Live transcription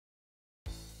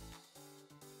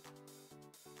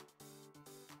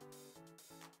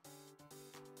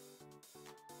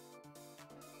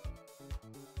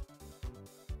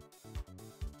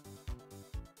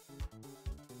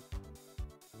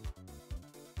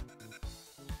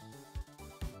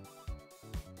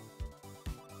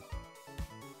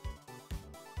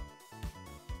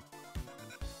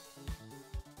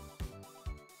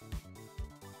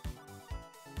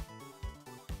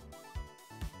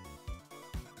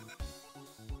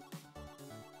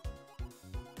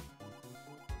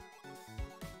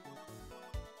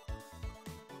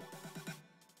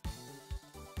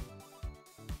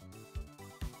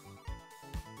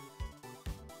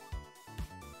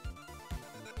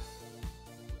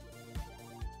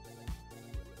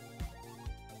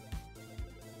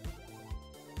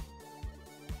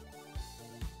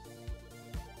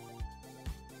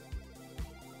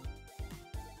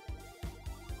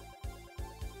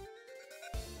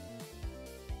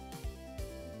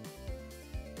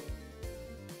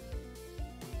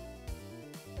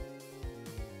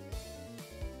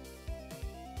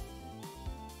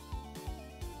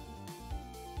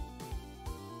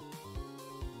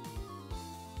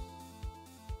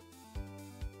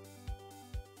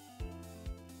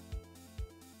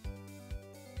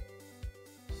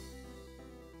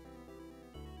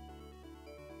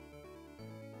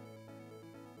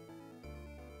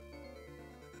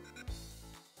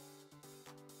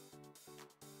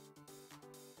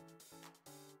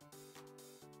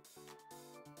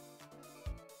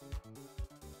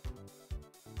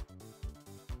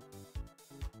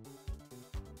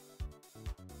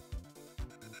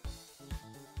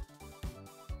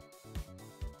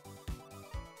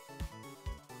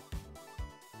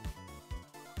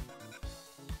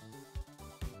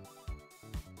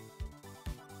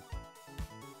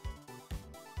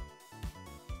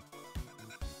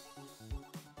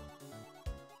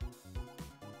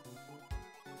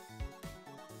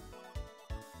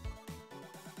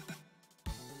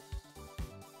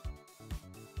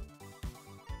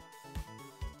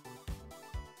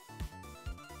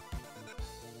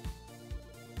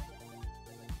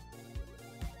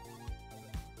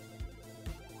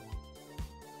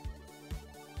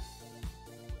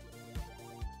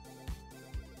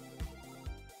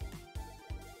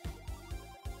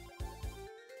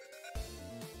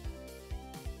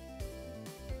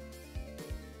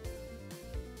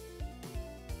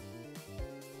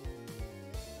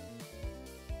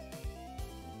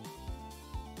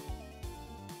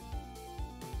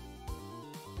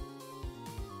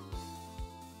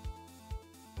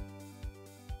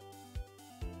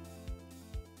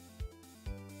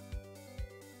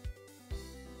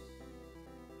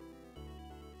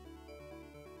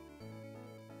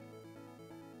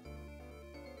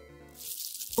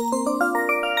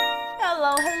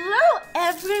Hello, hello,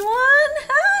 everyone.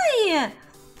 Hi.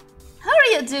 How are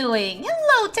you doing?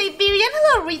 Hello, Tiberian.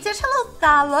 Hello, Rita. Hello,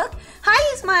 Thalok.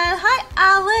 Hi, Ismail. Hi,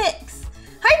 Alex.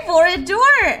 Hi,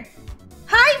 Vorador.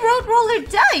 Hi, Road Roller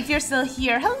Dive. You're still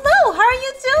here. Hello. How are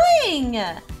you doing?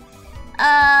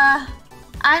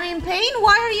 I'm in pain.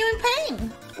 Why are you in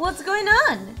pain? What's going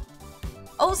on?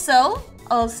 Also,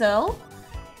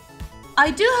 I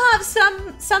do have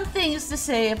some things to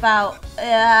say about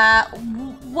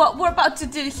what we're about to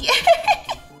do here.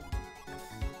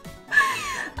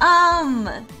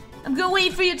 I'm gonna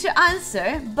wait for you to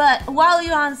answer, but while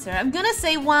you answer, I'm gonna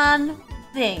say one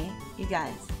thing, you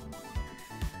guys.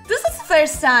 This is the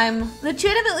first time,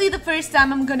 legitimately the first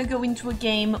time I'm gonna go into a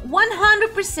game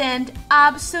 100%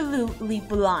 absolutely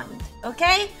blind,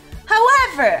 okay?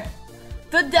 However,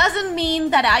 that doesn't mean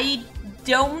that I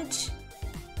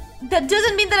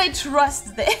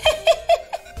trust this.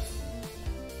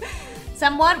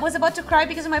 Someone was about to cry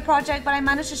because of my project, but I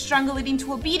managed to strangle it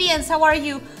into obedience. How are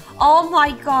you? Oh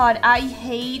my god,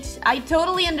 I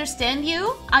totally understand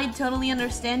you. I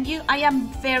am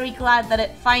very glad that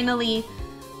it finally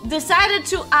decided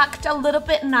to act a little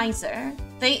bit nicer.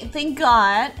 Thank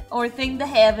God, or thank the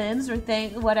heavens, or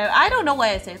thank whatever. I don't know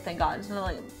why I say thank God. It's not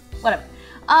like, whatever.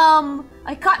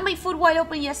 I cut my foot wide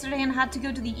open yesterday and had to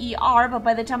go to the ER, but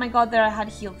by the time I got there, I had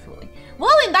healed fully.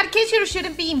 Well, in that case, you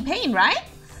shouldn't be in pain, right?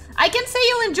 I can say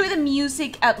you'll enjoy the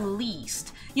music at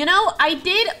least. You know, I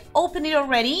did open it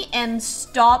already and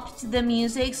stopped the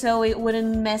music so it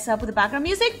wouldn't mess up with the background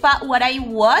music, but what I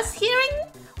was hearing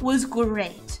was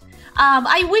great.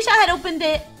 I wish I had opened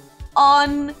it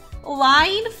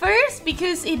online first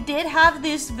because it did have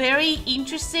this very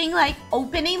interesting like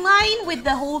opening line with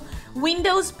the whole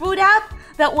Windows boot app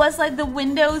that was like the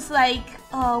Windows like,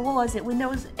 what was it?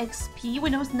 Windows XP,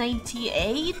 Windows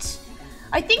 98?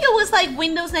 I think it was like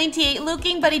Windows 98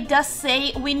 looking, but it does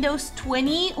say Windows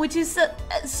 20, which is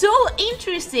so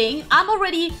interesting. I'm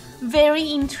already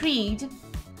very intrigued,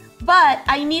 but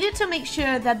I needed to make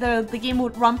sure that the game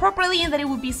would run properly and that it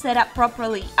would be set up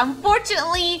properly.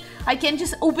 Unfortunately, I can't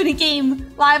just open a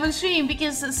game live on stream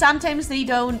because sometimes they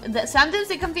don't, sometimes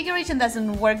the configuration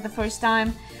doesn't work the first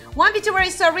time. One VTuber I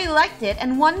saw really liked it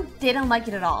and one didn't like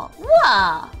it at all.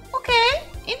 Wow, okay,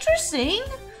 interesting.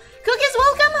 Cookies,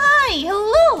 welcome, hi,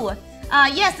 hello.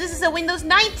 Yes, this is a Windows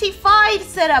 95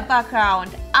 setup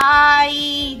background.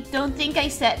 I don't think I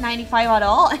set 95 at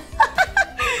all.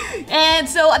 And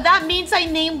so that means I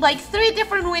named like 3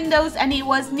 different windows and it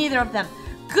was neither of them.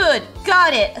 Good,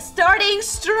 got it, starting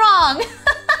strong.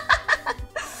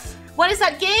 What is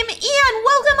that game? Ian,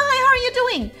 welcome, hi, how are you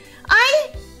doing?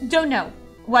 I don't know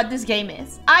what this game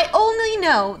is. I only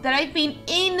know that I've been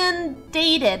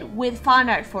inundated with fan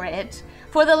art for it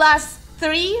for the last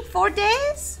 3-4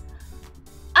 days.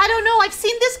 I don't know, I've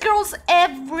seen these girls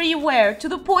everywhere to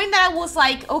the point that I was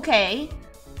like, okay,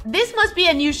 this must be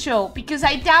a new show because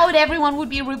I doubt everyone would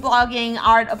be reblogging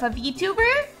art of a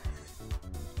VTuber.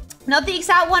 Not the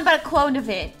exact one, but a clone of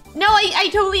it. No, I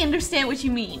totally understand what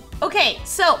you mean. Okay,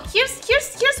 so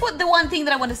here's what the one thing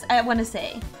that I want to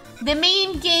say. The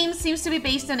main game seems to be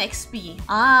based on XP.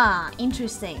 Ah,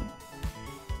 interesting.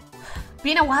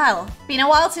 Been a while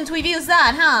since we've used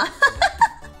that, huh?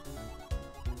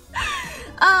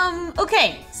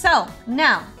 Okay, so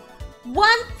now,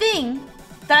 one thing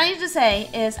that I need to say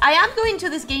is I am going to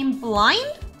this game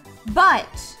blind,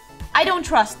 but I don't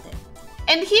trust it.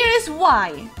 And here is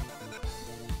why.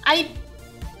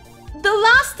 The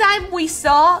last time we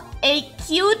saw a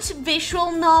cute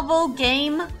visual novel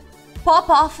game pop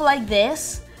off like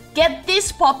this, get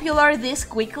this popular this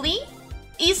quickly,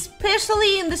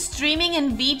 especially in the streaming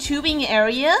and VTubing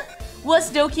area,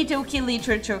 was Doki Doki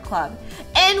Literature Club.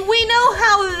 And we know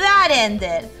how that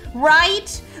ended,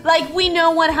 right? Like, we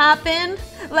know what happened,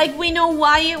 like we know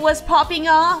why it was popping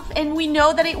off, and we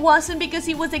know that it wasn't because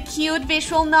it was a cute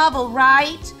visual novel,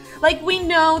 right? Like, we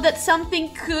know that something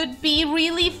could be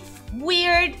really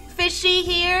weird, fishy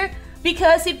here,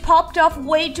 because it popped off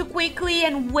way too quickly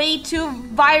and way too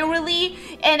virally,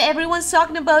 and everyone's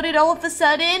talking about it all of a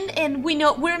sudden, and we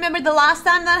remember the last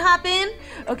time that happened.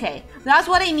 Okay, that's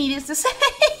what I needed to say.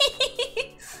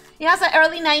 It has an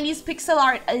early 90s pixel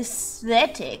art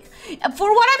aesthetic.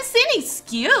 For what I've seen, it's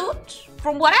cute.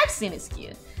 From what I've seen, it's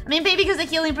cute. I mean, maybe because the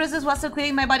healing process was so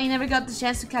quick, my body never got the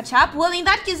chance to catch up. Well, in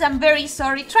that case, I'm very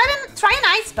sorry. Try an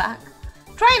ice pack.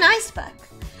 Try an ice pack.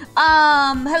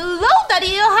 Hello,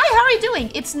 Dario. Hi, how are you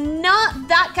doing? It's not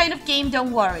that kind of game,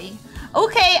 don't worry.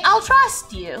 Okay, I'll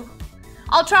trust you.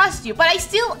 I'll trust you, but I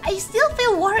still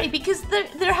feel worried because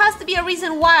there has to be a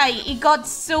reason why it got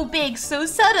so big so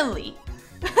suddenly.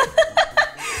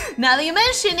 Now that you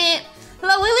mention it.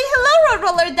 Hello, Willy. Hello,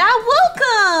 Roadroller.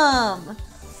 Welcome.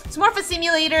 It's more of a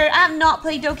simulator. I have not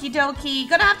played Doki Doki.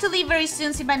 Gonna have to leave very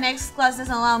soon since my next class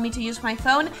doesn't allow me to use my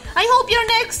phone. I hope your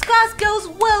next class goes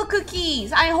well,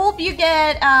 Cookies. I hope you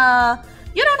get,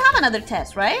 you don't have another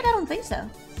test, right? I don't think so.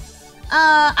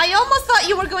 I almost thought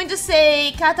you were going to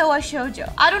say Kata wa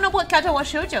Shoujo. I don't know what Kata wa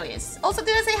Shoujo is. Also,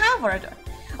 did I say hi, Vorador?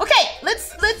 Okay, let's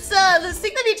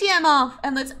take the BTM off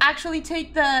and let's actually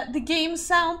take the game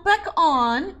sound back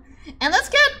on. And let's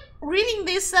get reading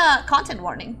this content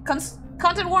warning.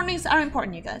 Content warnings are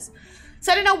important, you guys.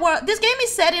 Set in a world. This game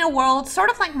is set in a world sort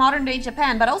of like modern day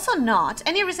Japan, but also not.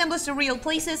 Any resemblance to real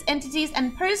places, entities,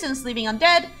 and persons living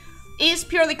undead is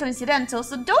purely coincidental,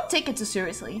 so don't take it too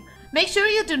seriously. Make sure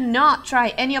you do not try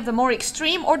any of the more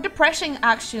extreme or depressing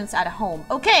actions at home.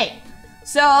 Okay,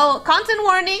 so content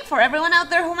warning for everyone out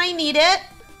there who might need it.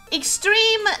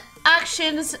 Extreme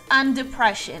actions and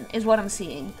depression is what I'm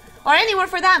seeing. Or anywhere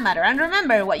for that matter. And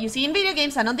remember, what you see in video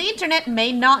games and on the internet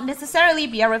may not necessarily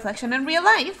be a reflection in real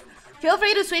life. Feel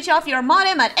free to switch off your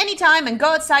modem at any time and go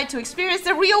outside to experience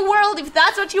the real world if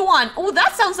that's what you want. Oh,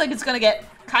 that sounds like it's gonna get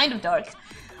kind of dark.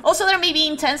 Also, there may be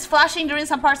intense flashing during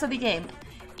some parts of the game.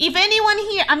 If anyone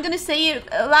here, I'm gonna say it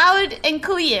loud and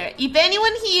clear. If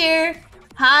anyone here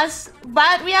has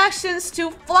bad reactions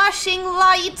to flashing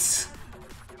lights,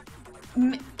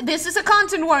 this is a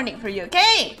content warning for you,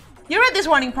 okay? You read this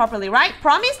warning properly, right?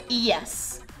 Promise?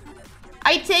 Yes.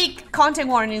 I take content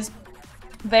warnings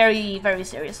very, very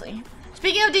seriously.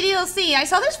 Speaking of DDLC, I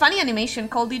saw this funny animation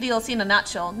called DDLC in a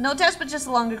nutshell. No test, but just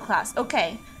a longer class.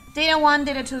 Okay. Data 1,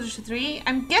 data 2, data 3.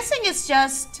 I'm guessing it's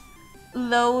just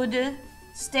load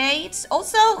states.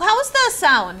 Also, how's the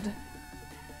sound?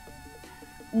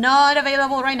 Not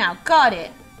available right now. Got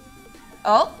it.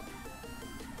 Oh.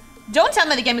 Don't tell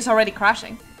me the game is already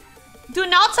crashing. Do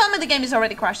not tell me the game is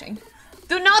already crashing.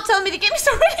 Do not tell me the game is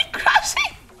already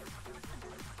crashing.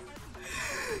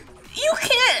 You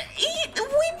can't.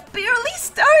 We barely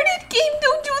started. Game,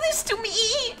 don't do this to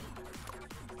me.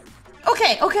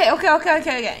 Okay.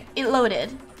 It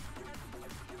loaded.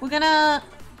 We're gonna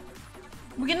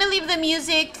leave the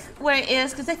music where it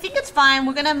is because I think it's fine.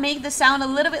 We're gonna make the sound a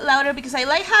little bit louder because I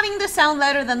like having the sound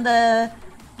louder than the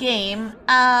game.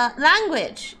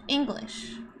 Language,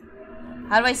 English.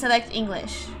 How do I select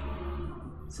English?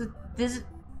 So this...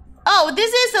 Oh,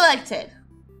 this is selected.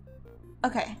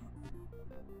 Okay.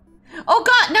 Oh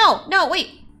god, no,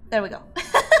 wait. There we go.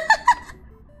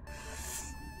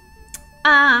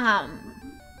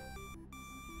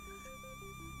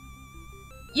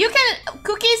 You can...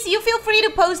 Cookies, you feel free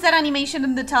to post that animation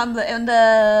in the Tumblr, in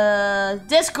the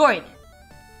Discord.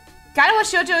 Kata wa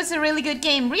Shoujo is a really good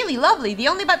game, really lovely. The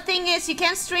only bad thing is you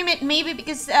can't stream it maybe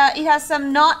because it has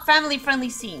some not family-friendly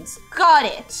scenes. Got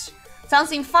it.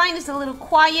 Sounding fine, it's a little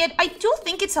quiet. I do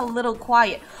think it's a little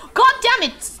quiet. God damn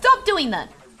it, stop doing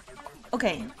that.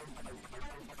 Okay.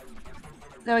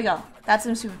 There we go. That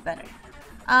seems super better.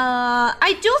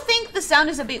 I do think the sound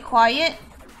is a bit quiet.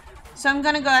 So I'm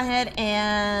gonna go ahead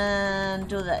and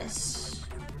do this.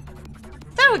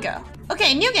 There we go.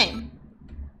 Okay, new game.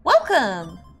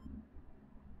 Welcome.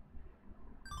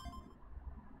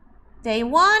 Day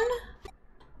 1.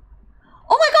 Oh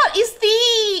my god, is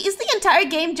the entire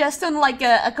game just on like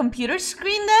a computer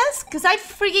screen this? Cause I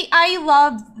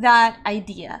love that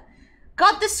idea.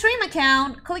 Got the stream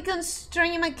account, click on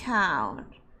stream account.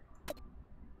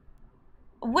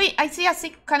 Wait, I see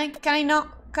can I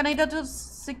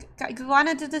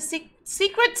wanna do the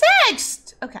secret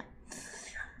text? Okay.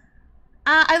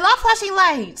 I love flashing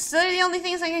lights. They're the only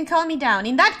things that can calm me down.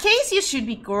 In that case, you should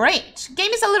be great.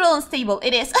 Game is a little unstable.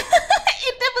 It is.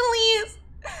 It definitely is.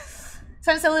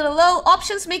 Sounds a little low.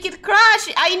 Options make it crash.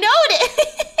 I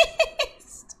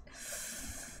noticed.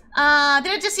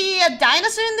 Did I just see a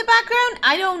dinosaur in the background?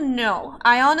 I don't know.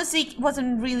 I honestly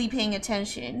wasn't really paying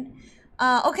attention.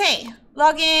 Okay.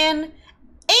 Login.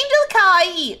 Angel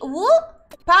Kai.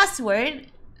 What?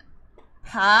 Password.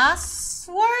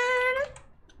 Password?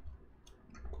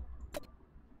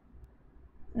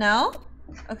 No?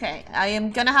 Okay, I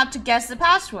am gonna have to guess the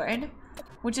password,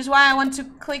 which is why I want to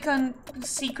click on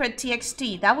secret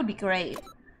TXT. That would be great.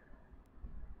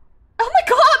 Oh my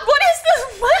god, what is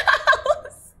this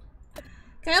mouse?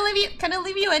 Can I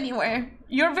leave you anywhere?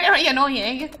 You're very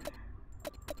annoying.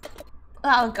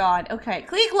 Oh god, okay.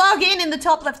 Click login in the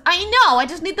top left. I know, I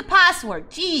just need the password.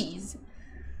 Jeez.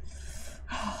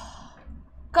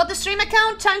 Got the stream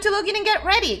account, time to log in and get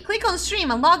ready. Click on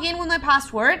stream and log in with my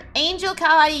password, Angel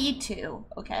Kawaii 2.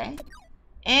 Okay.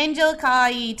 Angel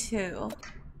Kawaii 2.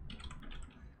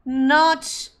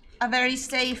 Not a very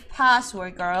safe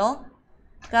password, girl.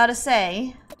 Gotta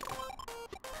say.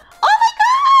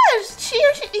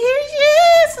 Here she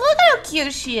is! Look at how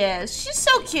cute she is. She's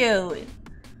so cute.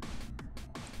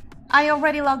 I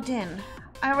already logged in.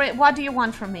 What do you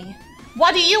want from me?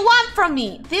 What do you want from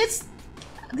me? This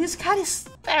cat is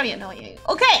very annoying.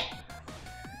 Okay.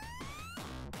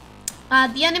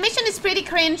 The animation is pretty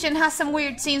cringe and has some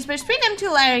weird scenes, but it's pretty damn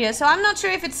hilarious. So I'm not sure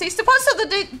if it's safe to post to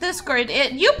the Discord.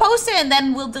 You post it and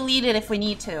then we'll delete it if we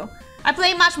need to. I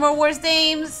play much more worse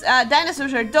games.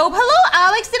 Dinosaurs are dope. Hello,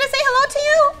 Alex. Did I say hello to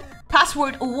you?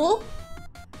 Password ool.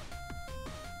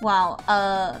 Wow.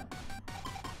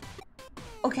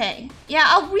 Okay. Yeah,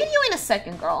 I'll read you in a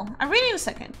second, girl. I'll read you in a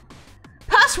second.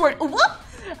 Password. Whoop.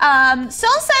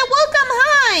 Sunset, welcome.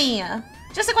 Hi.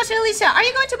 Just a question, Elyssia. Are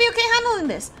you going to be okay handling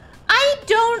this? I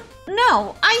don't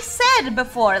know. I said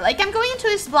before, like, I'm going into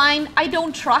this blind. I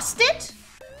don't trust it.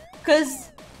 Because...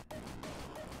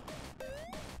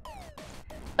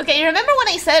 Okay, remember when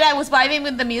I said I was vibing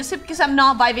with the music? Because I'm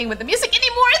not vibing with the music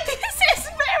anymore. This is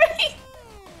very...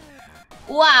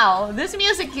 Wow, this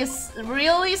music is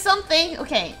really something.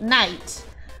 Okay, night.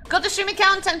 Go to stream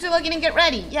account, time to log in and get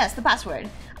ready. Yes, the password.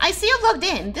 I see you logged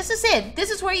in. This is it. This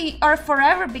is where our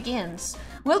forever begins.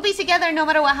 We'll be together no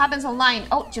matter what happens online.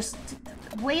 Oh, just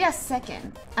wait a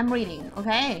second. I'm reading,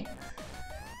 okay?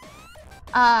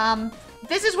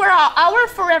 This is where our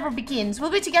forever begins.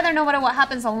 We'll be together no matter what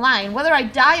happens online. Whether I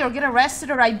die or get arrested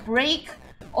or I break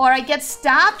or I get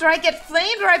stabbed or I get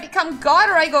flamed or I become God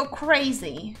or I go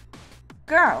crazy.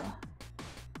 Girl.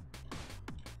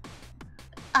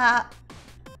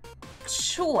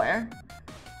 Sure.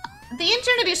 The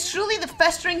internet is truly the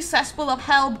festering cesspool of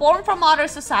hell born from modern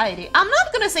society. I'm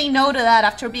not gonna say no to that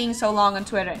after being so long on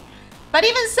Twitter. But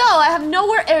even so, I have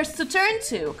nowhere else to turn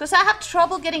to, because I have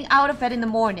trouble getting out of bed in the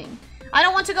morning. I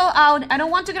don't want to go out, I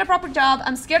don't want to get a proper job,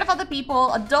 I'm scared of other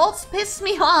people, adults piss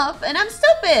me off, and I'm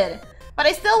stupid. But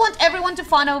I still want everyone to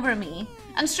fawn over me.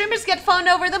 And streamers get fawned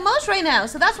over the most right now,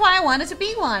 so that's why I wanted to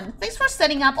be one. Thanks for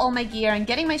setting up all my gear and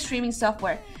getting my streaming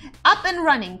software up and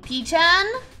running, P-chan.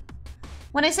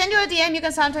 When I send you a DM, you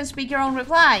can sometimes speak your own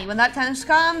reply. When that time's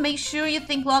come, make sure you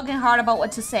think long and hard about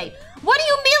what to say. What do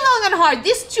you mean long and hard?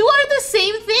 These two are the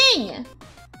same thing.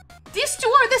 These two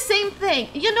are the same thing.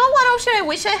 You know what option I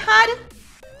wish I had?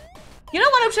 You know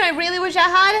what option I really wish I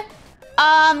had?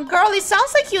 Girl, it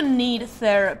sounds like you need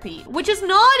therapy, which is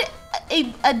not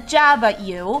a jab at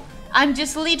you. I'm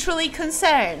just literally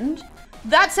concerned.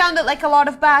 That sounded like a lot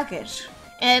of baggage.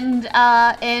 And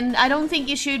I don't think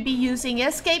you should be using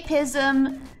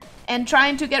escapism and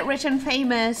trying to get rich and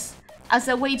famous as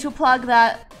a way to plug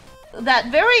that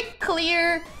very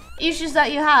clear issues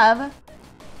that you have.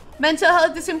 Mental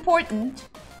health is important.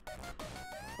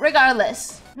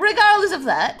 Regardless of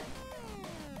that,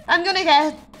 I'm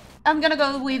gonna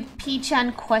go with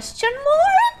P-chan question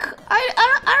mark? I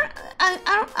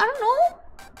don't know.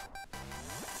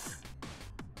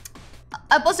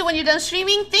 I posted when you're done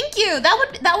streaming. Thank you.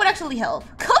 That would actually help.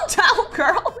 Calm down,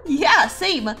 girl. Yeah,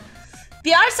 same.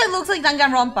 The art side looks like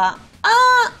Danganronpa.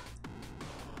 I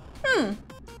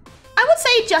would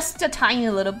say just a tiny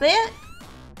little bit.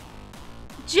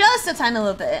 Just a tiny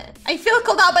little bit. I feel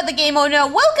called out by the game. Oh no.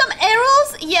 Welcome,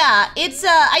 Errol's. Yeah, it's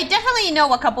I definitely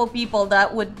know a couple people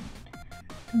that would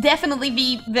definitely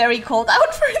be very called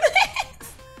out for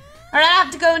this. Alright, I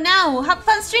have to go now. Have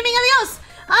fun streaming. Adios.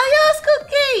 Adios,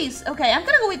 cookies! Okay, I'm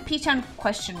gonna go with P-chan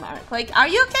question mark. Like, are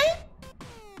you okay?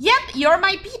 Yep, you're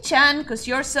my P-chan, because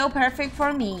you're so perfect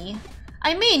for me.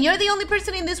 I mean, you're the only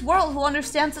person in this world who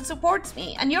understands and supports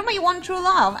me. And you're my one true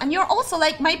love. And you're also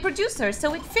like my producer,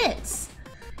 so it fits.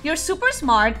 You're super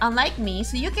smart, unlike me,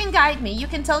 so you can guide me. You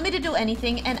can tell me to do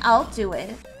anything, and I'll do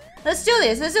it. Let's do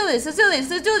this, let's do this, let's do this,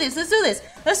 let's do this, let's do this,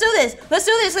 let's do this, let's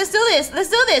do this, let's do this, let's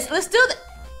do this, let's do this.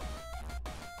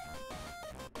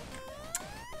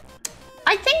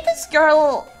 I think this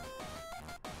girl...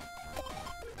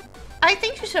 I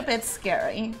think she's a bit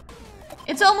scary.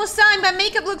 It's almost time. My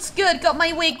makeup looks good. Got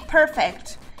my wig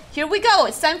perfect. Here we go.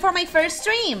 It's time for my first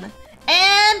stream.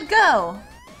 And go.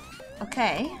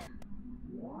 Okay.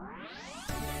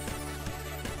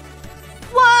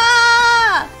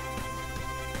 Wah!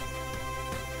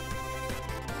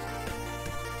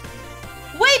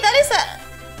 Wait, that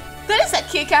is a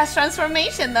kick-ass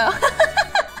transformation though.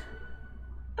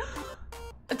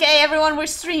 Okay, everyone, we're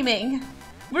streaming.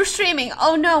 We're streaming.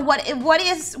 Oh no, what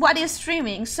is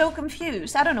streaming? So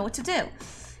confused. I don't know what to do.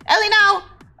 Ellie now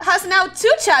has 2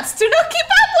 chats to not keep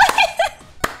up with.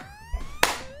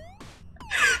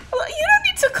 Well, you don't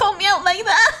need to call me out like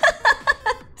that.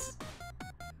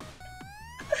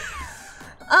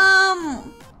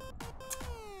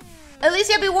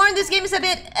 Elyssia, be warned, this game is a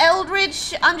bit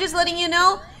eldritch. I'm just letting you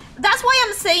know. That's why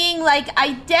I'm saying, like,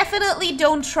 I definitely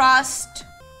don't trust...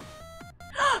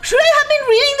 Should I have been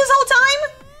reading this whole time?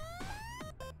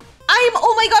 I'm,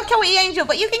 oh my god, Kawaii Angel,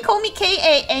 but you can call me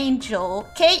K-A Angel.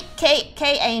 K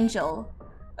Angel.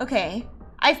 Okay.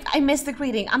 I missed the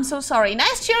greeting. I'm so sorry.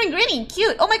 Nice cheering greeting.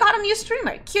 Cute. Oh my god, I'm your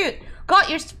streamer. Cute. God,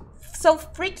 you're so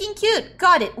freaking cute.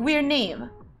 Got it. Weird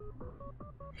name.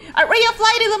 A ray of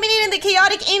light illuminating the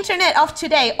chaotic internet of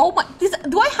today. Oh my,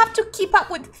 do I have to keep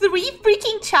up with 3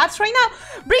 freaking chats right now?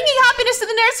 Bringing happiness to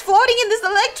the nerds floating in this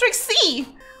electric sea.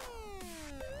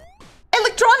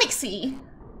 Electronic sea.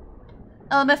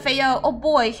 LMFAO. Oh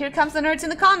boy, here comes the nerds in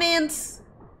the comments.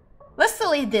 Let's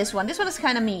delete this one. This one is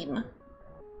kind of mean.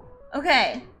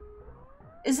 Okay.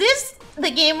 Is this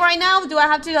the game right now? Do I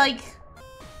have to, like,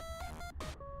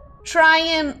 try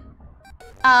and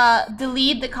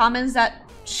delete the comments that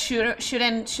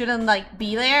shouldn't like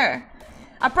be there?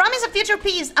 I promise a future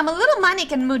peace. I'm a little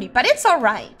manic and moody, but it's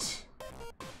alright.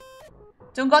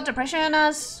 Don't got depression on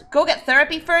us. Go get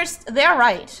therapy first. They're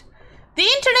right. The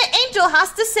internet angel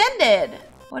has descended.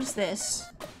 What is this?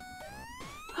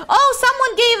 Oh,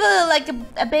 someone gave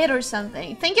a bit or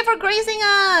something. Thank you for gracing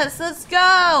us. Let's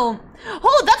go.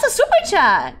 Oh, that's a super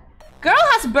chat. Girl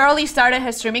has barely started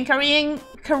her streaming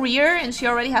career and she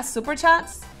already has super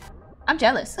chats. I'm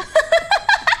jealous.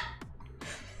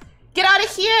 Get out of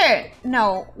here.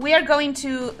 No, we are going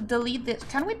to delete this.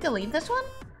 Can we delete this one?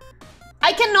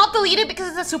 I cannot delete it because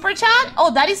it's a super chat.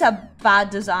 Oh, that is a bad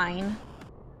design.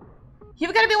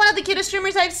 You've got to be one of the cutest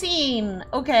streamers I've seen.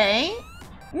 Okay.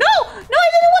 No, I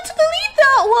didn't want to delete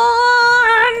that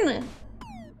one.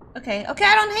 Okay,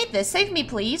 I don't hate this. Save me,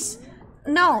 please.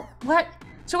 No, what?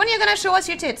 So when are you gonna show us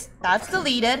your tits? That's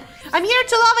deleted. I'm here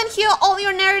to love and heal all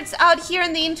your nerds out here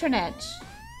in the internet.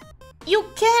 You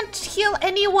can't heal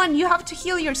anyone. You have to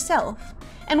heal yourself.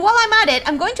 And while I'm at it,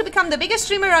 I'm going to become the biggest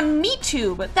streamer on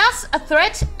MeTube. That's a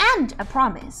threat and a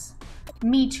promise.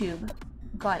 MeTube.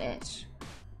 Got it.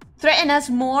 Threaten us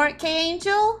more,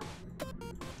 K-Angel?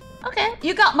 Okay,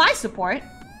 you got my support.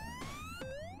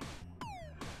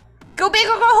 Go big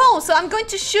or go home, so I'm going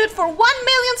to shoot for 1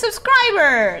 million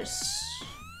subscribers.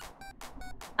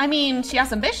 I mean, she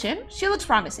has ambition. She looks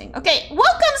promising. Okay,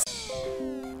 welcome.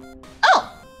 Oh.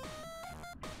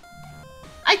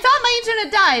 I thought my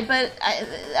internet died, but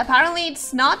apparently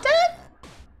it's not dead?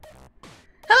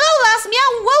 Hello, last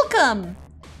meow, welcome.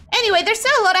 Anyway, there's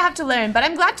still a lot I have to learn, but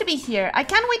I'm glad to be here. I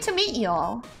can't wait to meet you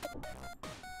all.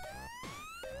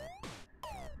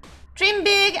 Dream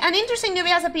big, an interesting newbie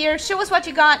has appeared. Show us what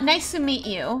you got. Nice to meet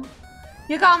you.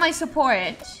 You got my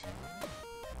support.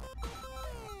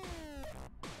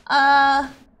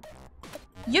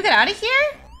 You get out of here?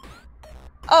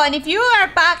 Oh, and if you are a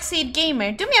Backseat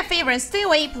gamer, do me a favor and stay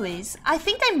away, please. I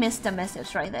think I missed a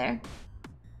message right there.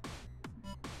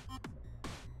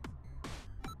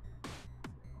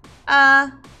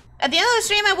 At the end of the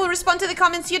stream, I will respond to the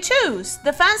comments you choose.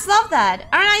 The fans love that.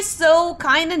 Aren't I so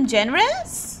kind and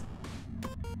generous?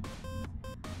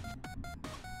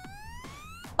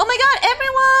 Oh my god,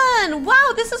 everyone!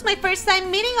 Wow, this is my first time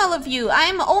meeting all of you.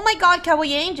 I'm, oh my god,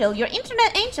 Kawaii Angel, your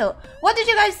internet angel. What did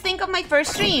you guys think of my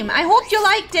first stream? I hope you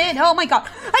liked it. Oh my god.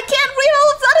 I can't read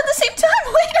all of that at the same time.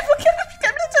 Wait, I'm looking at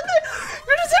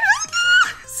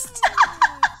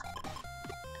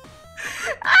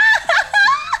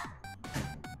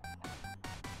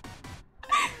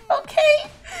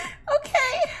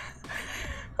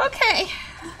Okay.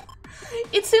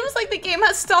 It seems like the game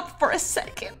has stopped for a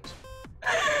second.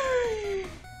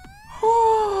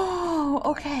 Oh,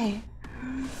 okay.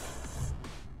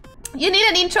 You need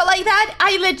an intro like that?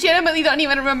 I legitimately don't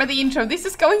even remember the intro. This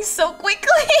is going so quickly.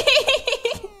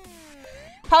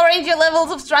 Power Ranger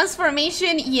levels of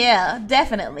transformation? Yeah,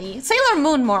 definitely. Sailor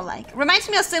Moon more like. Reminds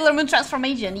me of Sailor Moon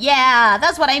transformation. Yeah,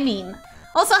 that's what I mean.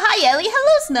 Also, hi Ellie.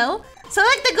 Hello Snow.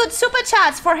 Select the good super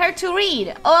chats for her to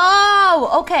read. Oh,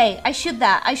 okay. I should do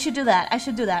that.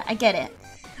 I get it.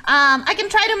 I can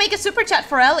try to make a super chat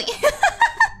for Ellie.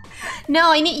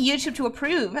 No, I need YouTube to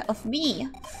approve of me.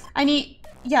 I need,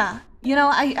 yeah. You know,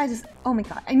 I just, oh my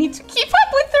god. I need to keep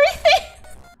up with 3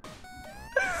 things.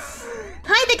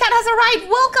 Hi, the cat has arrived.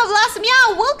 Welcome, last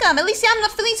meow. Welcome. Elyssia, I'm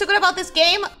not feeling so good about this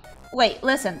game. Wait,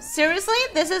 listen. Seriously?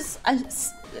 This is a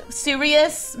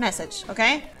serious message,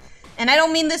 okay? And I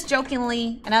don't mean this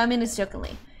jokingly.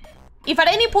 If at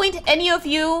any point any of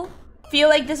you feel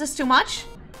like this is too much,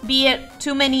 be it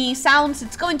too many sounds,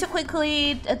 it's going too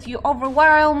quickly, that you're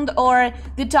overwhelmed, or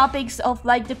the topics of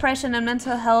like depression and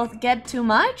mental health get too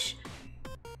much,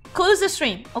 close the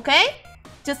stream, okay?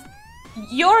 Just,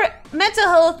 your mental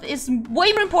health is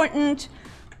way more important.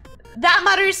 That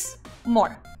matters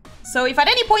more. So if at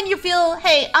any point you feel,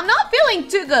 hey, I'm not feeling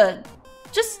too good,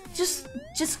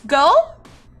 just go.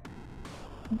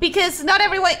 Because not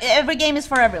every game is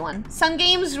for everyone. Some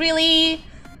games really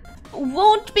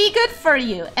won't be good for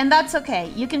you, and that's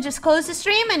okay. You can just close the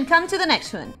stream and come to the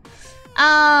next one.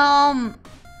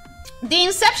 The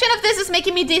inception of this is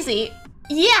making me dizzy.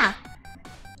 Yeah.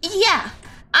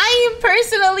 I am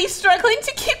personally struggling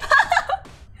to keep up.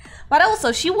 But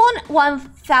also, she won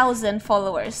 1,000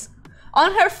 followers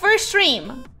on her first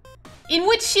stream, in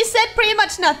which she said pretty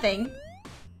much nothing.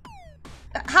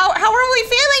 How are we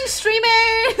feeling,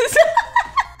 streamers?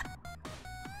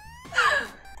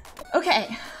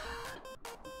 Okay.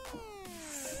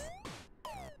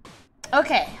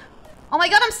 Okay. Oh my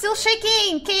god, I'm still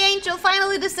shaking! K-Angel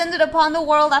finally descended upon the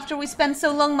world after we spent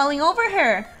so long mulling over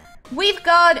her. We've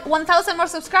got 1,000 more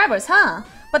subscribers, huh?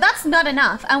 But that's not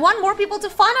enough. I want more people to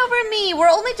fawn over me. We're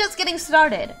only just getting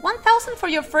started. 1,000 for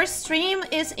your first stream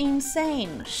is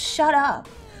insane. Shut up.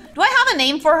 Do I have a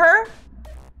name for her?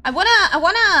 I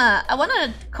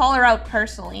wanna call her out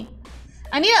personally.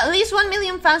 I need at least 1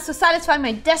 million fans to satisfy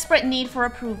my desperate need for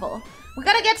approval. We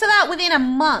gotta get to that within a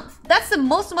month. That's the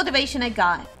most motivation I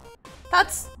got.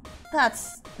 That's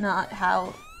not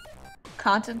how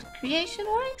content creation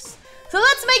works. So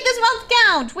let's make this month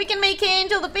count. We can make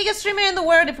Angel the biggest streamer in the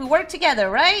world if we work together,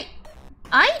 right?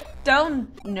 I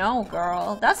don't know,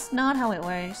 girl. That's not how it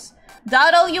works.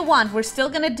 Doubt all you want. We're still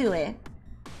gonna do it.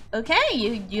 Okay,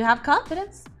 you have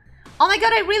confidence. Oh my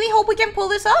god, I really hope we can pull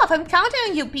this off. I'm counting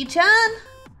on you, P-chan.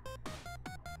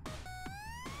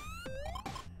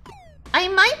 I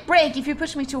might break if you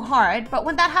push me too hard, but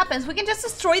when that happens, we can just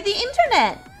destroy the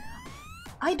internet.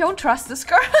 I don't trust this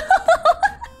girl.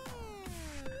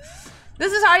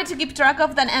 This is harder to keep track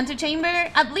of than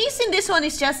Antechamber. At least in this one,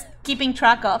 it's just keeping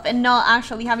track of and not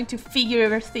actually having to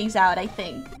figure things out, I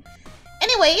think.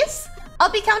 Anyways,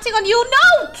 I'll be counting on you.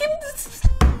 No!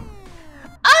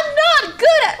 I'm not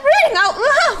good at reading out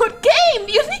loud! Game,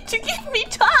 you need to give me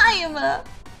time!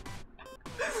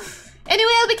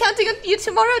 Anyway, I'll be counting on you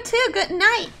tomorrow too. Good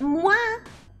night. Mwah.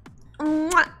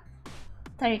 Mwah.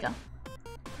 There you go.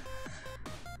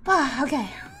 Okay.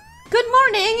 Good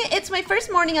morning. It's my first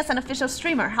morning as an official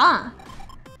streamer, huh?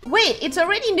 Wait, it's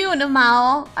already noon,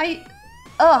 Mao.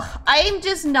 I'm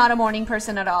just not a morning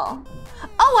person at all.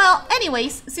 Oh well,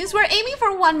 anyways, since we're aiming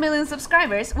for 1 million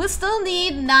subscribers, we'll still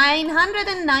need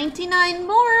 999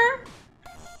 more.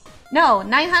 No,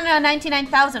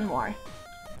 999,000 more.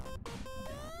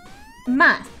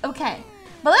 Math, okay.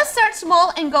 But let's start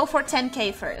small and go for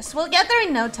 10k first. We'll get there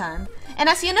in no time. And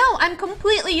as you know, I'm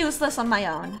completely useless on my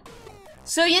own.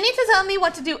 So you need to tell me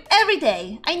what to do every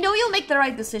day. I know you'll make the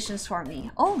right decisions for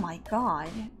me. Oh my god.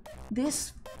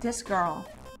 This girl.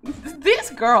 This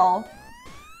girl.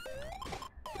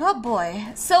 Oh boy.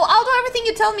 So I'll do everything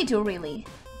you tell me to, really.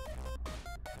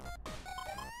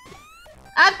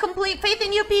 I have complete faith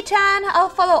in you, P-chan. I'll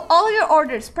follow all your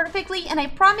orders perfectly, and I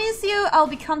promise you I'll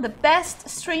become the best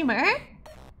streamer.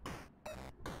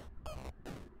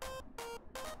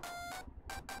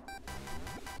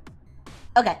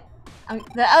 Okay.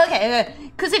 Okay.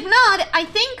 Because if not, I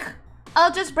think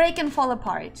I'll just break and fall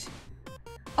apart.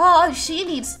 Oh, she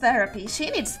needs therapy. She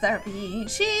needs therapy.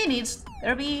 She needs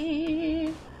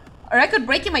therapy. Or I could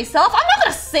break it myself. I'm not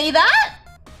gonna say that.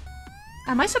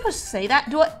 Am I supposed to say that?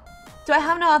 Do I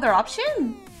have no other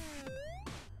option?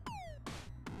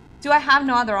 Do I have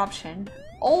no other option?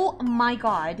 Oh my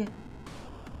god.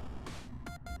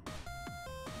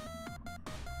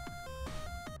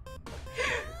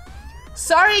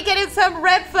 Sorry, getting some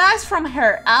red flags from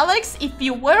her. Alex, if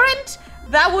you weren't,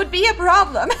 that would be a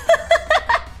problem.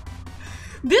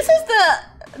 This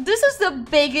is the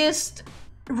biggest,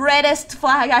 reddest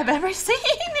flag I've ever seen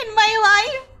in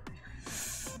my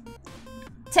life.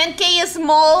 10k is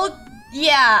small.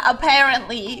 Yeah,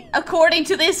 apparently. According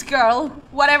to this girl,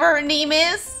 whatever her name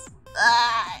is.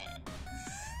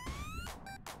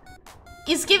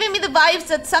 It's giving me the vibes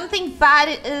that something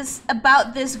bad is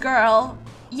about this girl.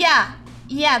 Yeah,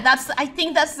 I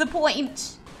think that's the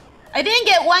point. I didn't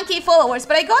get 1k followers,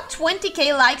 but I got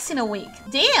 20k likes in a week.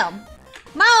 Damn.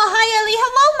 Mao, hi Ellie.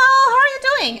 Hello, Mao. How are you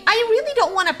doing? I really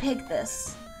don't want to pick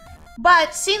this.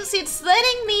 But since it's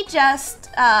letting me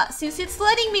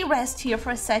rest here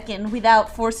for a second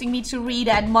without forcing me to read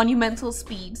at monumental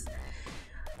speeds.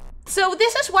 So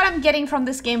this is what I'm getting from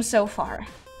this game so far.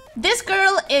 This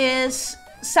girl is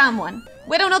someone.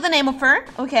 We don't know the name of her,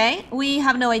 okay? We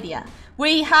have no idea.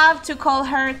 We have to call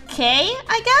her K,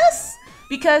 I guess?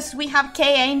 Because we have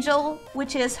K Angel,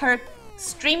 which is her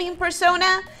streaming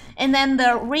persona. And then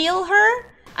the real her,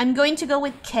 I'm going to go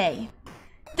with K.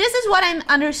 this is what I'm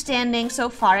understanding so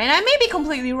far, and I may be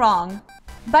completely wrong,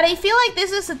 but I feel like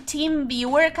this is a team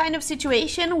viewer kind of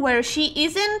situation where she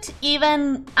isn't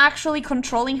even actually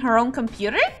controlling her own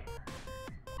computer.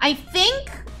 I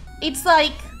think it's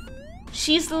like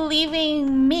she's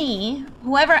leaving me,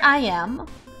 whoever I am,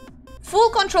 full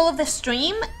control of the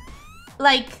stream,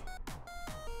 like,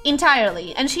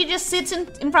 entirely. And she just sits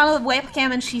in front of the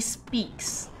webcam and she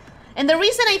speaks. And the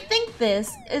reason I think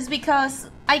this is because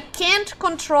I can't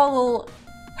control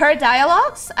her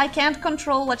dialogues, I can't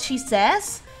control what she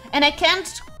says, and I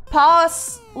can't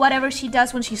pause whatever she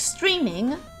does when she's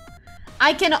streaming.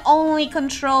 I can only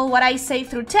control what I say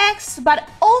through text, but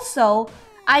also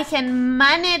I can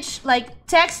manage like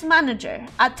text manager,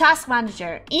 a task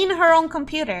manager in her own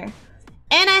computer.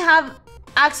 And I have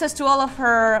access to all of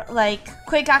her like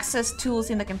quick access tools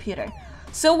in the computer.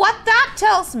 So what that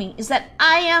tells me is that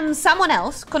I am someone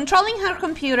else controlling her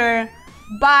computer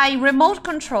by remote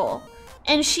control.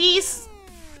 And she's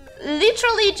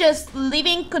literally just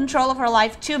leaving control of her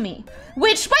life to me.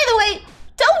 Which, by the way,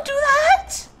 don't do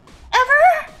that!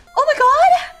 Ever! Oh my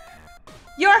god!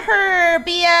 You're her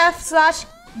BF slash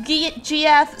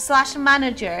GF slash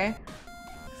manager.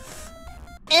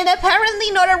 And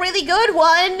apparently not a really good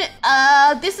one.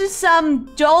 This is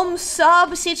some dome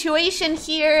sub situation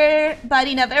here, but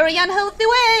in a very unhealthy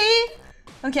way.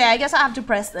 Okay, I guess I have to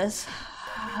press this.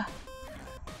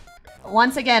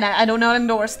 Once again, I do not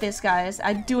endorse this, guys.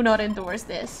 I do not endorse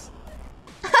this.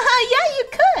 Yeah, you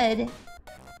could.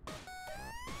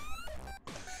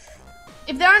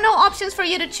 If there are no options for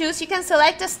you to choose, you can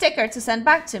select a sticker to send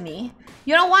back to me.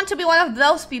 You don't want to be one of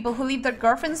those people who leave their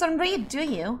girlfriends on read, do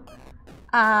you?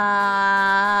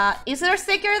 Is there a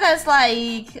sticker that's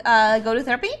like, go to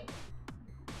therapy?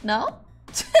 No?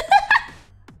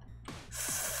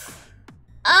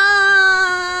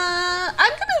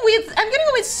 I'm gonna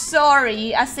go with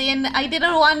sorry, as in I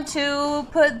didn't want to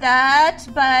put that,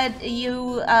 but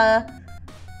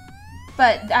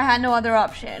but I had no other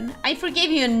option. I forgive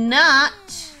you not.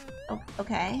 Oh,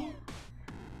 okay.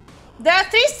 There are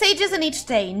 3 stages in each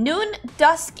day: noon,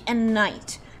 dusk, and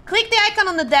night. Click the icon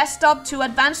on the desktop to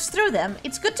advance through them.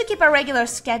 It's good to keep a regular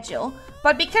schedule,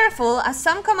 but be careful as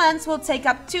some commands will take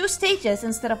up 2 stages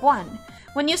instead of 1.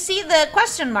 When you see the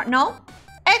question mark, no,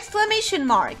 exclamation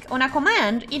mark on a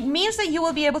command, it means that you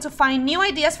will be able to find new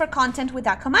ideas for content with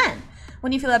that command.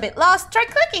 When you feel a bit lost, try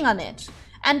clicking on it.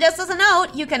 And just as a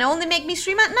note, you can only make me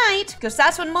stream at night, because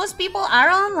that's when most people are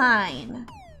online.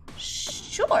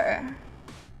 Sure.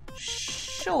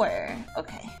 Sure.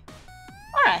 Okay.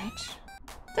 Alright.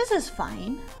 This is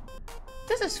fine.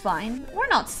 This is fine. We're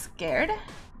not scared.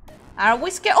 Are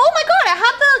we scared? Oh my god, I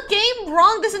had the game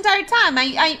wrong this entire time.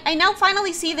 I now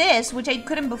finally see this, which I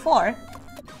couldn't before.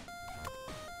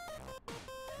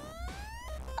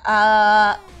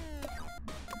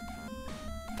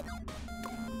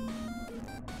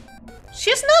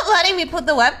 She's not letting me put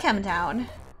the webcam down.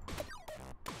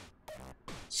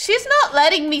 She's not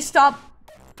letting me stop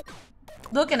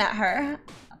looking at her.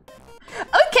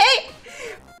 Okay,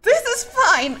 this is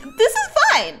fine. This is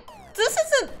fine. This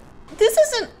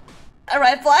isn't a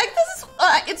red flag. This is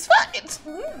it's fine. It's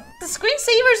the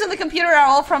screensavers on the computer are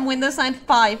all from Windows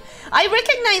 95. I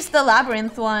recognize the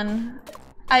labyrinth one.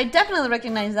 I definitely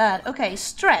recognize that. Okay,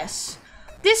 stress.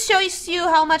 This shows you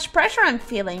how much pressure I'm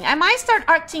feeling. I might start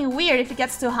acting weird if it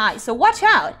gets too high, so watch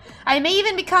out. I may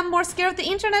even become more scared of the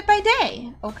internet by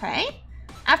day. Okay.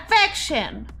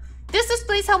 Affection. This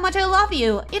displays how much I love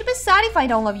you. It'd be sad if I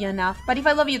don't love you enough, but if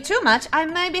I love you too much, I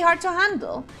may be hard to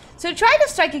handle. So try to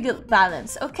strike a good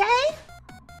balance, okay?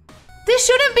 This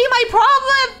shouldn't be my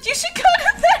problem. You should go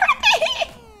to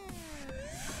therapy.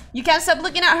 You can't stop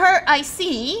looking at her, I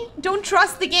see. Don't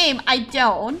trust the game, I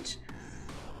don't.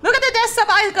 Look at the desktop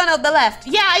icon on the left.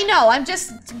 Yeah, I know,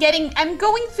 I'm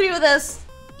going through this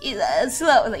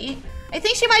slowly. I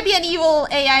think she might be an evil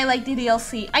AI like the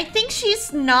DLC. I think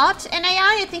she's not an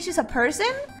AI, I think she's a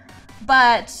person.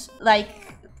 But,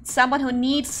 like, someone who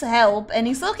needs help and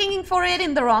is looking for it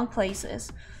in the wrong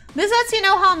places. This lets you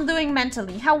know how I'm doing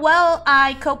mentally. How well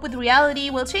I cope with reality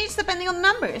will change depending on the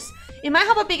numbers. It might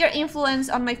have a bigger influence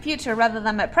on my future rather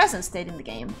than my present state in the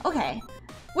game. Okay.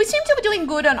 We seem to be doing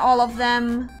good on all of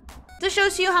them. This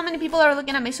shows you how many people are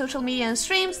looking at my social media and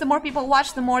streams. The more people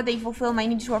watch, the more they fulfill my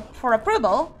need for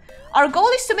approval. Our goal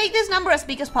is to make this number as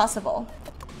big as possible.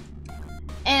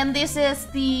 And this is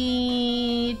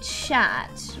the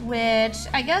chat, which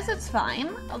I guess it's fine.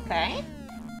 Okay.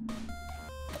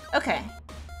 Okay.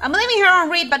 I'm leaving her on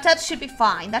read, but that should be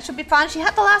fine. That should be fine. She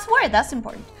had the last word. That's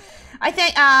important. I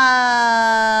think,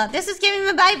 this is giving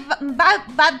me bad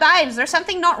vibes. There's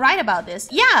something not right about this.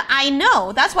 Yeah, I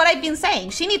know. That's what I've been saying.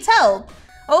 She needs help.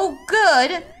 Oh,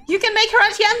 good. You can make her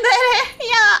a yandere.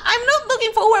 Yeah, I'm not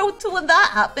looking forward to when that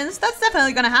happens. That's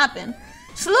definitely gonna happen.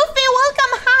 Sloopy,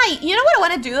 welcome. Hi. You know what I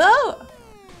want to do, though?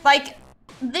 Like,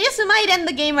 this might end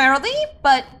the game early,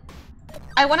 but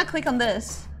I want to click on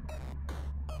this.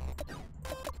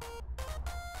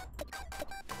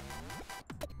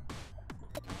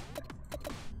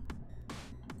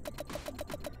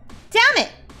 Damn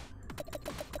it!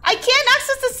 I can't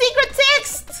access the secret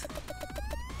text!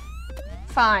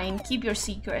 Fine, keep your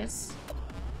secrets.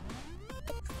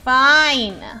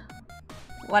 Fine.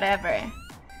 Whatever.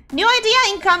 New idea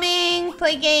incoming.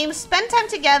 Play games, spend time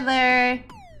together,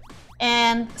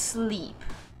 and sleep.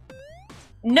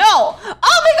 No! Oh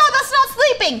my god, that's not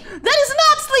sleeping! That is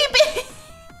not sleeping!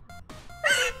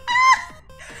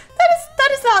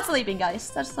 that is not sleeping,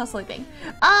 guys. That's not sleeping.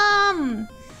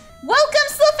 Welcome,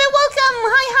 Sluffy, welcome!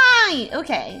 Hi, hi!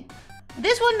 Okay.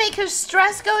 This would make her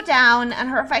stress go down and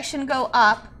her affection go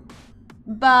up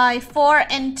by 4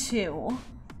 and 2.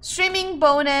 Streaming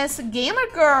bonus, gamer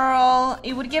girl.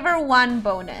 It would give her 1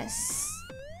 bonus.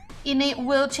 And it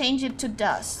will change it to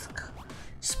dusk.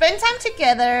 Spend time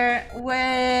together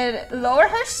would lower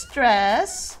her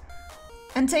stress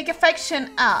and take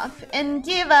affection up and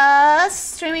give us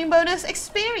streaming bonus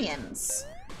experience.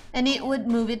 And it would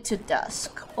move it to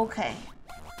dusk. Okay.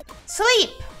 Sleep.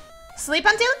 Sleep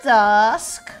until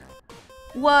dusk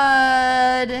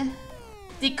would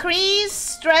decrease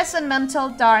stress and mental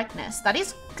darkness. That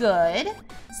is good.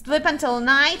 Sleep until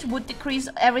night would decrease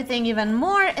everything even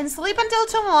more. And sleep until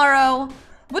tomorrow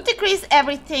would decrease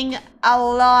everything a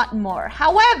lot more.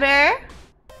 However,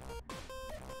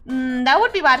 that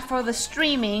would be bad for the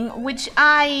streaming, which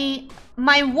my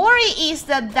worry is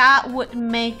that would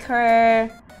make her,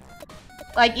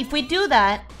 like, if we do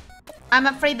that, I'm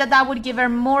afraid that would give her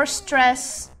more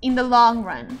stress in the long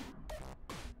run.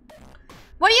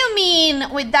 What do you mean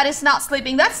with that is not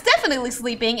sleeping? That's definitely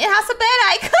sleeping. It has a bed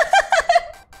icon.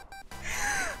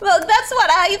 Look, that's what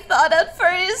I thought at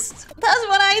first. That's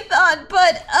what I thought,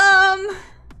 but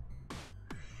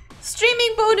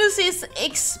streaming bonus is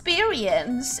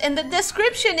experience, and the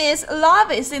description is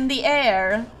love is in the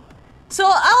air. So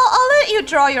I'll let you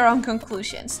draw your own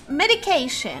conclusions.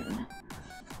 Medication.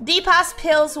 D-Pass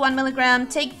pills 1 milligram,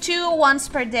 take 2 once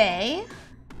per day.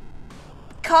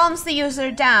 Calms the user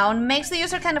down, makes the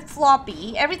user kind of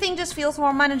floppy. Everything just feels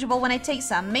more manageable when I take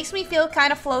some. Makes me feel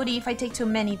kind of floaty if I take too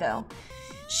many though.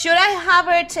 Should I have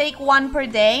her take 1 per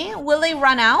day? Will they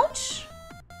run out?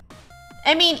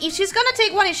 I mean, if she's gonna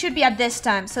take 1, it should be at this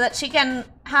time so that she can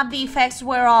have the effects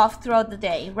wear off throughout the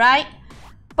day, right?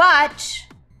 But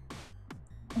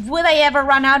will I ever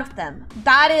run out of them?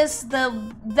 That is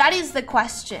the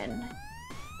question.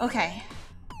 Okay.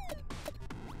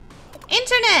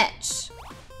 Internet.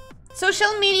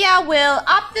 Social media will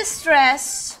up the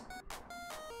stress,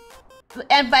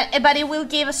 but it will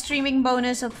give a streaming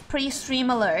bonus of pre-stream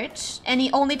alert, and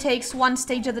it only takes 1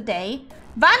 stage of the day.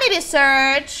 Vanity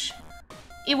search.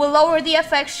 It will lower the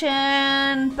affection,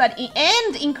 and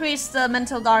increase the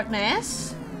mental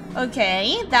darkness.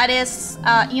 Okay, that is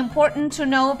important to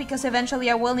know because eventually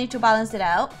I will need to balance it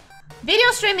out.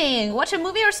 Video streaming. Watch a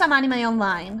movie or some anime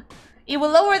online. It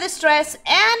will lower the stress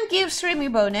and give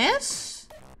streaming bonus.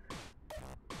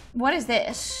 What is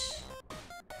this?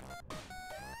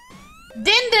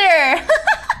 Dinder!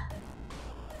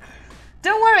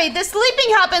 Don't worry, the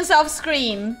sleeping happens off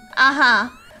screen. I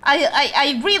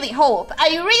really hope.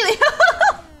 I really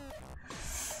hope.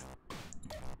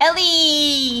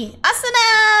 Ellie!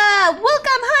 Asuna!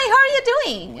 Welcome! Hi, how are you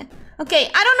doing?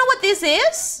 Okay, I don't know what this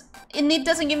is. And it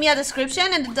doesn't give me a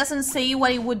description, and it doesn't say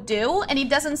what it would do, and it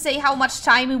doesn't say how much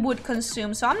time it would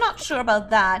consume, so I'm not sure about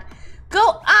that.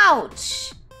 Go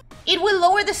out! It will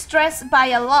lower the stress by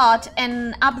a lot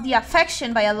and up the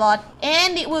affection by a lot,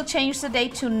 and it will change the day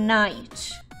to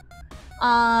night.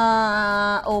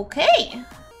 Okay.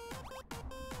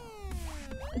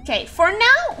 Okay, for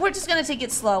now, we're just gonna take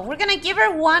it slow. We're gonna give her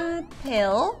 1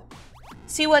 pill.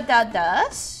 See what that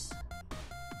does.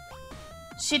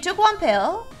 She took 1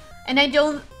 pill, and I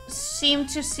don't seem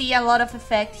to see a lot of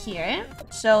effect here.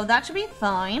 So that should be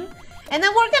fine. And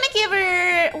then we're gonna give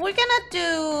her... We're gonna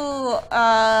do...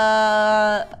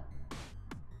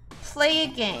 play a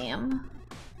game.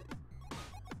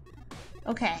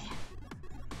 Okay.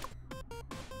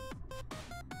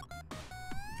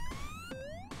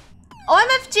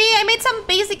 OMFG, I made some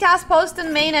basic ass post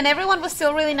in main and everyone was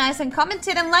still really nice and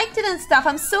commented and liked it and stuff.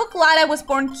 I'm so glad I was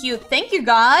born cute. Thank you,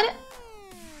 God.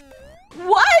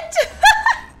 What?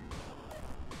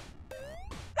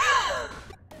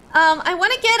 I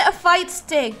want to get a fight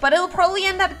stick, but it'll probably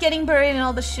end up getting buried in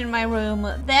all the shit in my room.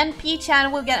 Then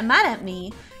P-chan will get mad at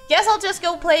me. Guess I'll just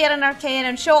go play at an arcade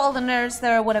and show all the nerds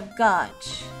there what I've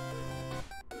got.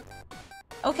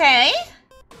 Okay.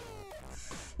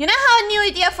 You now have a new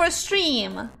idea for a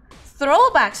stream.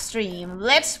 Throwback stream.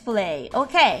 Let's play.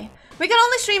 Okay. We can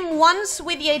only stream once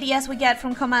with the ideas we get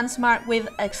from commands marked with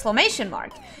exclamation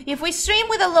mark. If we stream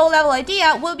with a low level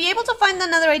idea, we'll be able to find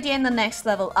another idea in the next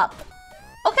level up.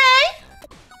 Okay.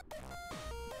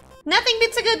 Nothing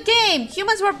beats a good game.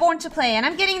 Humans were born to play, and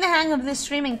I'm getting the hang of this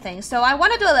streaming thing, so I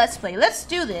want to do a let's play. Let's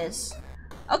do this.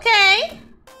 Okay.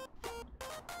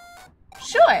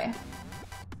 Sure.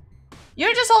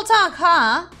 You're just all talk,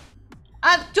 huh?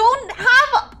 I don't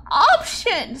have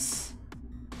options.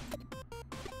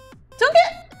 Don't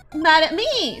get mad at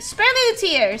me. Spare me the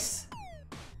tears.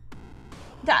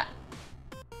 That.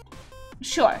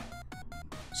 Sure.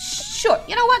 Sure.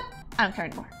 You know what? I don't care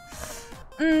anymore.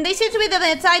 They seem to be the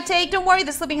meds I take. Don't worry,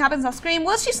 the sleeping happens off screen.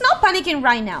 Well, she's not panicking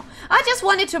right now. I just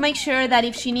wanted to make sure that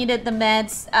if she needed the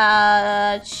meds,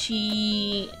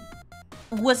 she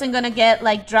wasn't gonna get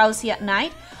like drowsy at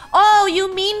night. Oh,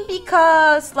 you mean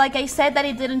because, like I said, that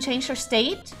it didn't change her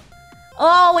state?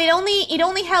 Oh, it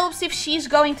only helps if she's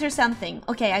going through something.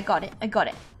 Okay, I got it. I got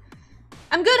it.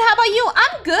 I'm good. How about you?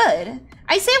 I'm good.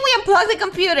 I say we unplug the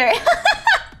computer.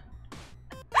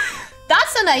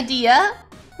 That's an idea.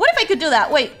 What if I could do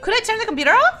that? Wait, could I turn the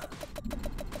computer off?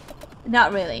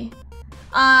 Not really.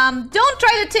 Don't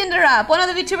try the Tinder app. One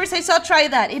of the VTubers I saw try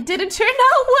that. It didn't turn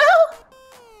out well.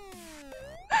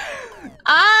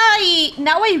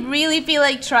 Now I really feel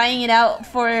like trying it out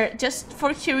just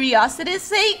for curiosity's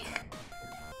sake.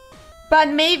 But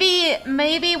maybe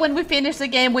when we finish the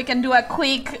game we can do a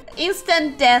quick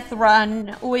instant death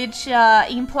run, which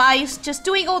implies just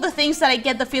doing all the things that I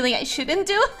get the feeling I shouldn't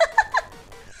do.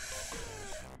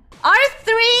 R3!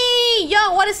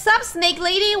 Yo, what is up, Snake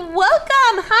Lady?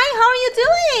 Welcome! Hi, how are you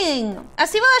doing?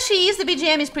 As evil as she is, the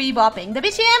BGM is pretty bopping. The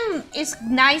BGM is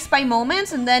nice by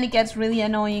moments, and then it gets really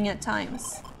annoying at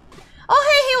times. Oh,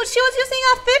 hey, she was using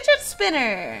a fidget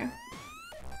spinner!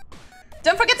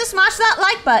 Don't forget to smash that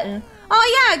like button. Oh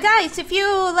yeah, guys, if you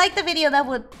like the video, that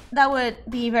would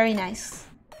be very nice.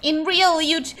 In real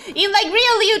YouTube,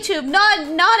 real YouTube,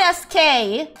 not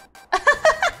SK.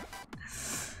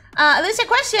 Elyssia,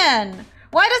 question.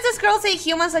 Why does this girl say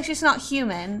humans like she's not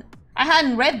human? I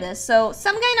hadn't read this, so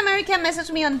some guy in America messaged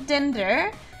me on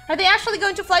Tinder. Are they actually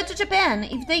going to fly to Japan?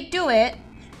 If they do,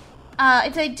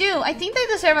 I think they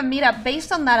deserve a meetup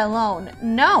based on that alone.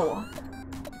 No.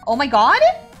 Oh my god?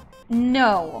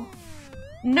 No.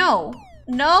 No.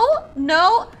 No.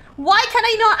 No. Why can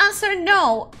I not answer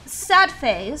no? Sad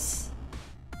face.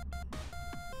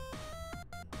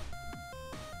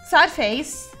 Sad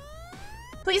face.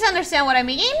 Please understand what I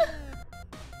mean.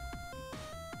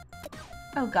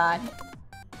 Oh god.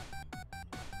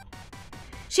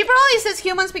 She probably says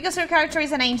humans because her character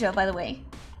is an angel, by the way.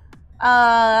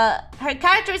 Her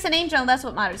character is an angel, that's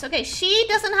what matters. Okay, she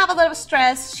doesn't have a lot of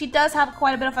stress. She does have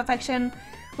quite a bit of affection.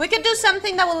 We could do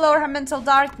something that will lower her mental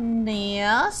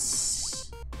darkness.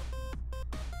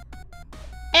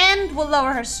 And will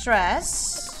lower her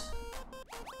stress.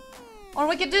 Or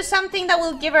we could do something that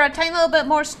will give her a tiny little bit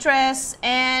more stress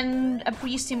and a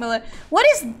pre-stimulant. What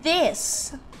is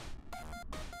this?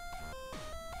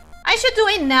 I should do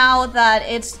it now that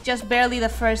it's just barely the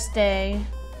first day.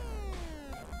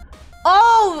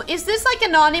 Oh, is this like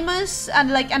anonymous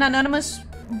and like an anonymous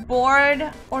board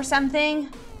or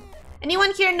something?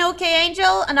 Anyone here know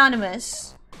K-Angel?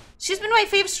 Anonymous. She's been my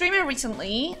fave streamer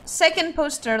recently. Second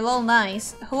poster, lol,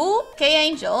 nice. Who?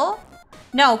 K-Angel?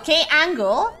 No,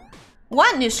 K-Angle.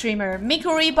 What new streamer?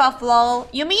 Miku Rebuff, lol.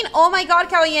 You mean, oh my god,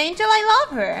 Kawaii Angel? I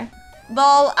love her.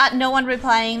 Lol, no one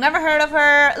replying. Never heard of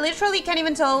her. Literally can't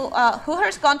even tell who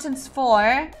her content's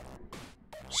for.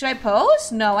 Should I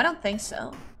post? No, I don't think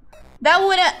so. That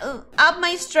would up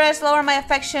my stress, lower my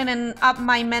affection, and up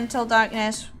my mental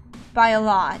darkness by a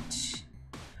lot.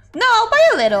 No, by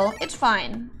a little. It's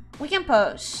fine. We can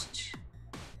post.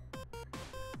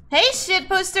 Hey, shit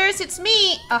posters, it's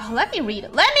me. Oh, let me read.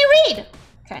 Let me read.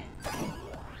 Okay.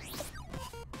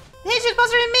 Hey, shit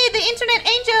poster and me, the internet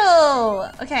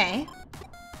angel. Okay.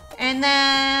 And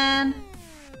then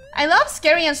I love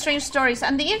scary and strange stories,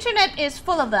 and the internet is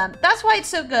full of them. That's why it's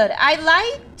so good. I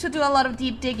like to do a lot of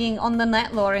deep digging on the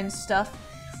net lore and stuff.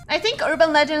 I think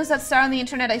urban legends that start on the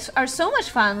internet are so much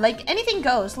fun. Like, anything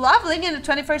goes. Love living in the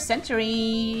 21st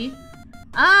century.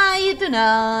 I do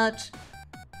not.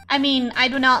 I mean, I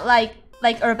do not like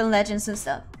urban legends and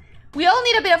stuff. We all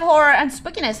need a bit of horror and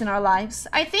spookiness in our lives.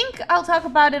 I think I'll talk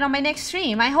about it on my next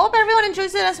stream. I hope everyone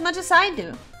enjoys it as much as I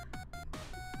do.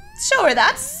 Sure,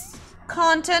 that's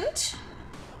content.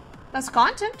 That's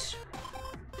content.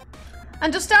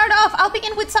 And to start off, I'll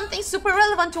begin with something super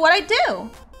relevant to what I do.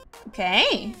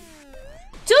 Okay.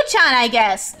 2chan, I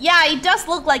guess. Yeah, it does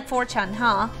look like 4chan,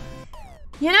 huh?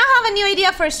 You now have a new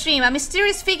idea for a stream. A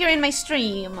mysterious figure in my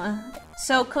stream.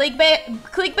 So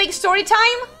clickbait story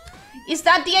time? Is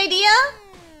that the idea?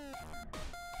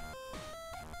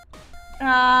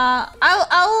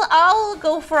 I'll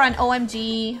go for an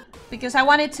OMG because I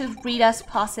wanted to read as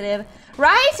positive.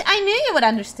 Right? I knew you would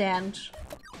understand.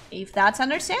 If that's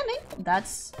understanding,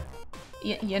 that's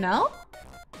you know?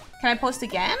 Can I post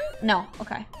again? No.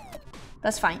 Okay.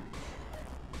 That's fine.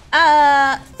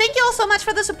 Thank you all so much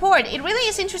for the support. It really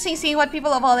is interesting seeing what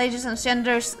people of all ages and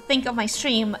genders think of my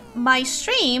stream. My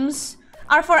streams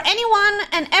are for anyone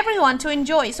and everyone to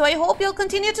enjoy, so I hope you'll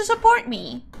continue to support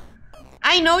me.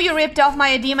 I know you ripped off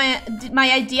my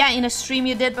idea in a stream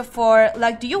you did before.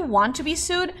 Like, do you want to be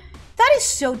sued? That is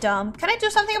so dumb. Can I do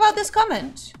something about this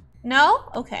comment? No?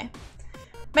 Okay.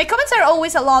 My comments are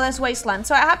always a lawless wasteland,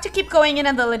 so I have to keep going in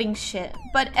and deleting shit.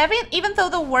 But even though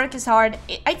the work is hard,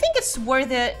 I think it's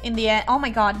worth it in the end. Oh my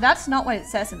god, that's not what it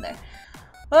says in there.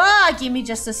 Ah, give me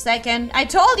just a second. I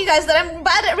told you guys that I'm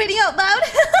bad at reading out loud.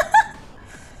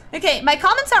 Okay, my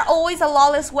comments are always a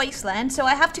lawless wasteland, so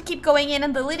I have to keep going in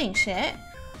and deleting shit.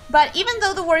 But even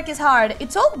though the work is hard,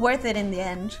 it's all worth it in the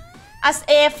end. As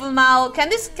if, Mao, can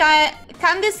these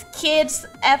kids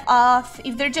F off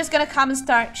if they're just gonna come and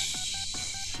start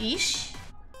sheesh?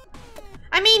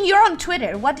 I mean, you're on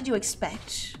Twitter. What did you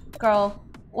expect? Girl,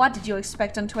 what did you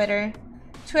expect on Twitter?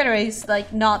 Twitter is,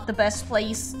 like, not the best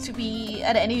place to be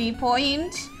at any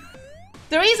point.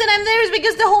 The reason I'm there is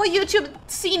because the whole YouTube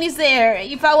scene is there.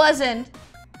 If I wasn't...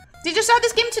 Did you start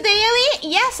this game today,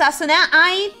 Ellie? Yes, Asuna,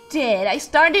 I did. I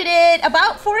started it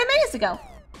about 40 minutes ago.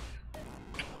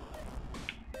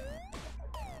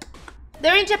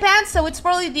 They're in Japan, so it's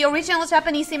probably the original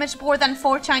Japanese image board than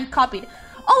 4chan copied.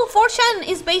 Oh, 4chan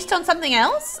is based on something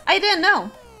else? I didn't know.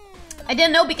 I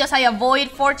didn't know because I avoid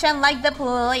 4chan like the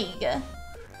plague.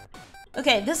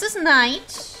 Okay, this is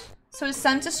night, so it's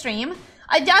time to stream.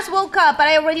 I just woke up, but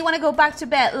I already want to go back to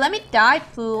bed. Let me die,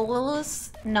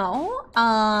 please. No,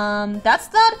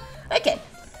 that's not... Okay.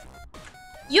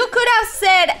 You could have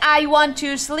said, I want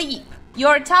to sleep.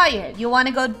 You're tired. You want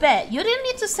to go to bed. You didn't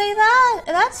need to say that.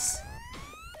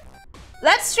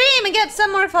 Let's stream and get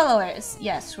some more followers.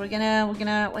 Yes, we're gonna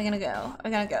go.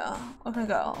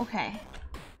 Okay.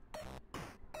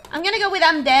 I'm gonna go with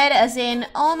I'm dead, as in,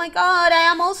 oh my god, I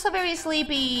am also very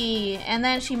sleepy. And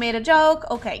then she made a joke.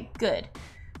 Okay, good.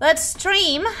 Let's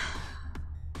stream.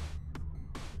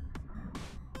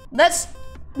 Let's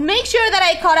make sure that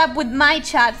I caught up with my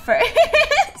chat first.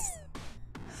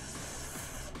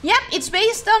 Yep, it's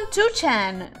based on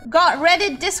 2chan. Got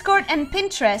Reddit, Discord, and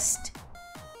Pinterest.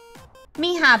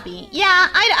 Me happy. Yeah,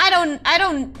 I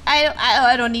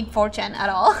don't need 4chan at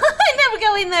all. I never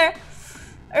go in there.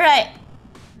 Alright.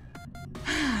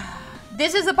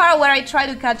 This is the part where I try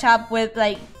to catch up with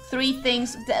like 5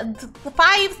 things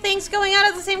going on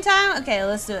at the same time. Okay,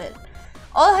 let's do it.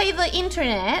 All hate the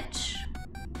internet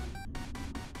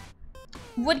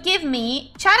would give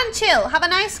me chat and chill. Have a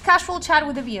nice casual chat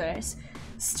with the viewers.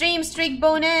 Stream streak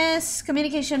bonus,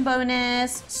 communication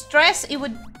bonus, stress. It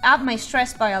would up my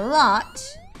stress by a lot.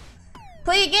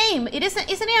 Play a game. Isn't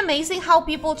it amazing how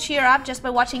people cheer up just by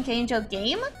watching K-Angel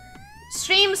game?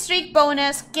 Stream streak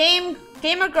bonus,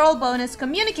 gamer girl bonus,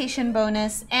 communication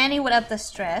bonus, and it would up the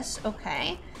stress.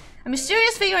 Okay. A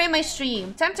mysterious figure in my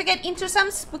stream. Time to get into some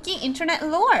spooky internet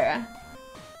lore.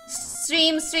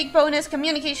 Stream streak bonus,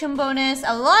 communication bonus,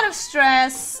 a lot of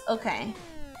stress. Okay.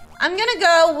 I'm gonna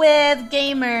go with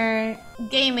gaming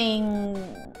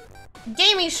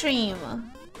stream.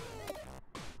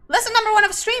 Lesson number 1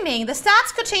 of streaming. The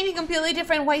stats could change in completely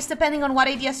different ways depending on what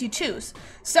ideas you choose.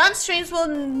 Some streams will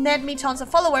net me tons of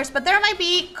followers, but there might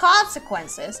be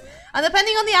consequences. And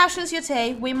depending on the actions you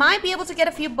take, we might be able to get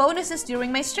a few bonuses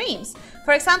during my streams.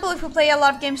 For example, if we play a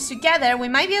lot of games together, we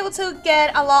might be able to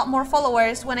get a lot more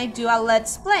followers when I do a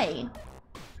Let's Play.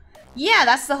 Yeah,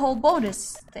 that's the whole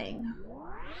bonus thing.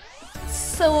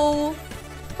 So,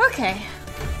 okay.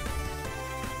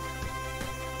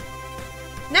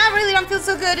 Now I really don't feel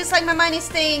so good. It's like my mind is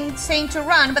saying to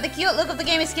run, but the cute look of the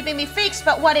game is keeping me fixed.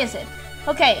 But what is it?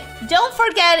 Okay, don't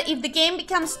forget, if the game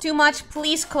becomes too much,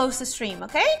 please close the stream,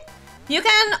 okay? You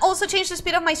can also change the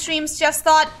speed of my streams. Just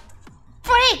thought,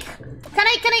 freak! Can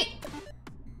I?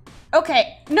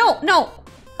 Okay, no.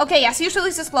 Okay, as usual,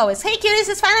 this is Lois. Hey kiddies,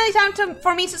 it's finally time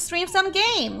for me to stream some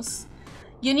games.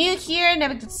 You new here,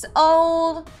 never gets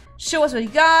old. Show us what you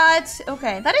got.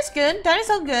 Okay, that is good. That is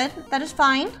all good. That is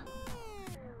fine.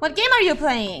 What game are you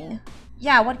playing?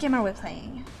 Yeah, what game are we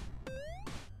playing?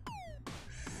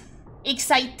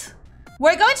 Excite.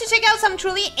 We're going to check out some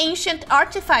truly ancient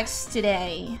artifacts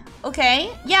today.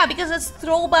 Okay? Yeah, because it's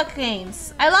throwback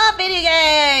games. I love video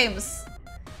games!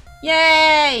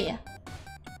 Yay!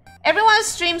 Everyone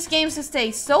streams games these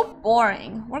days. So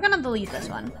boring. We're gonna delete this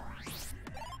one.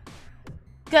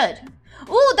 Good.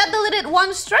 Ooh, that deleted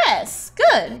one stress.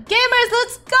 Good. Gamers,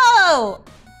 let's go!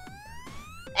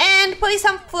 And play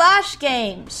some Flash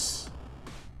games.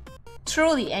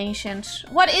 Truly ancient.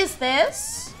 What is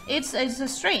this? It's a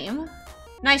stream.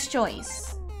 Nice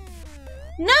choice.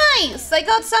 Nice! I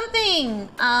got something!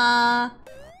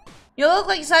 You look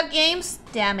like sub games?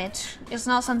 Damn it. It's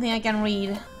not something I can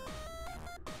read.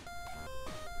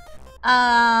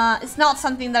 It's not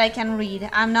something that I can read.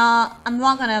 I'm not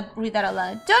gonna read that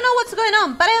aloud. Don't know what's going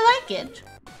on, but I like it.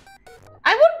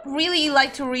 I would really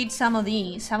like to read some of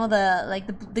these. Some of the, like,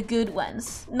 the good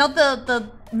ones. Not the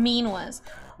mean ones.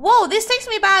 Whoa, this takes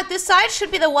me back. This side should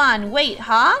be the one. Wait,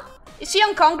 huh? Is she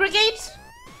on Congregate?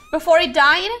 Before it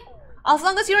died? As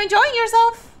long as you're enjoying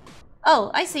yourself.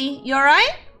 Oh, I see. You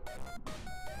alright?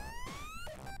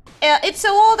 It's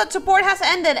so old that support has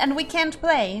ended and we can't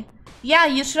play. Yeah,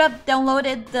 you should have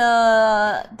downloaded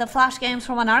the Flash games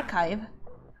from an archive.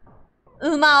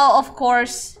 Umao, of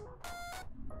course.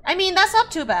 I mean, that's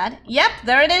not too bad. Yep,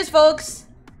 there it is, folks.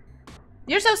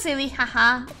 You're so silly,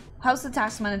 haha. How's the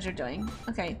task manager doing?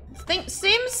 Okay,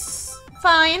 seems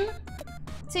fine.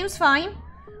 Seems fine.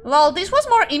 Well, this was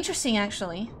more interesting,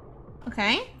 actually.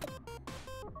 Okay.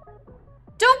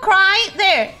 Don't cry.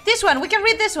 There. This one. We can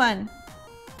read this one.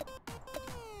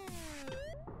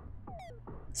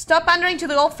 Stop pandering to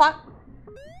the old the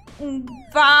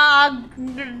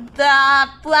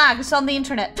flags on the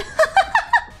internet.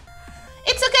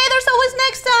 It's okay. There's always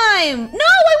next time. No,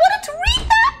 I wanted to read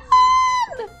that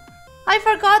one. I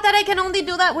forgot that I can only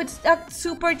do that with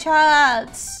super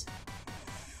chats.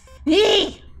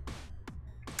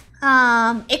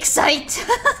 Excite.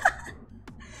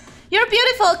 You're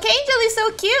beautiful. Angel is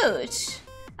so cute.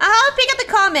 I'll pick at the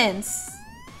comments.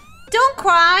 Don't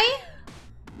cry.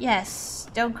 Yes,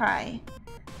 don't cry.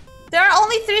 There are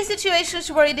only 3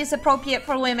 situations where it is appropriate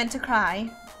for women to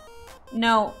cry.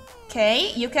 No.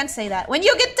 Okay, you can say that. When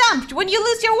you get dumped, when you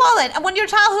lose your wallet, and when your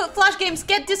childhood Flash games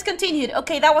get discontinued.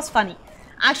 Okay, that was funny.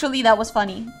 Actually, that was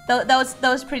funny. That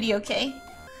was pretty okay.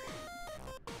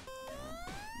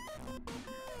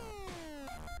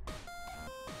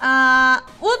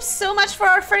 Whoops, so much for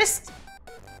our first...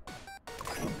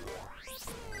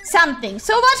 something.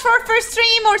 So much for our first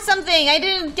stream or something. I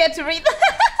didn't get to read that.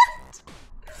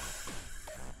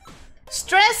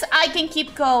 Stress, I can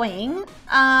keep going.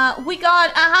 We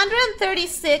got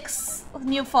 136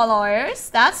 new followers.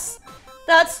 That's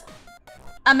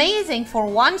amazing for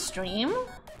one stream.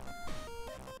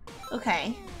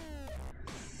 Okay.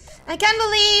 I can't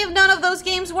believe none of those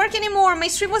games work anymore. My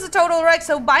stream was a total wreck,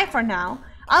 so bye for now.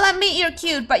 I'll admit you're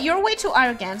cute, but you're way too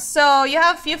arrogant. So you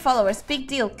have few followers. Big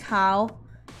deal, cow.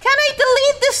 Can I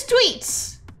delete these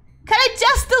tweets? Can I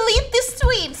just delete these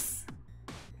tweets?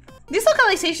 This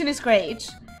localization is great.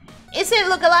 Is it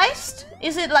localized?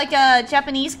 Is it like a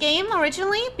Japanese game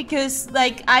originally? Because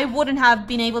like I wouldn't have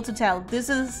been able to tell. This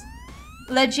is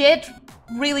legit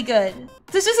really good.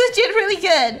 This is legit really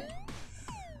good.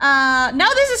 Now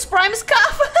this is Prime's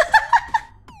cup.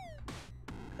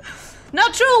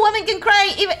 Not true, women can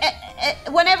cry even,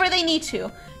 whenever they need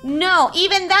to. No,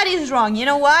 even that is wrong. You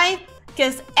know why?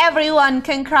 Because everyone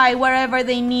can cry wherever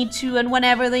they need to and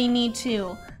whenever they need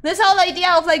to. This whole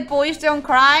idea of like boys don't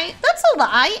cry, that's a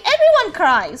lie. Everyone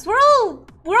cries. We're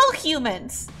all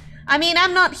humans. I mean,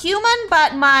 I'm not human,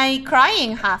 but my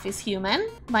crying half is human.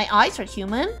 My eyes are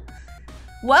human.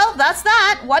 Well, that's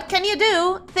that. What can you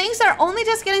do? Things are only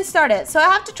just getting started, so I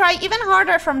have to try even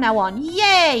harder from now on.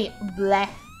 Yay! Bleh.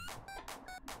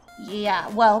 Yeah,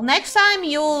 well, next time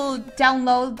you'll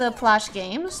download the Flash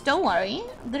games. Don't worry.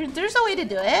 There's a way to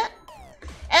do it.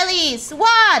 Elise,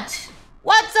 what?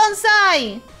 What's on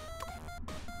side?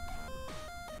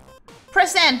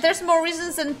 Present, there's more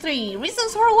reasons than 3.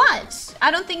 Reasons for what?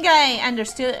 I don't think I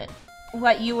understood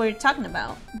what you were talking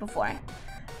about before.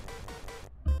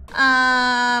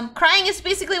 Crying is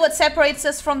basically what separates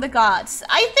us from the gods.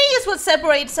 I think it's what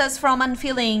separates us from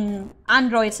unfeeling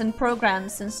androids and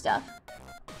programs and stuff.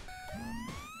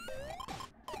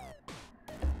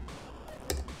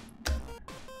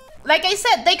 Like I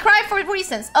said, they cry for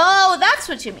reasons. Oh, that's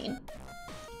what you mean.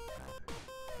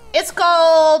 It's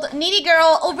called Needy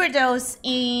Girl Overdose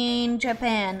in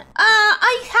Japan.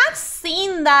 I have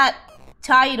seen that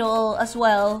title as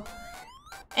well.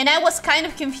 And I was kind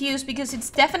of confused because it's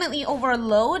definitely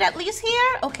overload, at least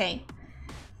here. Okay.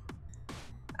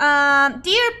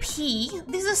 Dear P,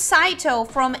 this is Saito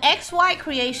from XY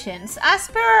Creations. As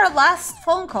per our last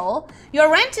phone call,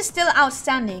 your rent is still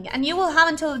outstanding and you will have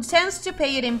until the 10th to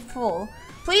pay it in full.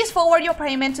 Please forward your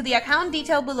payment to the account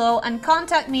detail below and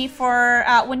contact me for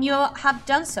when you have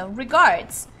done so.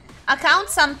 Regards. Account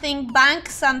something, bank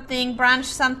something, branch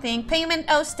something, payment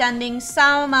outstanding,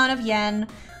 some amount of yen.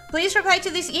 Please reply to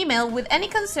this email with any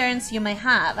concerns you may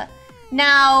have.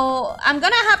 Now, I'm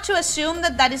gonna have to assume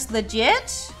that that is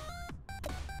legit.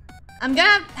 I'm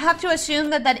gonna have to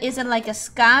assume that that isn't like a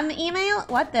scam email.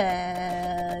 What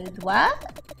the...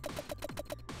 what?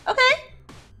 Okay.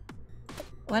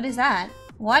 What is that?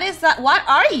 What is that? What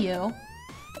are you?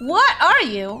 What are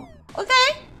you?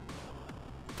 Okay.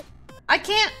 I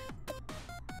can't...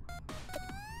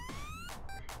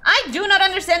 I do not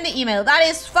understand the email. That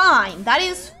is fine. That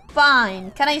is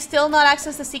fine. Can I still not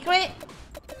access the secret?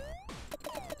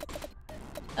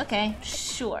 Okay,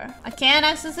 sure. I can't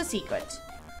access the secret.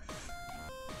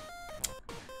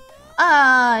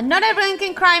 Not everyone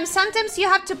can cry. Sometimes you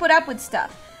have to put up with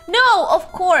stuff. No,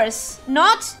 of course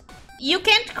not. You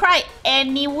can't cry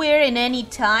anywhere in any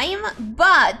time,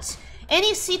 but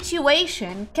any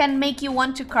situation can make you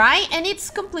want to cry, and it's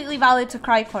completely valid to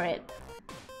cry for it.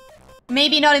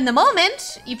 Maybe not in the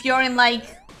moment, if you're in like,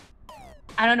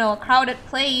 I don't know, a crowded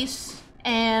place,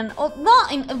 and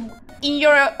not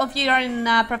if you're in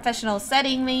a professional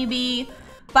setting maybe,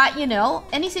 but you know,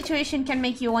 any situation can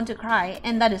make you want to cry,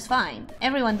 and that is fine.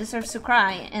 Everyone deserves to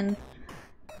cry and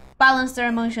balance their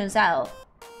emotions out.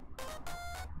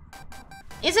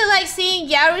 Is it like seeing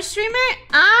Yaru streamer?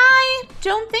 I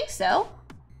don't think so.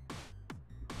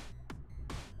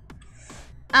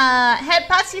 Head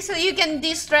Patsy so you can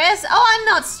de-stress? Oh, I'm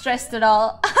not stressed at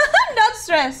all. I'm not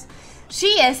stressed.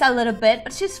 She is a little bit,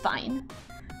 but she's fine.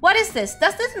 What is this?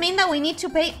 Does this mean that we need to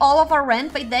pay all of our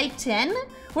rent by day 10?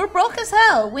 We're broke as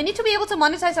hell. We need to be able to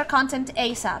monetize our content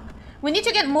ASAP. We need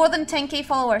to get more than 10k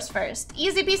followers first.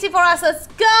 Easy peasy for us, let's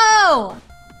go!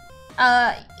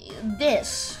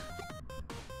 This.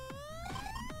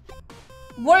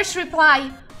 Worst reply.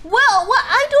 Well, what?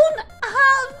 I don't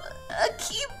have a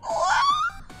keyboard.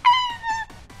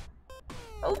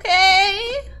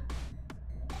 Okay.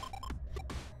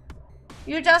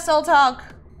 You just all talk.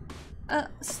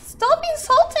 Stop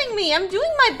insulting me. I'm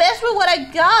doing my best with what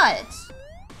I got.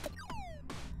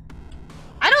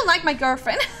 I don't like my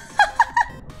girlfriend.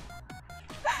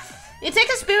 It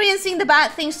takes experiencing the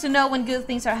bad things to know when good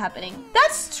things are happening.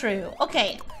 That's true.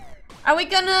 Okay. Are we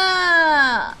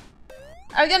gonna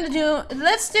do...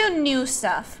 Let's do new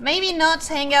stuff. Maybe not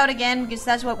hang out again because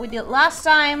that's what we did last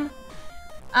time.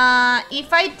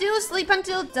 If I do sleep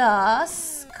until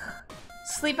dusk,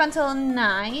 sleep until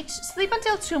night, sleep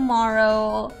until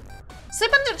tomorrow.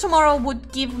 Sleep until tomorrow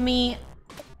would give me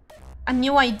a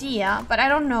new idea, but I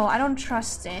don't know. I don't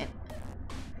trust it.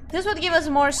 This would give us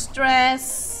more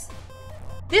stress.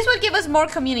 This would give us more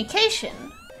communication,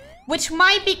 which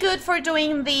might be good for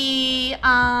doing the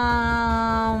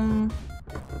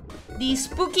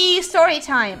spooky story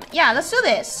time. Yeah, let's do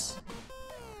this.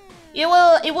 It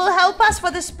will help us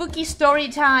for the spooky story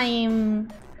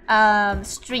time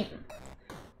stream.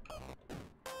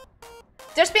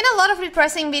 There's been a lot of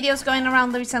depressing videos going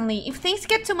around recently. If things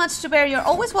get too much to bear, you're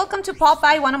always welcome to pop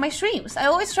by one of my streams. I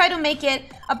always try to make it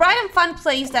a bright and fun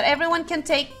place that everyone can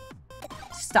take...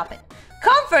 Stop it.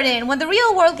 Comfort in when the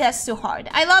real world gets too hard.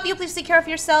 I love you, please take care of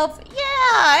yourself.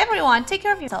 Yeah, everyone, take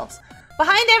care of yourselves.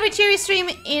 Behind every cheery stream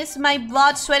is my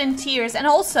blood, sweat, and tears, and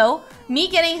also me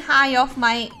getting high off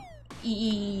my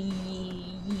ease.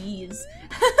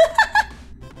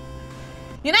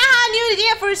 You know how a new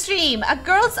idea for a stream? A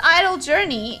girl's idol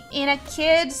journey in a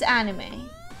kid's anime.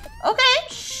 Okay,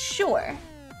 sure.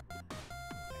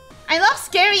 I love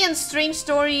scary and strange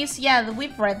stories. Yeah,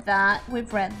 we've read that.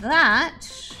 We've read that.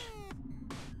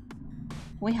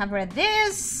 We have read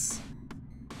this.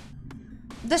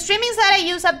 The streamings that I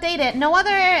use updated. No other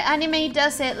anime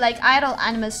does it like idol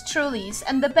animes, trulies.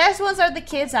 And the best ones are the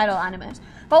kids' idol animes.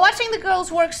 But watching the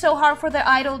girls work so hard for their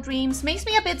idol dreams makes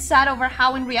me a bit sad over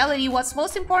how in reality what's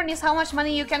most important is how much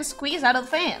money you can squeeze out of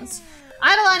fans.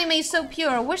 Idol anime is so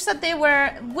pure. Wish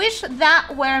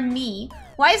that were me.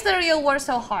 Why is the real world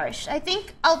so harsh? I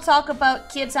think I'll talk about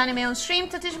kids anime on stream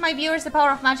to teach my viewers the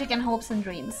power of magic and hopes and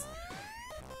dreams.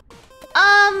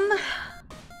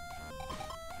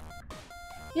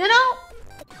 You know,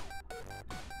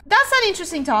 that's an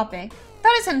interesting topic.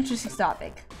 That is an interesting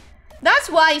topic. That's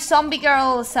why Zombie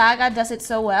Girl Saga does it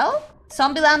so well.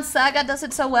 Zombieland Saga does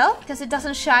it so well because it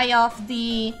doesn't shy off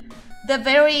the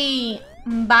very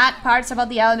bad parts about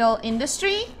the idol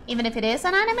industry, even if it is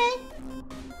an anime.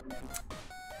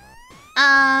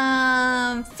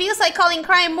 Feels like calling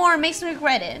crime more makes me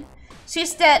regret it.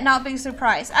 She's dead, not big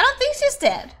surprise. I don't think she's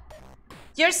dead.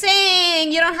 You're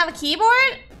saying you don't have a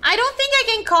keyboard? I don't think I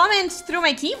can comment through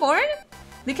my keyboard.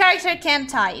 The character can't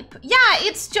type. Yeah,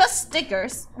 it's just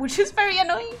stickers, which is very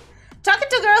annoying. Talking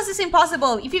to girls is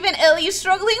impossible, if even Ellie is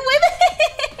struggling with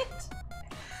it.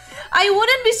 I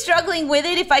wouldn't be struggling with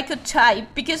it if I could type,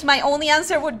 because my only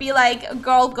answer would be like,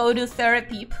 girl, go to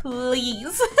therapy,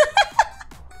 please.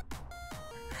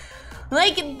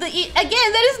 Like, again,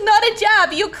 that is not a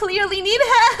job. You clearly need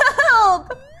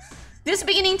help. This is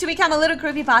beginning to become a little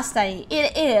creepypasta.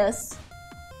 It is.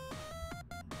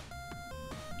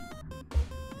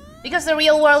 Because the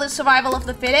real world is survival of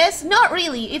the fittest? Not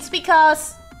really. It's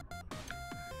because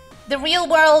the real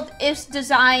world is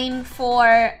designed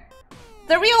for...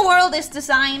 The real world is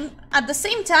designed at the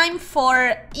same time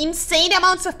for insane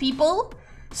amounts of people.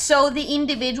 So the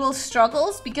individual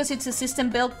struggles because it's a system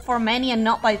built for many and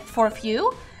not for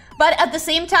few. But at the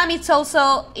same time,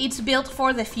 it's built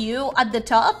for the few at the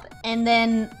top. And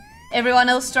then everyone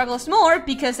else struggles more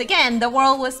because, again, the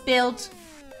world was built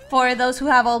for those who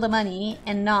have all the money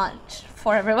and not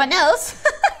for everyone else.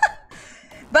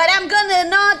 But I'm gonna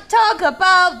not talk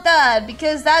about that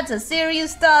because that's a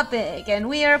serious topic and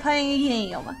we are playing a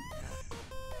game.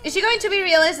 Is she going to be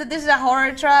realized that this is a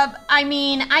horror trap? I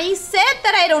mean, I said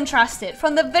that I don't trust it.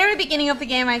 From the very beginning of the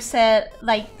game, I said,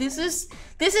 like, this is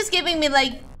giving me,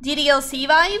 like, DDLC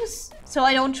vibes, so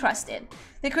I don't trust it.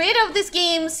 The creator of this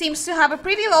game seems to have a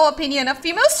pretty low opinion of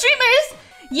female streamers.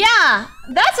 Yeah,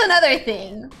 that's another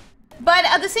thing. But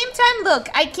at the same time, look,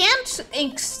 I can't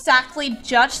exactly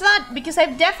judge that because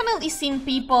I've definitely seen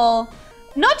people,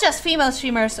 not just female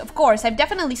streamers, of course. I've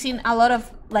definitely seen a lot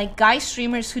of like guy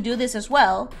streamers who do this as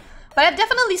well. But I've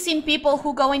definitely seen people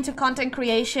who go into content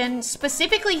creation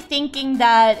specifically thinking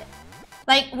that,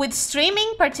 like with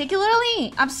streaming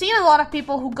particularly, I've seen a lot of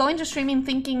people who go into streaming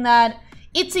thinking that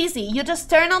it's easy. You just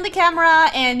turn on the camera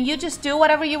and you just do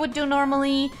whatever you would do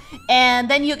normally and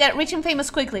then you get rich and famous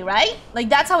quickly, right? Like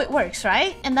that's how it works,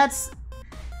 right? And that's,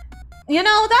 you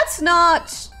know, that's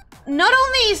not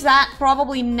only is that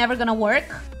probably never gonna work,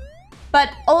 but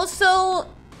also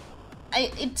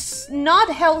it's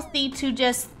not healthy to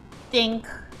just think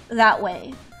that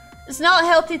way. It's not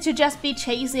healthy to just be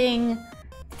chasing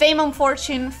fame and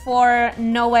fortune for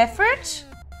no effort.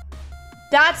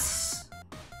 That's,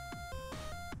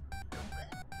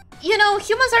 you know,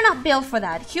 humans are not built for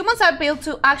that. Humans are built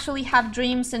to actually have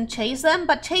dreams and chase them,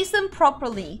 but chase them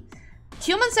properly.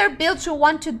 Humans are built to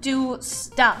want to do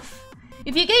stuff.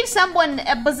 If you gave someone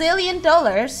 $1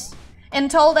 bazillion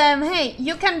and told them, hey,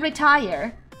 you can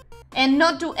retire and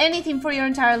not do anything for your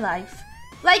entire life,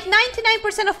 like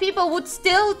 99% of people would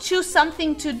still choose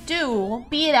something to do,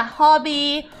 be it a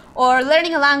hobby or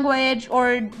learning a language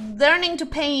or learning to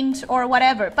paint or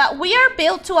whatever. But we are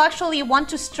built to actually want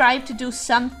to strive to do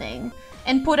something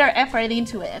and put our effort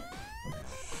into it.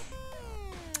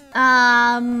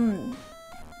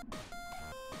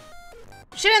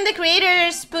 Shouldn't the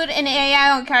creators put an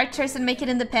AI on characters and make it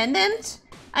independent?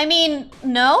 I mean,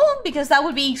 no, because that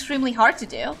would be extremely hard to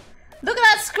do. Look at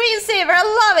that screensaver, I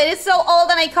love it. It's so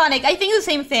old and iconic. I think the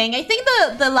same thing. I think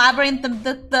the labyrinth,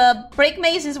 the brick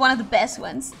maze is one of the best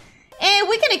ones. And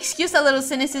we can excuse a little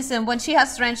cynicism when she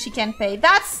has rent she can't pay.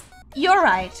 That's, you're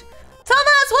right.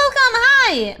 Thomas, welcome,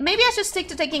 hi. Maybe I should stick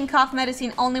to taking cough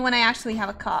medicine only when I actually have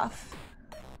a cough.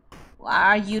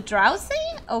 Are you drowsy?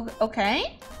 Oh,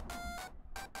 okay.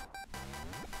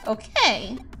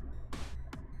 Okay.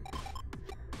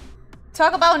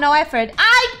 Talk about no effort.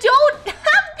 I don't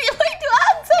have the way to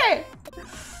answer.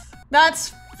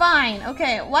 That's fine.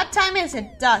 Okay, what time is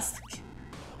it? Dusk.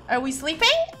 Are we sleeping?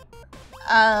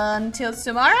 Until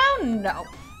tomorrow? No.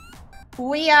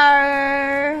 We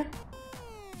are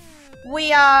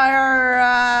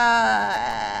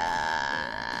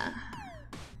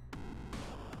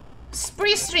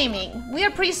pre-streaming. We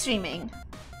are pre-streaming.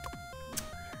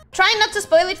 Try not to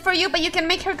spoil it for you, but you can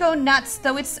make her go nuts,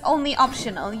 though it's only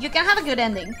optional. You can have a good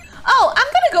ending. Oh, I'm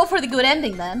gonna go for the good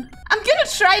ending then. I'm gonna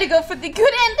try to go for the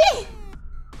good ending.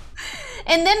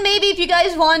 And then maybe if you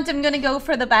guys want, I'm gonna go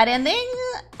for the bad ending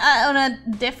on a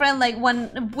different, like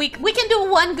we can do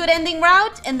one good ending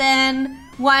route and then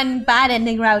one bad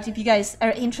ending route if you guys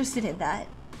are interested in that.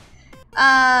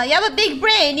 You have a big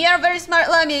brain. You are a very smart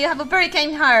lamia. You have a very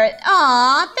kind heart.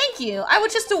 Aw, thank you. I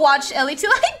would just to watch Ellie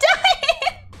till I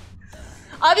die.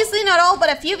 Obviously not all, but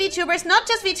a few VTubers, not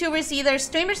just VTubers either,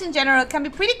 streamers in general, can be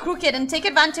pretty crooked and take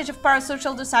advantage of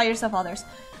parasocial desires of others.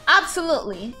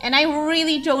 Absolutely. And I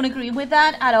really don't agree with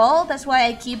that at all. That's why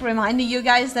I keep reminding you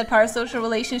guys that parasocial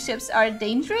relationships are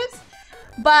dangerous.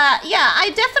 But yeah, I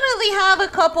definitely have a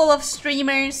couple of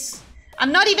streamers.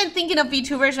 I'm not even thinking of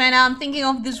VTubers right now. I'm thinking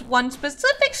of this one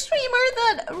specific streamer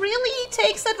that really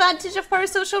takes advantage of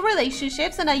parasocial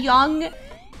relationships and a young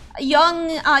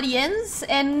audience.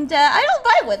 And I don't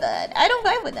vibe with it. I don't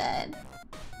vibe with it.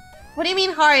 What do you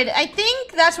mean hard? I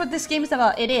think that's what this game is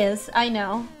about. It is. I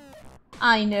know.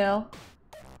 I know.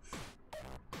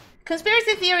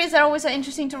 Conspiracy theories are always so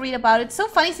interesting to read about. It's so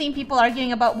funny seeing people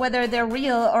arguing about whether they're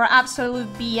real or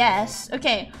absolute BS.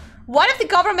 Okay, what if the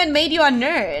government made you a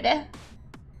nerd?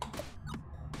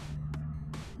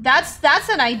 That's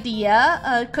an idea.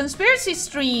 A conspiracy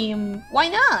stream. Why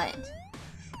not?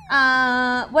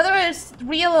 Whether it's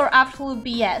real or absolute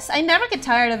BS. I never get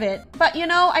tired of it. But you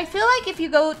know, I feel like if you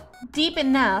go deep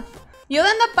enough, you'll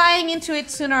end up buying into it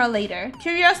sooner or later.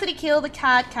 Curiosity killed the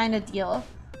cat kind of deal.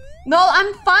 No,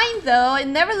 I'm fine though. I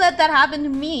never let that happen to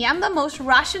me. I'm the most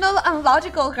rational and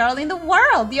logical girl in the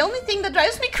world. The only thing that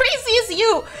drives me crazy is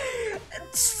you.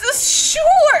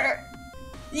 Sure.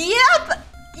 Yep.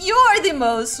 You're the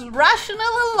most rational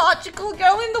and logical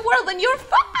girl in the world, and you're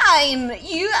fine.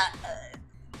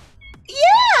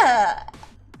 Yeah.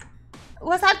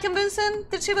 Was that convincing?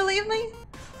 Did she believe me?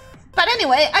 But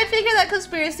anyway, I figured that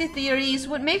conspiracy theories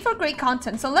would make for great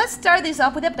content, so let's start this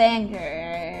off with a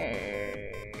banger.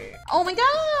 Oh my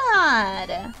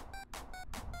god!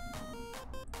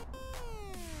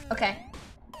 Okay.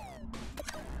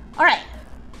 Alright.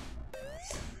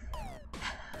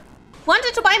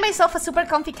 Wanted to buy myself a super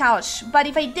comfy couch, but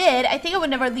if I did, I think I would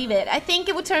never leave it. I think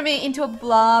it would turn me into a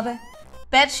blob.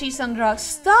 Bed sheets on drugs.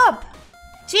 Stop!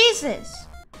 Jesus!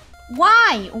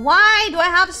 Why? Why do I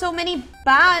have so many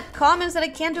bad comments that I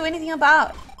can't do anything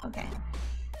about? Okay.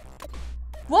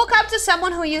 Woke up to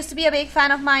someone who used to be a big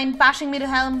fan of mine bashing me to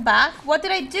hell and back. What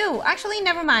did I do? Actually,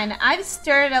 never mind. I've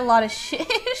stirred a lot of shit.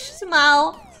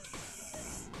 Smile.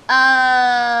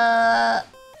 I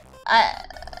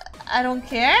don't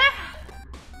care.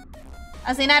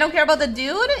 As in, I don't care about the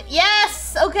dude?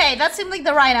 Yes! Okay, that seemed like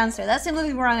the right answer. That seemed like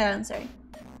the wrong answer. Be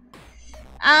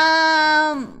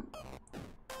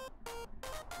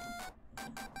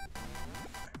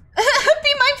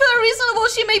mindful and reasonable.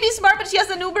 She may be smart, but she has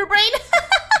an uber brain.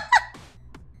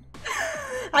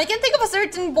 I can think of a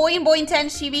certain boy in 10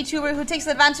 VTuber who takes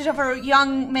advantage of her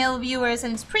young male viewers,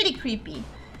 and it's pretty creepy.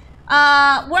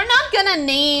 We're not gonna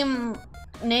name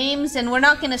names, and we're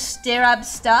not gonna stir up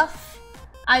stuff.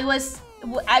 I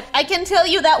can tell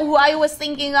you that who I was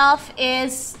thinking of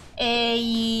is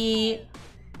a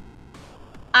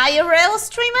IRL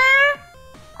streamer?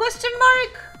 Question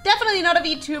mark? Definitely not a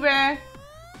VTuber.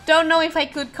 Don't know if I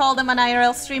could call them an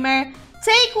IRL streamer.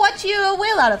 Take what you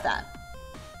will out of that.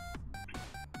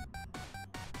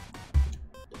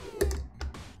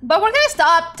 But we're gonna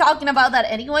stop talking about that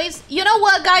anyways. You know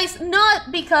what, guys?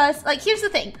 Not because, like, here's the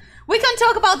thing. We can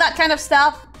talk about that kind of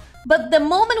stuff, but the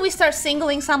moment we start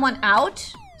singling someone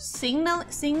out,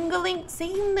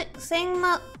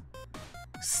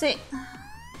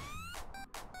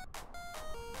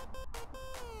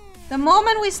 the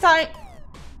moment we start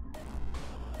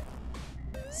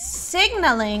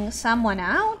signaling someone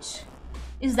out,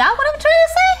 is that what I'm trying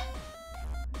to say?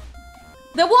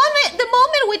 The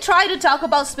moment we try to talk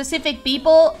about specific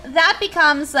people, that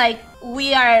becomes like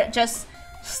we are just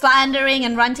slandering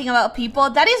and ranting about people.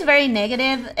 That is very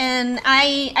negative, and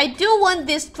I do want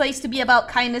this place to be about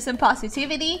kindness and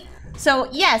positivity. So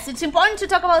yes, it's important to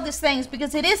talk about these things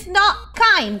because it is not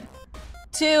kind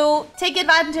to take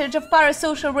advantage of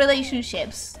parasocial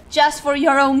relationships just for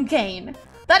your own gain.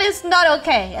 That is not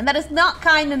okay, and that is not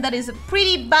kind, and that is a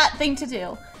pretty bad thing to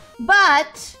do.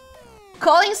 But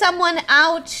calling someone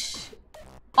out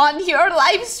on your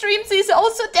live streams is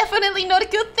also definitely not a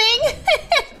good thing.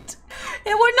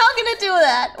 And we're not gonna do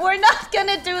that. We're not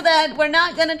gonna do that. We're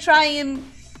not gonna try and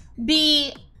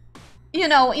be, you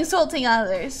know, insulting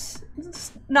others.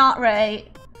 It's not right.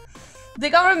 The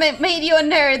government made you a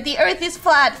nerd. The earth is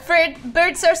flat.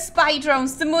 Birds are spy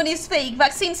drones. The moon is fake.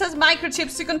 Vaccines has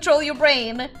microchips to control your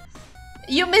brain.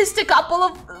 You missed a couple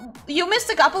of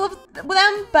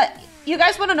them, but you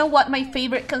guys want to know what my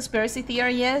favorite conspiracy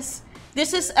theory is?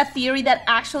 This is a theory that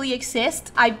actually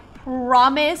exists. I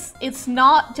promise it's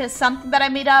not just something that I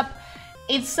made up.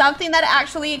 It's something that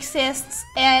actually exists,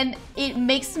 and it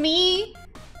makes me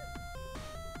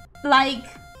like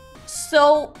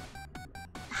so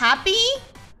happy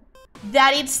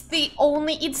that it's the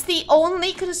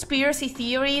only conspiracy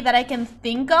theory that I can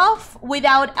think of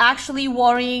without actually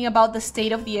worrying about the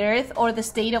state of the earth or the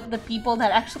state of the people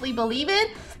that actually believe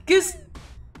it. Because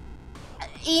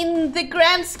in the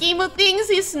grand scheme of things,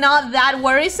 is not that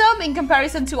worrisome in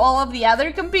comparison to all of the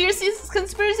other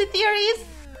conspiracy theories.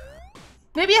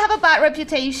 Maybe I have a bad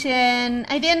reputation.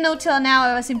 I didn't know till now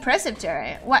I was impressive,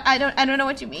 Jared. What? I don't know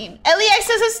what you mean. LEX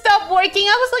has stopped working.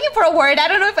 I was looking for a word. I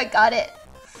don't know if I got it.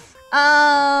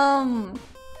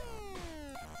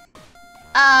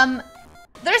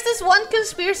 There's this one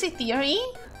conspiracy theory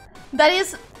that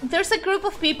is, there's a group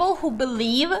of people who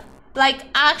believe, like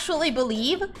actually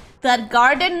believe, that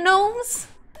garden gnomes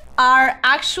are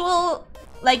actual,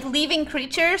 like, living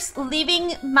creatures,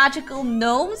 living magical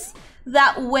gnomes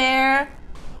that were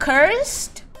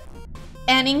cursed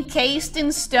and encased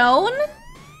in stone,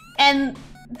 and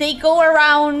they go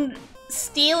around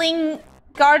stealing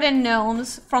garden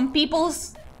gnomes from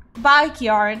people's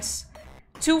backyards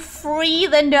to free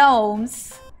the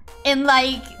gnomes, and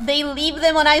like they leave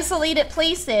them on isolated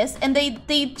places, and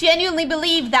they genuinely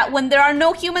believe that when there are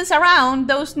no humans around,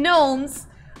 those gnomes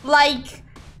like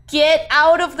get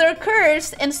out of their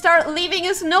curse and start living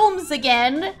as gnomes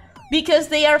again, because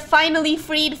they are finally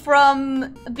freed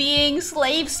from being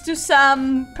slaves to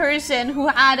some person who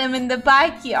had them in the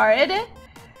backyard.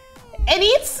 And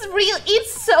it's real,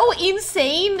 it's so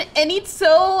insane, and it's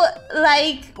so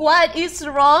like, what is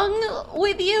wrong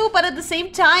with you? But at the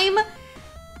same time,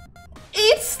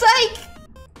 it's like,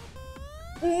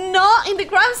 not in the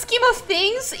grand scheme of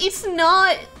things, it's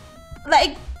not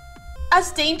like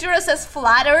as dangerous as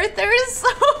flat earthers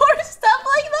or stuff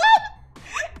like that.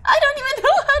 I don't even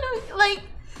know how to, like,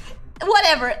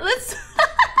 whatever,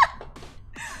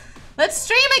 let's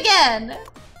stream again.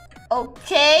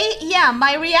 Okay, yeah,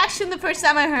 my reaction the first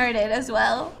time I heard it as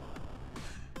well.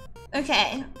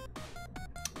 Okay.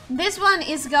 This one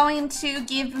is going to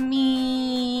give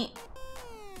me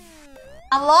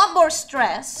a lot more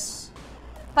stress.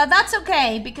 But that's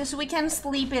okay, because we can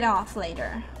sleep it off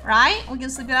later, right? We can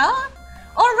sleep it off?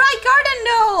 Alright, garden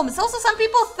gnomes! Also, some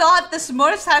people thought the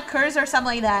Smurfs had curse or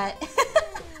something like that.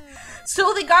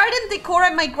 So the garden decor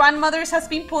at my grandmother's has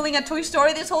been pulling a Toy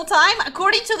Story this whole time?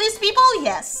 According to these people,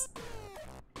 yes.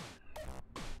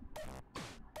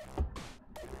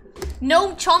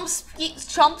 Gnome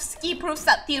Chomsky proves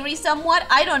that theory somewhat.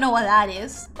 I don't know what that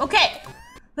is. Okay,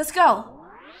 let's go.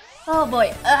 Oh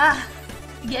boy,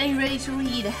 getting ready to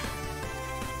read.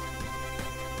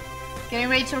 Getting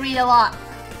ready to read a lot.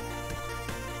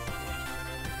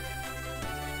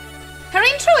 Her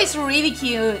intro is really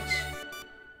cute.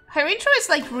 Her intro is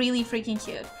like really freaking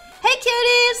cute. Hey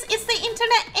cuties, it's the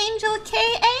internet angel K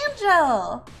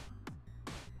Angel.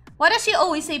 Why does she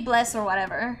always say bless or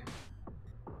whatever?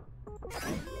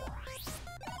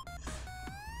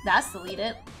 That's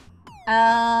deleted.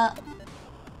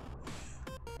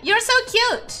 You're so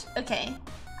cute. Okay.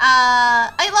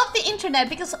 I love the internet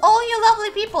because all you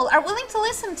lovely people are willing to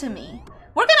listen to me.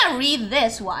 We're gonna read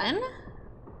this one.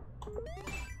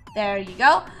 There you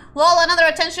go. Lol, another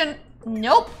attention.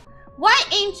 Nope. Why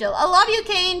Angel? I love you,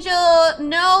 K-Angel.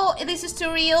 No, this is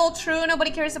too real. True,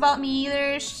 nobody cares about me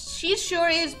either. She sure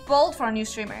is bold for a new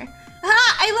streamer.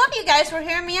 Ha! I love you guys for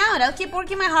hearing me out. I'll keep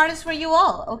working my hardest for you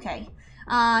all. Okay.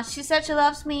 She said she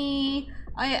loves me.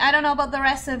 I don't know about the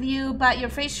rest of you, but your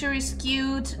face sure is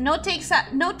cute. No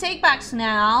takebacks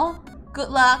now. Good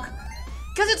luck.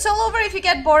 Because it's all over if you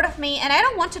get bored of me, and I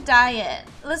don't want to diet.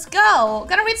 Let's go.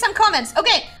 Gonna read some comments.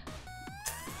 Okay.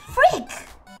 Freak!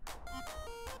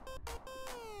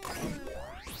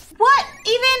 What?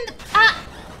 Even...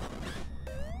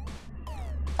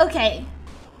 Okay.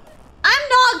 I'm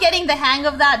not getting the hang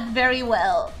of that very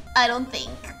well, I don't think.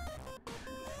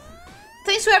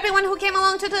 Thanks to everyone who came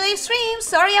along to today's stream.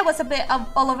 Sorry I was a bit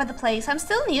all over the place. I'm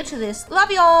still new to this.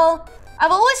 Love y'all.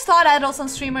 I've always thought idols and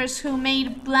streamers who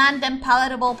made bland and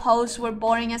palatable posts were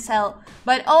boring as hell.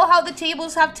 But oh, how the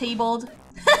tables have tabled.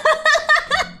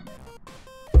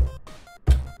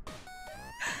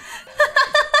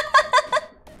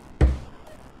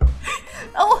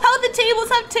 Oh, how the tables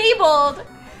have tabled.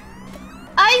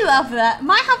 I love that.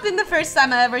 Might have been the first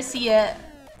time I ever see it.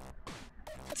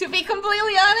 To be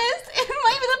completely honest, it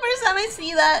might be the first time I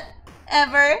see that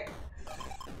ever.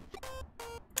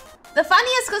 The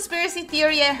funniest conspiracy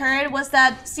theory I heard was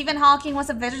that Stephen Hawking was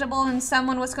a vegetable and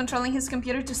someone was controlling his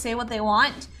computer to say what they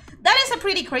want. That is a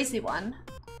pretty crazy one.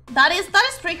 That is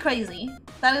pretty crazy.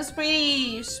 That is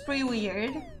pretty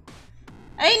weird.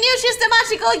 I knew she's the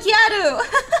magical Gyaru.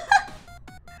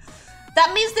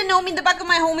 That means the gnome in the back of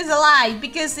my home is alive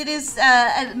because it is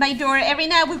at my door every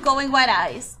night with glowing white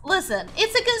eyes. Listen,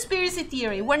 it's a conspiracy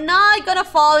theory. We're not gonna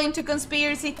fall into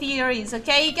conspiracy theories,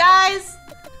 okay, guys?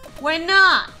 We're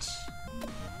not.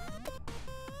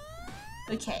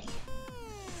 Okay.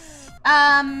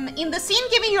 in the scene,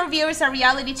 giving your viewers a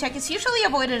reality check is usually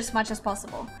avoided as much as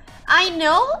possible. I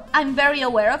know, I'm very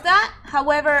aware of that.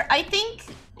 However, I think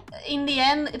in the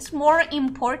end, it's more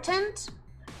important.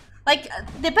 Like,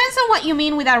 depends on what you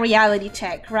mean with a reality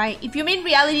check, right? If you mean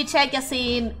reality check as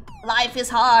in life is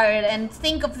hard and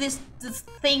think of this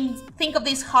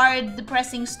hard,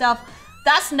 depressing stuff,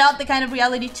 that's not the kind of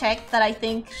reality check that I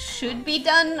think should be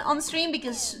done on stream,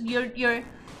 because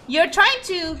you're trying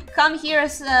to come here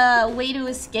as a way to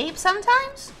escape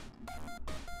sometimes.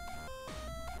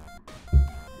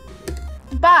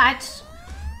 But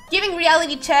giving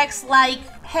reality checks like,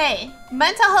 hey,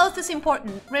 mental health is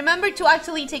important. Remember to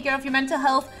actually take care of your mental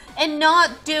health and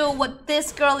not do what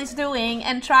this girl is doing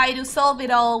and try to solve it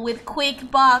all with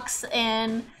quick bucks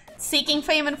and seeking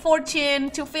fame and fortune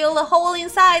to fill the hole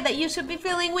inside that you should be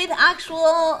filling with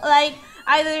actual, like,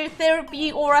 either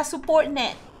therapy or a support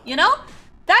net, you know?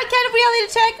 That kind of reality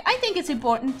check, I think it's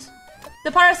important.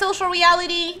 The parasocial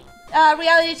reality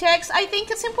checks, I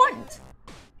think it's important.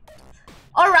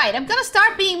 Alright, I'm gonna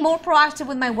start being more proactive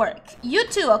with my work. You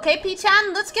too, okay,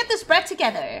 P-chan? Let's get this bread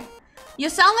together. You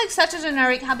sound like such a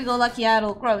generic, happy-go-lucky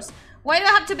adult. Gross. Why do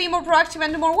I have to be more proactive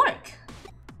and do more work?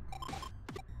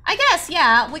 I guess,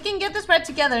 yeah, we can get this bread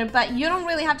together, but you don't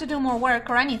really have to do more work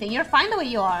or anything. You're fine the way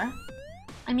you are.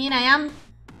 I mean, I am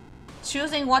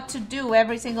choosing what to do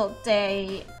every single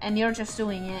day, and you're just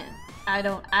doing it. I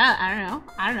don't know.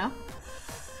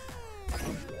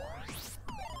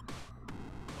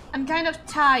 I'm kind of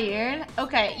tired.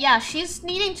 Okay, yeah, she's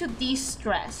needing to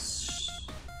de-stress.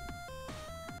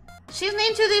 She's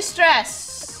needing to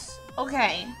de-stress.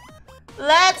 Okay.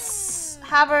 Let's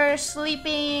have her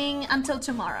sleeping until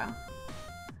tomorrow.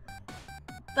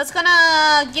 That's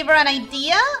gonna give her an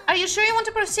idea. Are you sure you want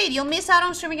to proceed? You'll miss out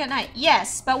on streaming at night.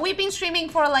 Yes, but we've been streaming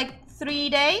for like 3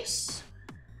 days.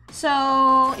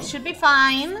 So it should be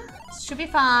fine. It should be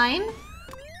fine.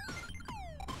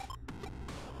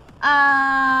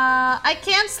 I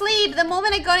can't sleep. The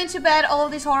moment I got into bed, all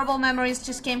these horrible memories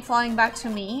just came flying back to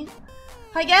me.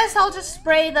 I guess I'll just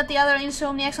pray that the other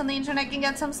insomniacs on the internet can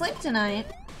get some sleep tonight.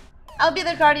 I'll be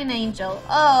their guardian angel.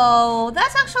 Oh,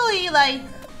 that's actually like...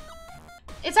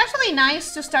 It's actually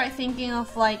nice to start thinking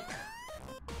of like...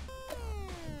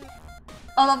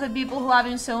 all of the people who have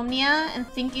insomnia and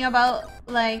thinking about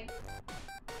like...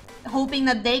 hoping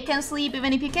that they can sleep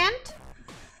even if you can't.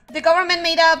 The government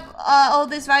made up all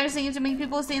this virus thing to make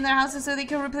people stay in their houses so they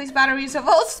can replace batteries of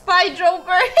all spy drone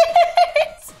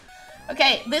birds.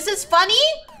 Okay, this is funny,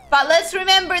 but let's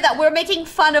remember that we're making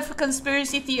fun of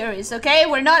conspiracy theories, okay?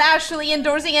 We're not actually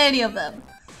endorsing any of them.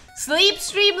 Sleep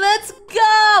stream, let's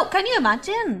go! Can you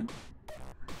imagine?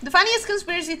 The funniest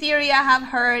conspiracy theory I have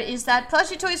heard is that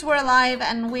plushie toys were alive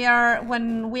and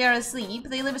when we are asleep,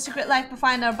 they live a secret life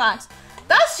behind our backs.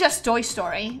 That's just Toy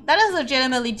Story. That is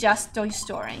legitimately just Toy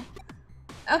Story.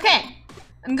 Okay.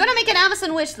 I'm gonna make an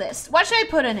Amazon wish list. What should I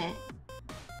put in it?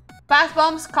 Bath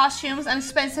bombs, costumes, an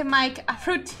expensive mic,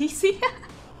 aphrodisia?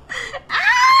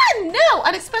 No!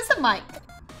 An expensive mic.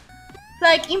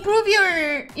 Like, improve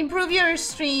your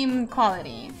stream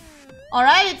quality.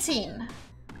 Alright, 18.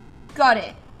 Got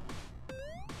it.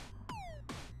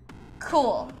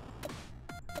 Cool.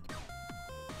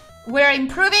 We're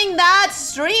improving that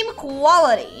stream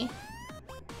quality.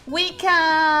 We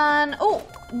can... Oh,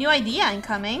 new idea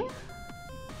incoming.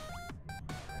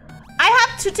 I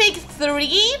have to take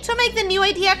 3 to make the new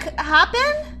idea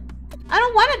happen? I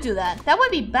don't want to do that. That would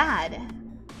be bad.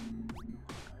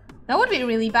 That would be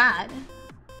really bad.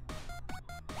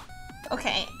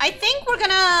 Okay, I think we're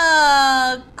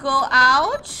gonna go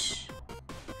out.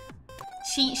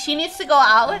 She needs to go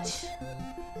out.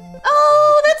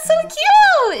 Oh, that's so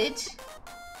cute!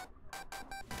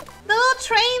 The little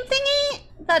train thingy?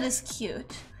 That is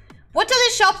cute. What did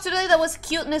the shop today that was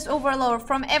cuteness overload?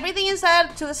 From everything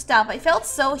inside to the stuff. I felt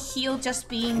so healed just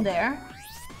being there.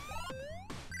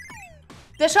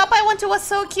 The shop I went to was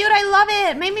so cute. I love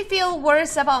it. Made me feel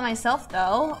worse about myself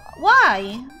though.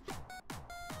 Why?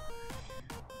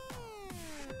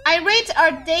 I rate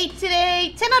our date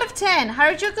today 10 out of 10.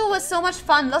 Harajuku was so much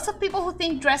fun. Lots of people who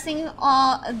think dressing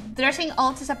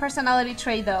alt is a personality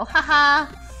trait though. Haha.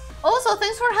 Also,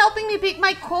 thanks for helping me pick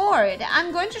my cord.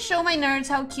 I'm going to show my nerds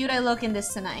how cute I look in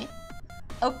this tonight.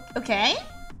 Okay.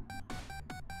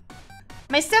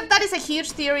 My stepdad is a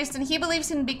huge theorist and he believes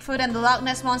in Bigfoot and the Loch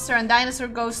Ness Monster and dinosaur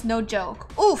ghosts, no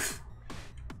joke. Oof.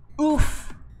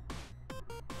 Oof.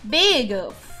 Big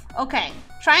oof. Okay.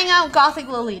 Trying out Gothic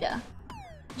Lolita.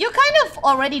 You kind of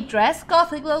already dressed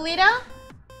Gothic Lolita,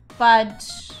 but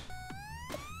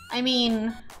I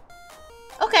mean,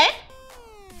 okay.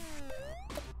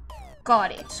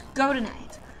 Got it. Go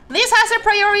tonight. Liz has her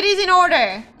priorities in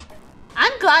order.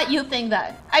 I'm glad you think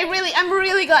that. I'm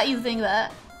really glad you think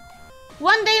that.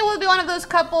 One day we'll be one of those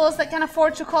couples that can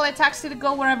afford to call a taxi to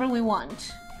go wherever we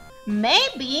want.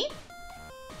 Maybe.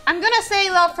 I'm gonna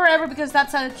say love forever because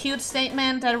that's a cute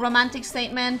statement, a romantic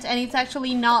statement, and it's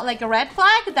actually not like a red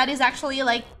flag. That is actually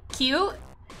like cute.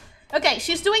 Okay,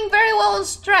 she's doing very well on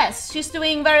stress. She's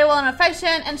doing very well on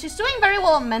affection, and she's doing very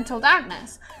well on mental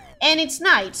darkness. And it's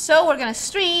night, so we're gonna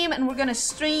stream, and we're gonna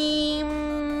stream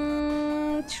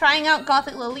trying out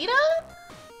Gothic Lolita.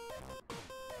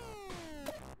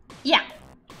 Yeah.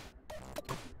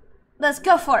 Let's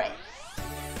go for it.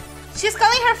 She's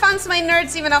calling her fans my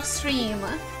nerds even off stream.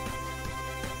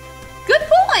 Good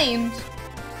point!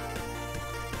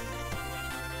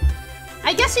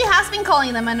 I guess she has been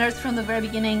calling them my nerds from the very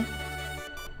beginning.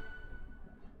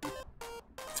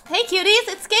 Hey cuties,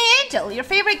 it's Gay Angel, your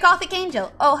favorite Gothic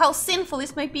angel. Oh, how sinful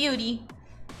is my beauty.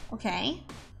 Okay.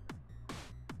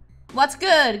 What's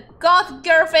good? Goth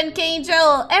girlfriend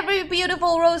Angel. Every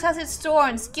beautiful rose has its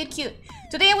thorns. Cute, cute.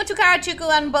 Today I went to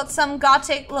Karachuku and bought some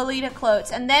Gothic Lolita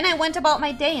clothes, and then I went about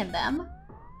my day in them.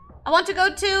 I want to go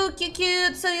to cute,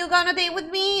 cute. So you'll go on a date with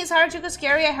me? Is Harajuku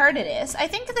scary? I heard it is. I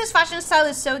think this fashion style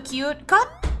is so cute. God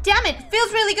damn it!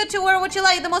 Feels really good to wear what you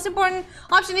like. The most important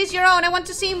option is your own. I want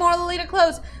to see more Lolita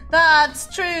clothes. That's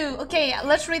true. Okay,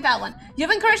 let's read that one. You've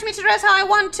encouraged me to dress how I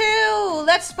want to.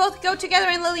 Let's both go together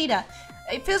in Lolita.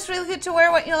 It feels really good to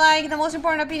wear what you like. The most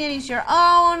important opinion is your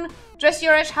own. Dress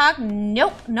your edge hug.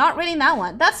 Nope, not reading that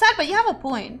one. That's sad, but you have a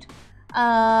point.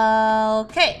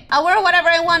 Okay. I'll wear whatever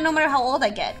I want no matter how old I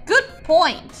get. Good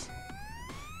point.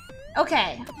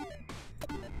 Okay.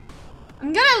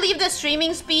 I'm gonna leave the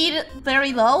streaming speed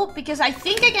very low because I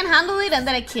think I can handle it and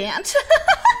then I can't.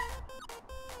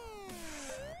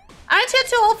 Aren't you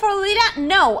too old for Lolita?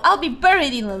 No, I'll be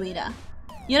buried in Lolita.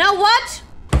 You know what?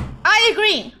 I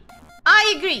agree.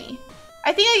 I agree.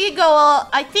 I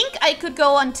think I could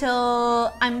go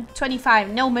until I'm 25.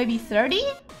 No, maybe 30?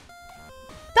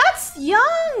 That's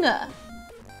young!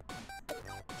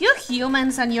 You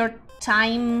humans and your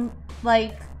time,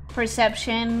 like,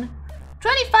 perception.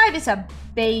 25 is a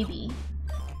baby.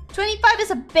 25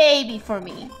 is a baby for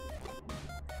me.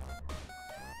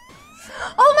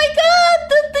 Oh my god!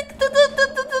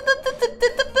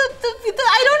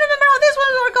 I don't remember how this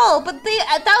one were called, but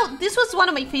this was one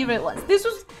of my favorite ones. This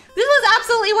was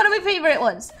absolutely one of my favorite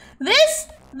ones. This,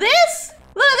 look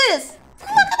at this! Look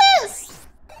at this!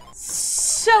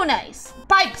 So nice.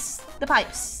 Pipes. The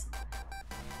pipes.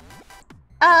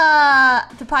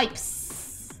 The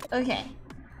pipes. Okay.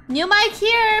 New mic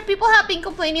here. People have been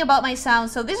complaining about my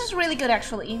sound, so this is really good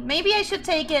actually. Maybe I should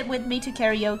take it with me to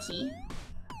karaoke.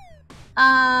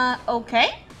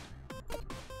 Okay.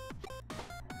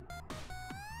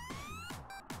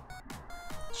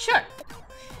 Sure.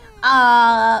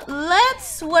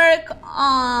 Let's work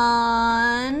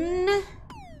on...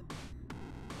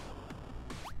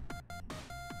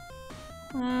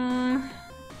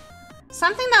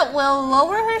 something that will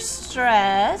lower her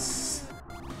stress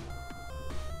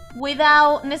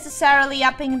without necessarily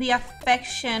upping the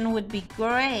affection would be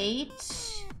great.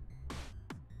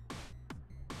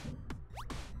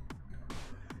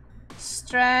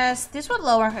 Stress. This would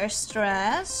lower her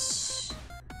stress.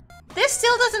 This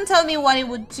still doesn't tell me what it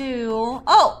would do.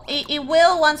 Oh, it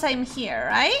will once I'm here,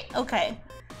 right? Okay.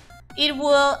 It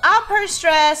will up her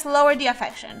stress, lower the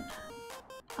affection.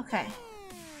 Okay.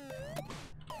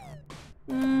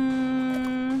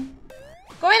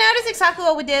 Going out is exactly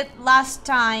what we did last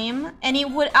time, and it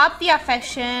would up the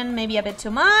affection maybe a bit too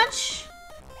much.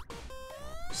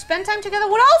 Spend time together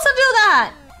would also do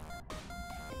that.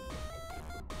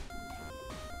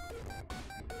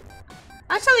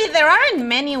 Actually, there aren't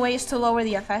many ways to lower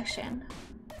the affection.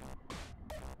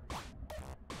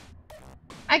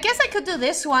 I guess I could do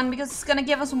this one because it's gonna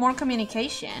give us more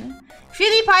communication.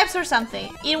 3D pipes or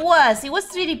something. It was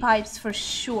 3D pipes for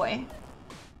sure.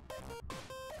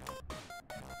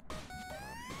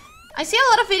 I see a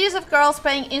lot of videos of girls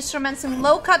playing instruments in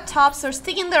low-cut tops or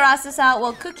sticking their asses out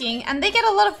while cooking, and they get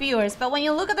a lot of viewers, but when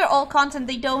you look at their old content,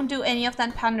 they don't do any of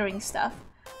that pandering stuff.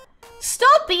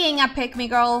 Stop being a pick-me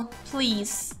girl,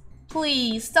 please.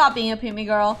 Please, stop being a pick-me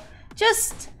girl.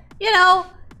 Just, you know,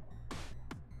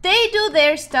 they do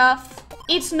their stuff.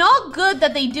 It's not good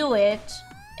that they do it.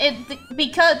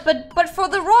 But for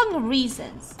the wrong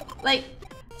reasons. Like,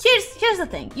 here's the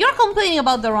thing. You're complaining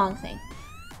about the wrong thing.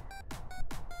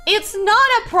 It's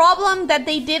not a problem that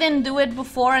they didn't do it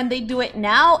before and they do it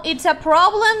now. It's a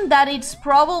problem that it's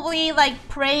probably like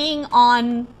preying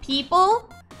on people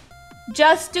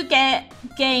just to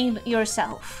gain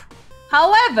yourself.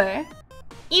 However,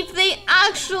 if they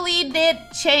actually did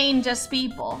change as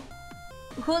people.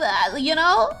 Who, you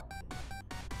know?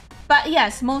 But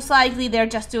yes, most likely they're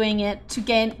just doing it to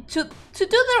gain, to do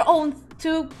their own,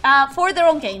 for their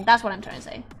own gain. That's what I'm trying to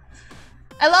say.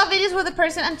 I love videos where the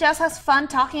person and just has fun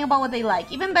talking about what they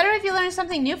like. Even better if you learn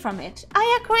something new from it.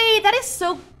 I agree. That is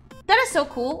so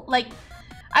cool. Like,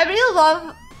 I really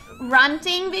love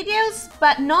ranting videos,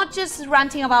 but not just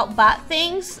ranting about bad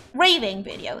things. Raving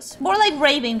videos. More like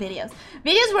raving videos.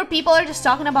 Videos where people are just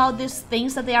talking about these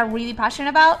things that they are really passionate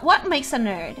about. What makes a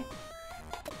nerd?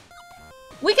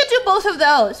 We could do both of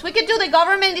those. We could do the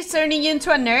government is turning you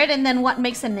into a nerd, and then what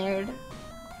makes a nerd.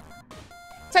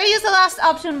 So I use the last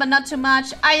option, but not too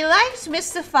much. I liked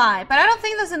Mystify, but I don't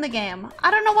think that's in the game.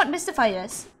 I don't know what Mystify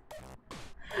is.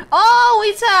 Oh,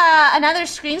 it's another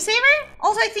screensaver?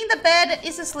 Also, I think the bed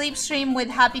is a sleep stream with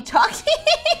happy talking.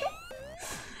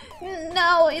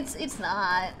 No, it's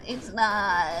not. It's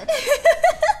not.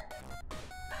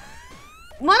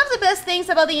 One of the best things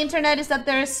about the internet is that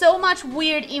there is so much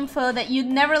weird info that you'd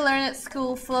never learn at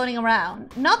school floating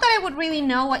around. Not that I would really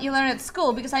know what you learn at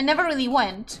school, because I never really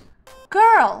went.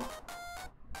 Girl!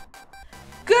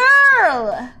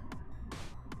 Girl!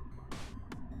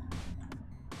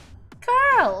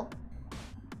 Girl!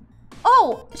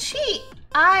 Oh, she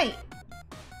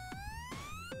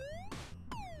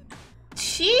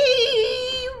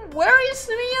worries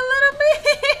me a little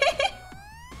bit.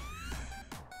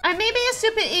 I may be a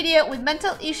stupid idiot with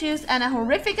mental issues and a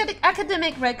horrific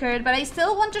academic record, but I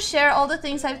still want to share all the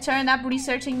things I've turned up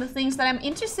researching the things that I'm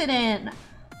interested in.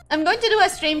 I'm going to do a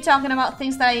stream talking about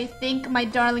things that I think my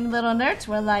darling little nerds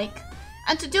were like.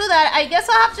 And to do that, I guess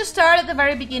I'll have to start at the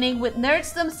very beginning with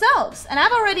nerds themselves. And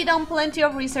I've already done plenty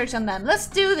of research on them. Let's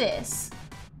do this.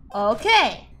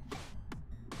 Okay.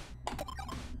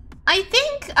 I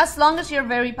think as long as you're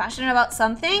very passionate about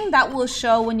something, that will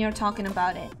show when you're talking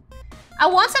about it. I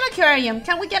want an aquarium.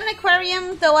 Can we get an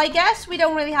aquarium? Though I guess we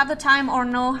don't really have the time or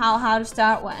know how to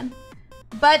start one.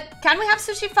 But can we have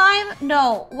sushi 5?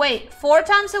 No. Wait, 4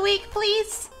 times a week,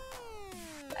 please?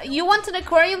 You want an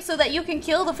aquarium so that you can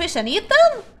kill the fish and eat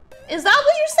them? Is that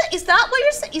what you're saying? Is that what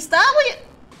you're saying? Is that what you're...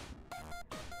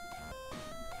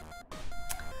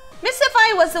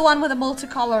 Mystify was the one with the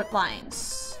multicolored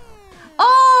lines.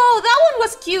 Oh, that one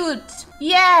was cute.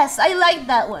 Yes, I liked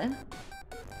that one.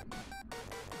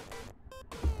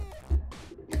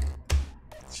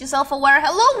 She's self-aware.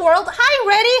 Hello, world. Hi,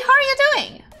 Reddy. How are you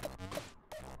doing?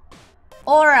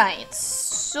 Alright,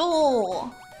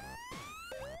 so...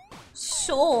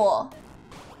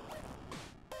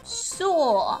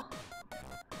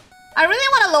 I really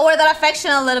want to lower that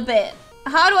affection a little bit.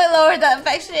 How do I lower that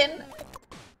affection?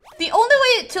 The only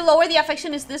way to lower the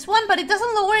affection is this one, but it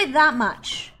doesn't lower it that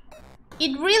much.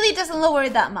 It really doesn't lower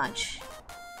it that much.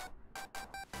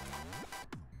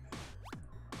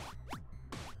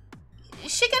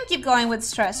 She can keep going with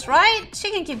stress, right?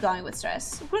 She can keep going with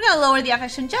stress. We're gonna lower the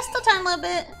affection just a tiny little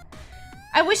bit.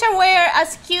 I wish I were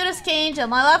as cute as K-Angel.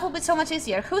 My life would be so much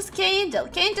easier. Who's K-Angel?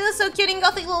 K-Angel is so cute in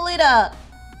Gothic Lolita.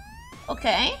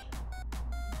 Okay.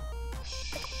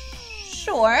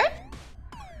 Sure.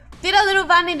 Did a little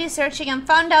vanity searching and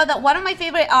found out that one of my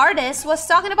favorite artists was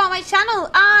talking about my channel.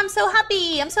 Ah, I'm so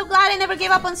happy. I'm so glad I never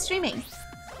gave up on streaming.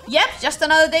 Yep, just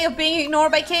another day of being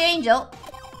ignored by K-Angel.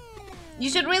 You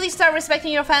should really start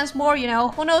respecting your fans more, you know.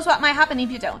 Who knows what might happen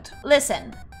if you don't.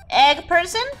 Listen, egg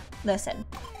person, listen.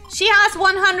 She has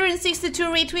 162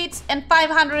 retweets and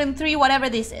 503 whatever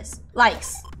this is.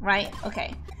 Likes, right?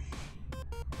 Okay.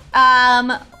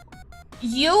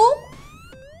 You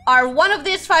are one of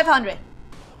these 500.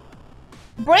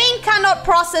 Brain cannot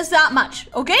process that much,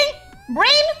 okay?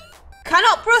 Brain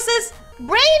cannot process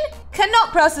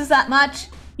that much.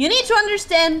 You need to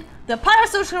understand the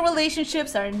parasocial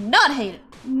relationships are not hated.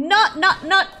 Not.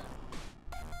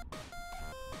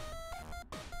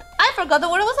 I forgot the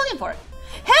word I was looking for.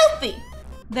 Healthy.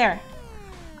 There.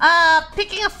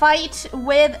 Picking a fight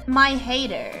with my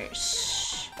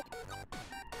haters.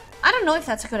 I don't know if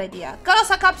that's a good idea. Gotta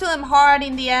suck up to them hard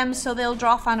in DMs so they'll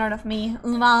draw fan art of me.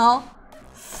 Lol.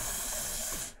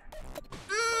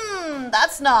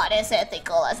 That's not as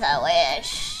ethical as I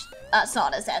wish. That's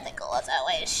not as ethical as I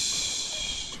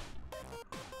wish.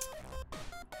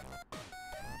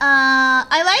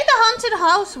 I like the haunted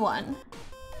house one.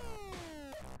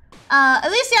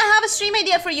 Elyssia, I have a stream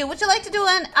idea for you. Would you like to do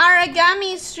an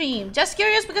origami stream? Just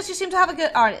curious because you seem to have a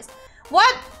good artist.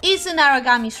 What is an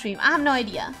origami stream? I have no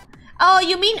idea. Oh,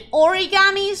 you mean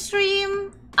origami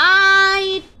stream?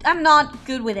 I'm not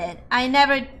good with it. I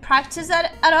never practiced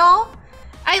that at all.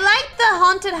 I like the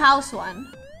haunted house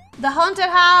one. The haunted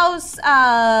house,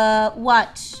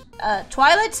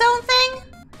 Twilight Zone thing?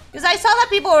 Because I saw that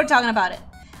people were talking about it.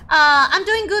 I'm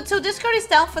doing good, so Discord is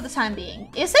down for the time being.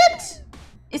 Is it?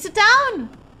 Is it down?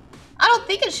 I don't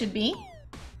think it should be.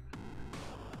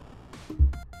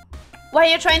 Why are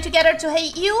you trying to get her to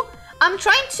hate you? I'm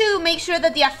trying to make sure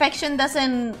that the affection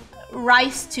doesn't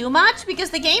rise too much because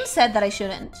the game said that I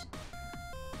shouldn't.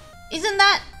 Isn't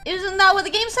that what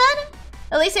the game said?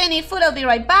 Elyssia, I need food, I'll be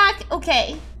right back.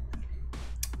 Okay.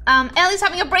 Ellie's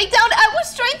having a breakdown. I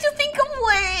was trying to think of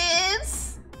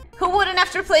words. Who wouldn't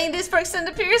after playing this for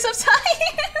extended periods of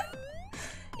time?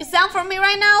 It's down for me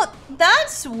right now.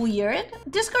 That's weird.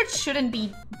 Discord shouldn't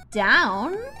be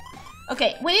down.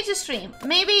 Okay, we need to stream.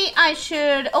 Maybe I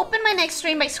should open my next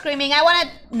stream by screaming. I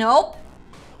wanna... Nope.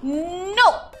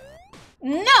 No.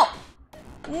 No.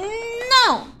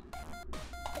 No.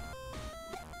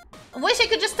 I wish I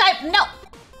could just type no.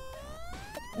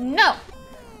 No.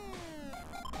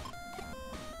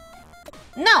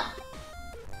 No.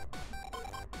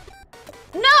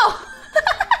 No.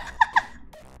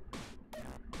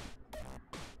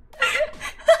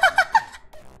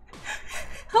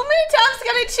 How many times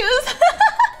can I choose?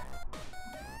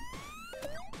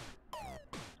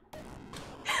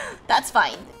 That's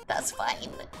fine. That's fine.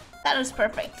 That was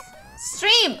perfect.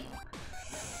 Stream.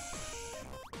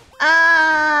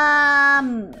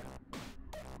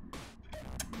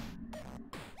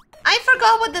 I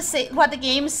forgot what the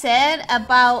game said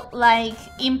about like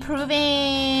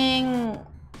improving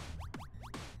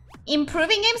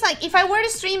games. Like if I were to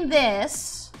stream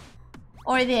this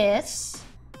or this,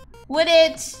 would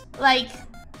it like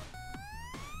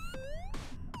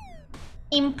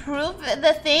improve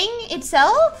the thing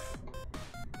itself?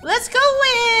 Let's go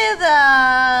with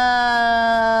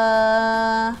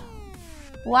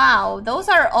wow, those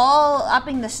are all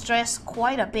upping the stress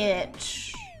quite a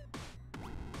bit.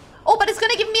 Oh, but it's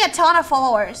gonna give me a ton of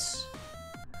followers.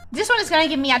 This one is gonna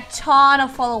give me a ton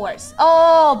of followers.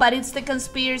 Oh, but it's the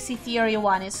conspiracy theory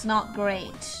one. It's not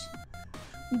great.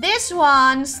 This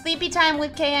one, Sleepy Time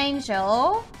with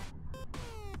K-Angel.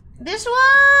 This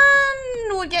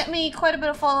one would get me quite a bit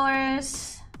of followers.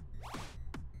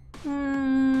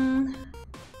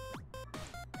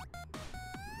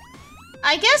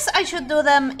 I guess I should do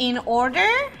them in order.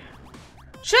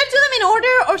 Should I do them in order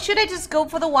or should I just go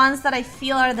for the ones that I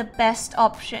feel are the best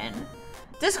option?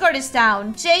 Discord is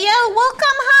down. JL, welcome.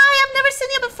 Hi, I've never seen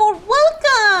you before.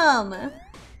 Welcome.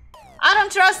 I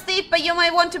don't trust it, but you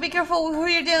might want to be careful with who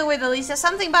you're dealing with, Elyssia.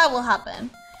 Something bad will happen.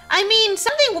 I mean,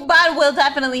 something bad will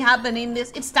definitely happen in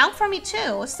this. It's down for me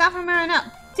too. It's down for me right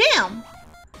now. Damn.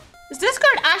 Is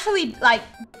Discord actually, like,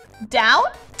 down?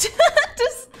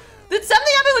 Did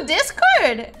something happen with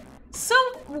Discord? So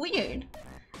weird.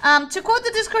 To quote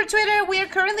the Discord Twitter, we are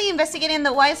currently investigating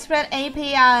the widespread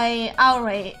API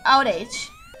outage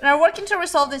and are working to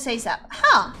resolve this ASAP.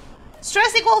 Huh.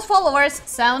 Stress equals followers.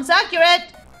 Sounds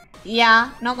accurate.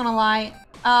 Yeah, not gonna lie.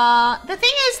 The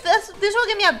thing is, this will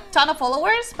give me a ton of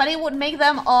followers, but it would make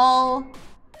them all,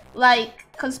 like,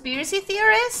 conspiracy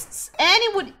theorists. And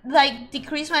it would, like,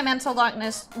 decrease my mental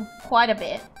darkness quite a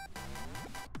bit.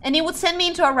 And it would send me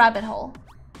into a rabbit hole.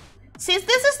 Since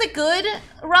this is the good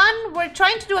run, we're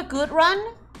trying to do a good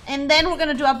run. And then we're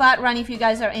gonna do a bad run if you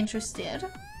guys are interested.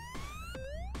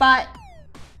 But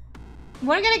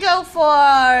we're gonna go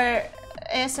for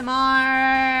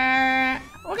ASMR.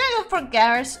 We're gonna go for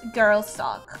girls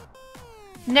talk.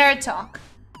 Nerd talk.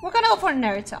 We're gonna go for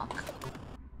nerd talk.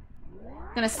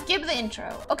 Gonna skip the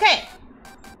intro. Okay.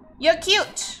 You're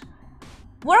cute.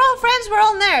 We're all friends, we're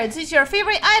all nerds. It's your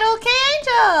favorite idol,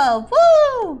 K-Angel.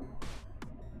 Woo!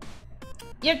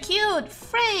 You're cute,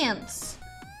 friends.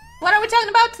 What are we talking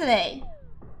about today?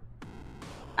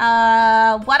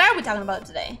 What are we talking about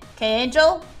today?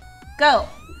 K-Angel, go.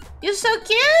 You're so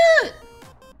cute.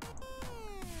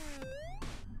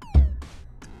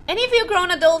 Any of you grown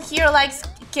adult here likes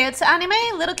kids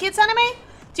anime? Little kids anime?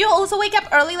 Do you also wake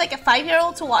up early like a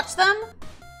 5-year-old to watch them?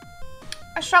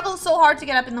 I struggle so hard to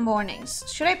get up in the mornings.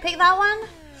 Should I pick that one?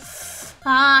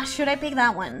 Should I pick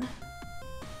that one?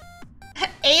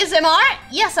 ASMR?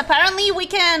 Yes, apparently we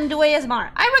can do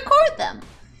ASMR. I record them.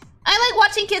 I like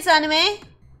watching kids anime.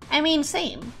 I mean,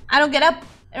 same. I don't get up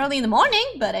early in the morning,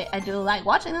 but I do like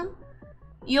watching them.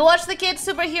 You watch the kids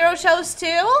superhero shows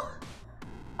too?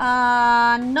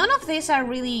 None of these are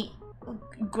really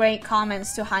great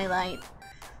comments to highlight.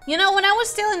 You know, when I was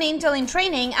still an angel in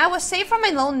training, I was saved from my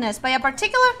loneliness by a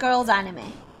particular girl's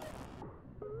anime.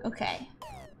 Okay.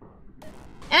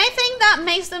 And I think that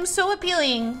makes them so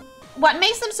appealing. What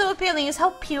makes them so appealing is how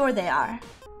pure they are.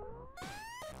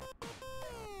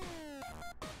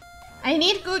 I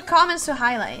need good comments to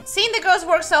highlight. Seeing the girls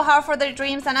work so hard for their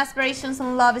dreams and aspirations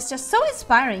and love is just so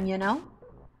inspiring, you know?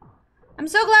 I'm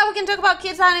so glad we can talk about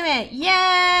kids anime.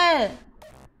 Yeah!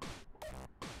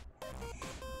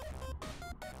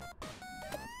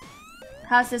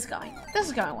 How's this going? This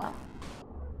is going well.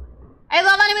 I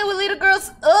love anime with little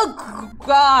girls. Oh,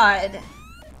 God.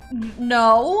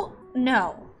 No.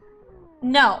 No.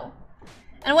 No.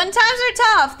 And when times are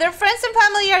tough, their friends and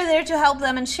family are there to help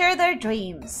them and share their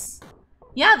dreams.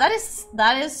 Yeah, that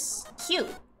is cute.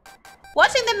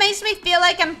 Watching them makes me feel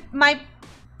like my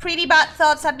pretty bad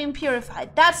thoughts have been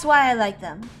purified. That's why I like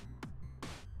them.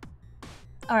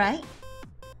 Alright.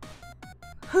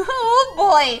 Oh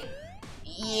boy.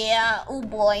 Yeah, oh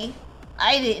boy.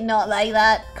 I did not like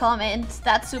that comment,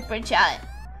 that super chat.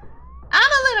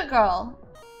 I'm a little girl.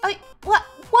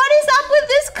 What is up with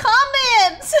this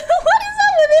comment? What is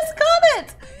up with this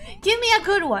comment? Give me a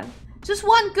good one. Just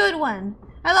one good one.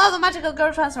 I love the magical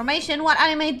girl transformation. What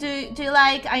anime do you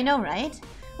like? I know, right?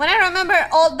 When I remember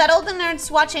that all the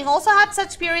nerds watching also had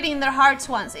such purity in their hearts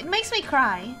once, it makes me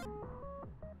cry.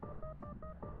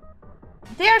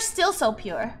 They are still so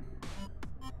pure.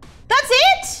 That's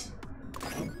it?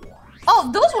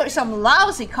 Oh, those were some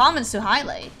lousy comments to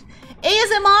highlight.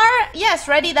 ASMR? Yes,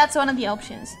 ready, that's one of the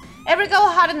options. Every girl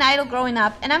had an idol growing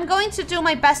up, and I'm going to do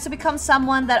my best to become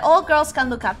someone that all girls can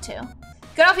look up to.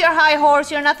 Get off your high horse,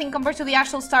 you're nothing compared to the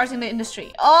actual stars in the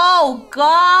industry. Oh,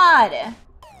 God.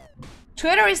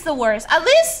 Twitter is the worst. At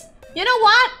least, you know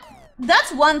what?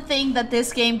 That's one thing that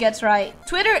this game gets right.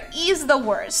 Twitter is the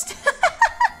worst.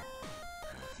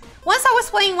 Once I was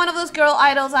playing one of those girl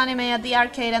idols anime at the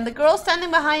arcade, and the girl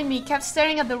standing behind me kept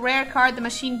staring at the rare card the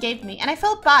machine gave me, and I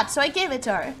felt bad, so I gave it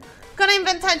to her. Gonna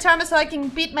invent 10 charms so I can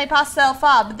beat my past self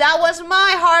up. That was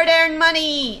my hard-earned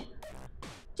money.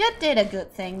 You did a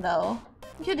good thing, though.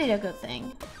 You did a good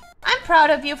thing. I'm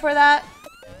proud of you for that.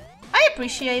 I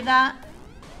appreciate that.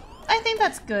 I think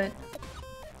that's good.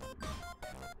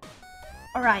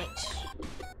 Alright.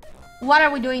 What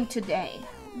are we doing today?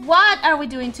 What are we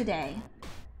doing today?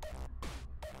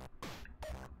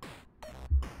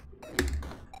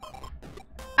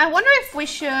 I wonder if we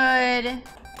should...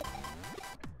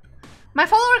 My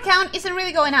follower count isn't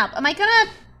really going up. Am I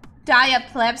gonna die a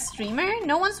pleb streamer?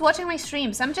 No one's watching my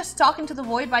streams. I'm just talking to the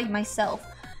void by myself.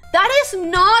 That is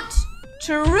not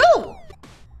true!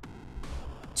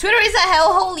 Twitter is a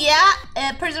hellhole,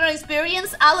 yeah. Personal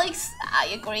experience, Alex. I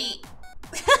agree.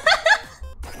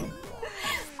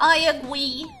 I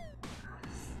agree.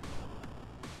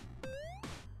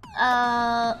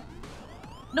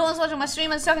 No one's watching my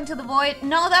stream and talking to the void.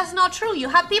 No, that's not true. You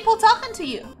have people talking to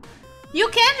you. You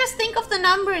can't just think of the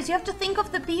numbers. You have to think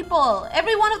of the people.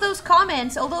 Every one of those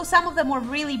comments, although some of them were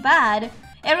really bad,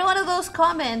 every one of those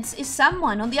comments is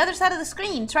someone on the other side of the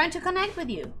screen trying to connect with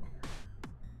you.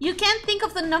 You can't think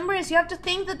of the numbers. You have to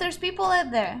think that there's people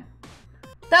out there.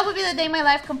 That would be the day my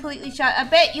life completely shatters. I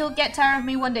bet you'll get tired of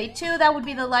me one day too. That would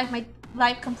be the life my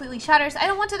life completely shatters. I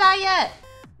don't want to die yet.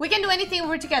 We can do anything when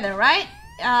we're together, right?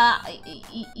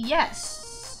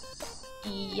 Yes.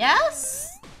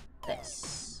 Yes?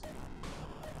 This.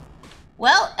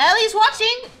 Well, Ellie's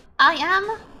watching. I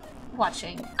am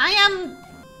watching. I am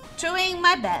doing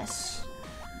my best.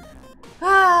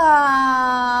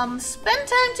 Spend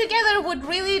time together would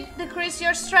really decrease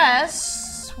your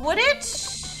stress. Would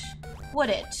it? Would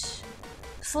it?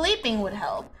 Sleeping would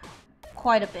help.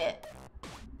 Quite a bit.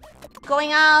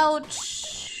 Going out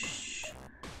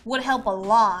would help a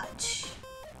lot.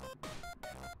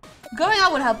 Going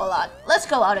out would help a lot. Let's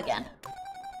go out again.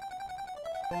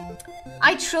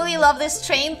 I truly love this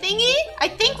train thingy. I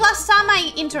think last time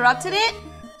I interrupted it,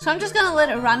 so I'm just gonna let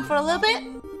it run for a little bit.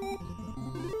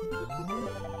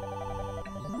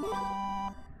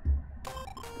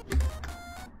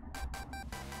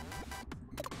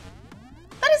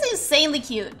 That is insanely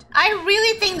cute. I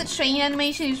really think the train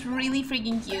animation is really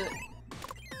freaking cute.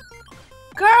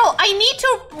 Girl, I need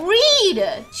to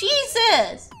read!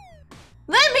 Jesus!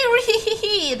 Let me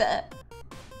read!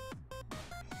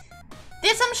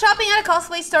 Did some shopping at a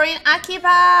cosplay store in Akiba.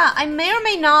 I may or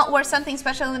may not wear something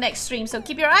special in the next stream, so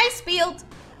keep your eyes peeled.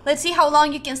 Let's see how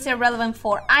long you can stay relevant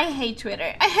for. I hate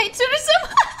Twitter. I hate Twitter so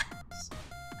much.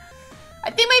 I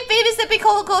think my fave is the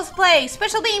Piccolo cosplay.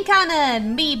 Special beam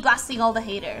cannon. Me blasting all the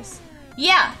haters.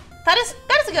 Yeah, that is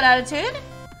a good attitude.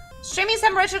 Streaming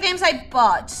some retro games I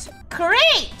bought.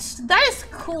 Great! That is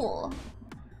cool.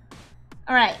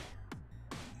 Alright.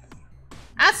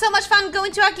 I had so much fun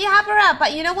going to Akihabara,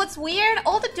 but you know what's weird?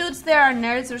 All the dudes there are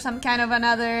nerds or some kind of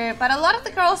another, but a lot of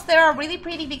the girls there are really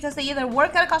pretty because they either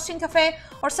work at a costume cafe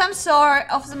or some sort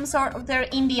of their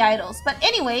indie idols. But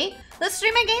anyway, let's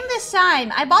stream a game this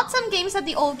time. I bought some games that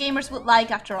the old gamers would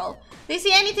like after all. They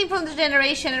see anything from the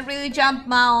generation and really jump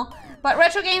Mao. But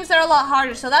retro games are a lot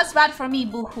harder, so that's bad for me,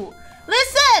 boo-hoo.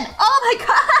 Listen! Oh my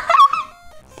god!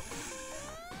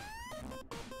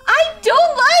 I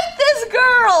don't like this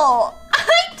girl!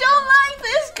 I don't like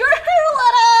this girl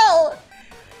at all!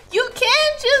 You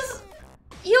can't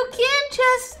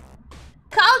just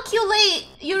calculate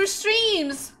your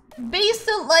streams based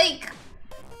on, like,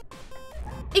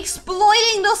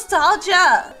 exploiting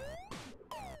nostalgia.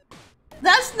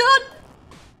 That's not...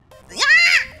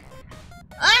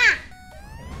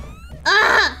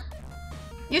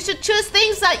 You should choose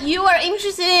things that you are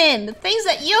interested in, things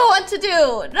that you want to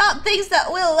do, not things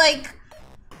that will, like,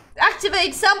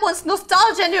 activate someone's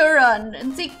nostalgia neuron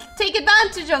and take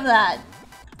advantage of that.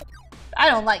 I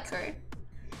don't like her.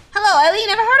 Hello, Ellie.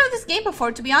 Never heard of this game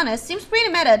before, to be honest. Seems pretty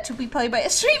meta to be played by a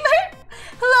streamer.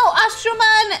 Hello,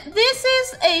 Astroman. This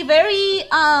is a very,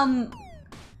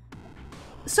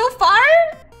 so far,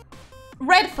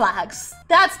 red flags.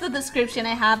 That's the description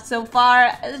I have so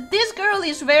far. This girl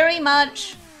is very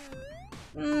much,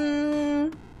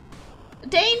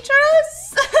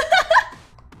 dangerous?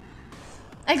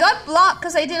 I got blocked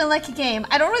because I didn't like a game.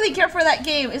 I don't really care for that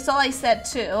game, is all I said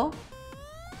too.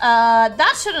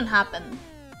 That shouldn't happen.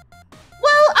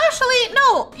 Well, actually,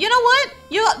 no. You know what?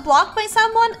 You got blocked by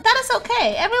someone? That is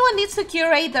okay. Everyone needs to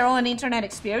curate their own internet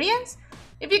experience.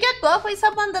 If you get blocked by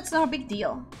someone, that's not a big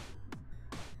deal.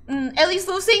 Ellie's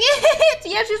losing it.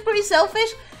 Yeah, she's pretty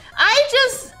selfish.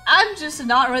 I'm just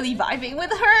not really vibing with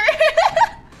her.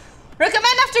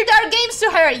 Recommend After Dark games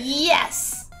to her.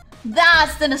 Yes.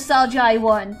 That's the nostalgia I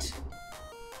want.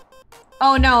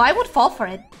 Oh no, I would fall for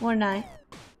it, wouldn't I?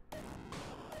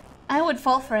 I would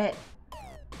fall for it.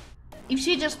 If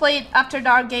she just played After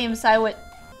Dark games, I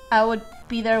would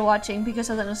be there watching because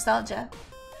of the nostalgia.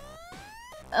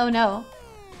 Oh no.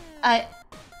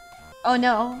 Oh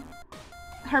no.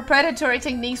 Her predatory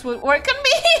techniques would work on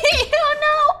me. Oh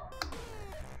no.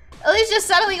 Alyssa's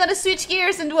suddenly gonna switch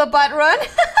gears and do a butt run.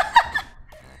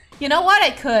 You know what? I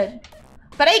could.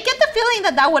 But I get the feeling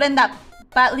that that would end up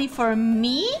badly for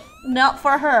me, not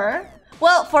for her.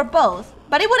 Well, for both.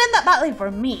 But it would end up badly for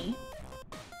me.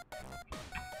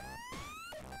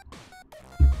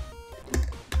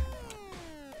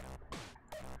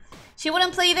 She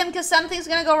wouldn't play them because something's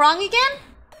gonna go wrong again?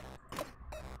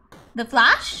 The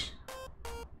Flash?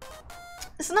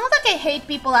 It's not like I hate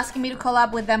people asking me to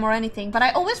collab with them or anything, but I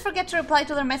always forget to reply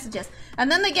to their messages, and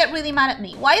then they get really mad at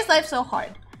me. Why is life so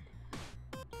hard?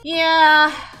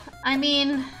 Yeah, I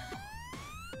mean...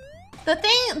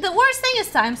 The worst thing is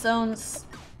time zones,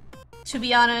 to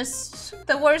be honest.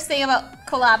 The worst thing about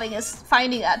collabing is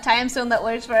finding a time zone that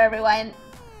works for everyone.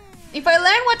 If I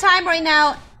learn what time right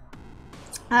now...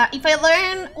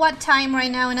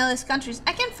 in Ellie's countries,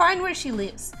 I can find where she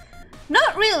lives.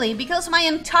 Not really, because my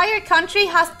entire country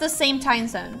has the same time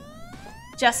zone.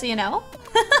 Just so you know.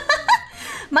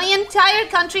 My entire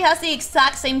country has the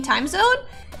exact same time zone,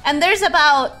 and there's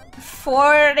about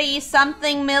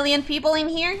 40-something million people in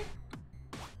here.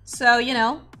 So, you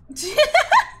know.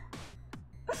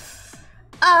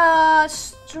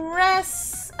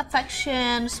 Stress,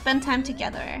 affection, spend time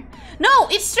together. No,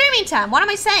 it's streaming time. What am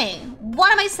I saying?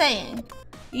 What am I saying?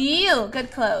 You,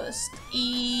 good closed.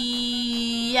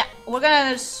 Yeah, we're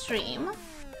gonna stream.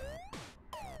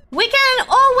 We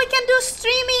can do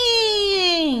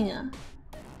streaming.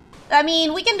 I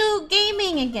mean, we can do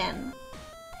gaming again.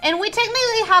 And we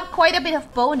technically have quite a bit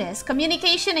of bonus.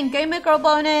 Communication and Game Maker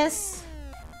bonus.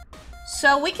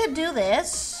 So we could do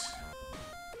this.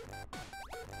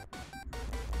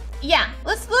 Yeah,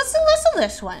 let's do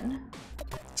this one.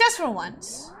 Just for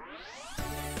once.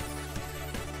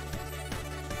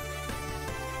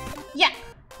 Yeah.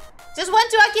 Just went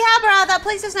to Akihabara. That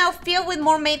place is now filled with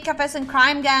more maid cafes and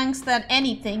crime gangs than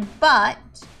anything, but...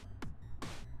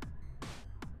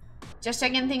 Just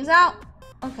checking things out.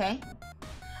 Okay.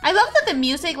 I love that the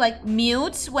music, like,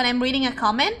 mutes when I'm reading a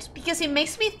comment, because it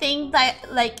makes me think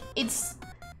that, like, it's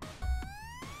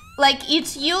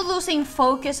you losing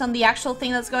focus on the actual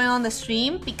thing that's going on in the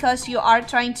stream because you are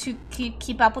trying to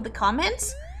keep up with the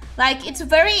comments. Like, it's a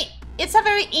very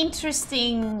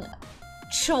interesting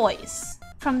choice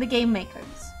from the game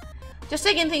makers. Just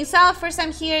checking things out. First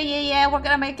time here. Yeah, we're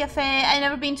gonna make a cafe. I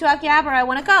never been to Akihabara. I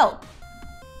wanna go.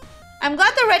 I'm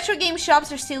glad the retro game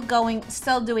shops are still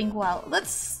doing well.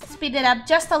 Let's speed it up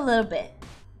just a little bit.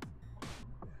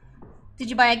 Did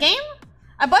you buy a game?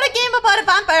 I bought a game about a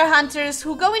vampire hunters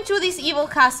who go into this evil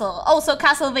castle. Also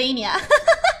Castlevania.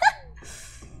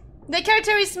 The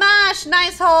character is Smash.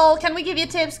 Nice haul. Can we give you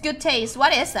tips? Good taste.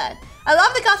 What is that? I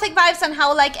love the gothic vibes and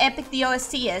how, like, epic the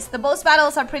OST is. The boss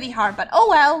battles are pretty hard, but oh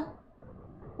well.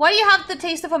 Why do you have the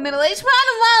taste of a middle-aged man?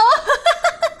 Wow.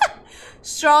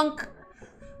 strong.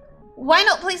 Why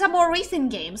not play some more recent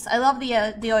games? I love the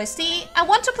OST. I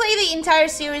want to play the entire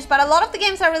series, but a lot of the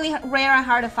games are really rare and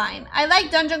hard to find. I like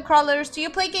dungeon crawlers. Do you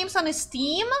play games on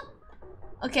Steam?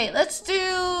 Okay, let's do.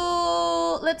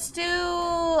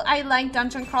 I like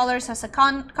dungeon crawlers as a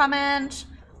comment.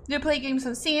 Do you play games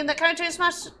on Steam? The character is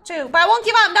Smash too, but I won't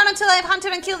give up down until I've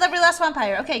hunted and killed every last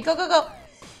vampire. Okay, go, go, go.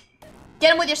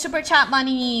 Get him with your super chat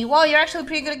money. Wow, you're actually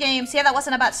pretty good at games. Yeah, that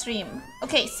wasn't a bad stream.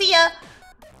 Okay, see ya.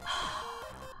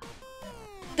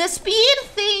 The speed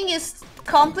thing is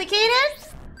complicated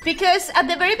because at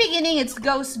the very beginning it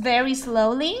goes very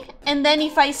slowly, and then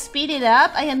if I speed it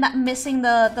up, I end up missing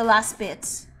the last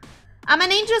bits. I'm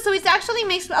an angel, so it actually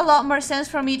makes a lot more sense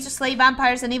for me to slay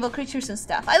vampires and evil creatures and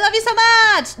stuff. I love you so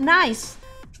much! Nice!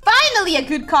 Finally a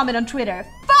good comment on Twitter.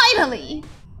 Finally!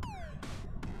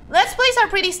 Let's plays are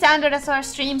pretty standard as our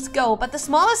streams go, but the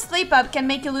smallest slip up can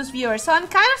make you lose viewers, so I'm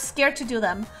kind of scared to do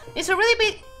them. It's a really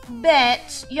big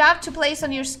bet you have to place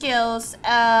on your skills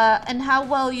and how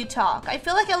well you talk. I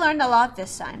feel like I learned a lot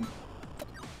this time.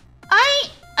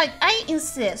 I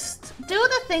insist. Do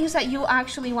the things that you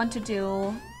actually want to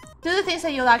do. Do the things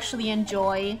that you'll actually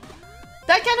enjoy.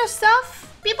 That kind of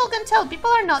stuff, people can tell. People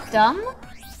are not dumb.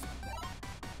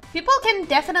 People can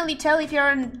definitely tell if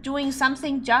you're doing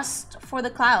something just for the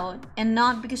cloud and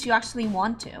not because you actually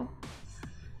want to.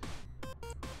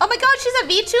 Oh my god, she's a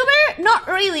VTuber? Not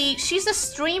really. She's a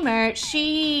streamer.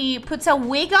 She puts a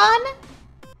wig on.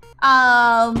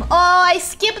 Oh, I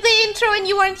skipped the intro and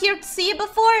you weren't here to see it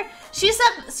before. She's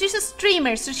a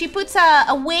streamer, so she puts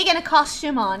a wig and a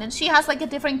costume on, and she has like a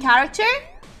different character,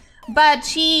 but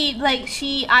she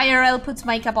IRL puts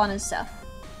makeup on and stuff.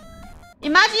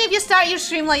 Imagine if you start your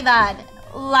stream like that,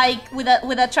 like with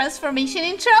a transformation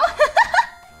intro.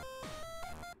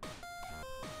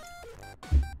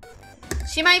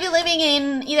 She might be living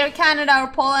in either Canada or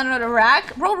Poland or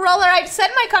Iraq. Bro, Roller, I've said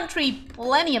my country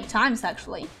plenty of times,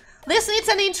 actually. Listen, it's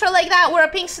an intro like that where a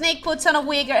pink snake puts on a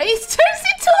wig or it turns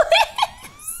into this.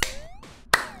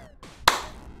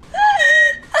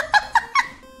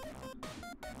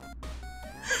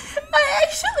 I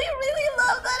actually really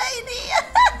love that idea.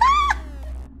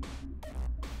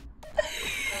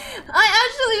 I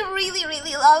actually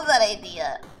really love that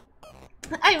idea.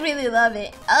 I really love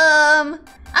it.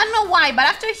 I don't know why, but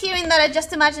after hearing that, I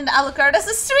just imagined Alucard as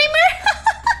a streamer.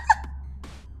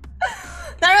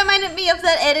 That reminded me of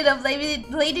that edit of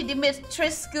Lady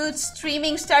Dimitrescu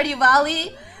streaming Stardew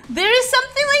Valley. There is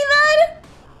something like that?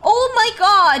 Oh my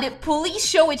god, please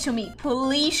show it to me.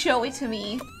 Please show it to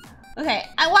me. Okay,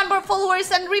 I want more followers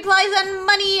and replies and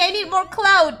money. I need more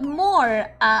clout. More.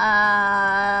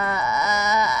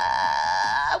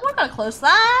 We're gonna close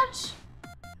that.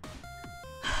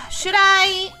 Should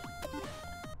I?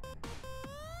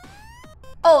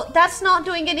 Oh, that's not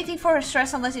doing anything for her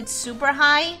stress unless it's super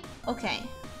high. Okay.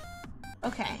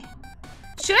 Okay.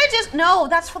 Should I just... No,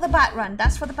 that's for the bat run.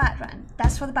 That's for the bat run.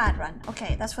 That's for the bat run.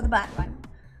 Okay, that's for the bat run.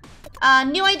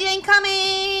 New idea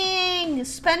incoming!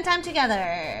 Spend time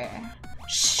together.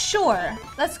 Sure.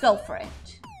 Let's go for it.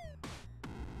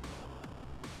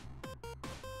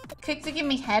 Click to give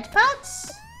me head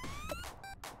pats?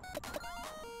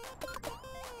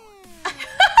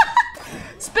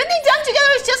 Spending time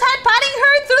together is just head patting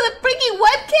her through the freaking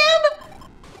webcam?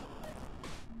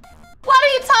 What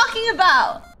are you talking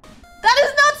about? That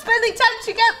is not spending time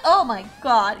together. Oh my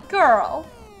god, girl.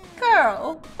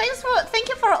 Girl. Thank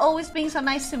you for always being so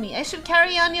nice to me. I should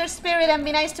carry on your spirit and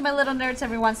be nice to my little nerds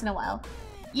every once in a while.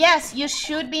 Yes, you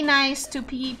should be nice to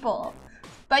people.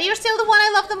 But you're still the one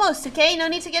I love the most, okay? No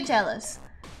need to get jealous.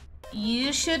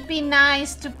 You should be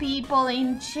nice to people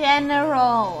in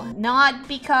general. Not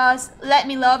because let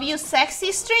me love you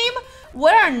sexy stream.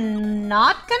 We're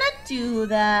not gonna do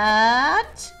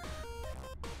that.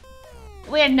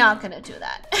 We're not gonna do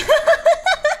that.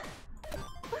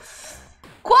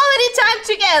 Quality time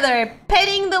together,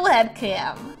 petting the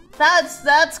webcam.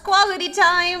 That's quality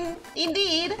time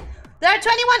indeed. There are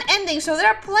 21 endings, so there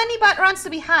are plenty bad runs to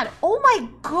be had. Oh my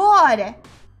god!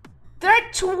 There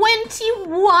are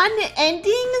 21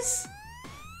 endings?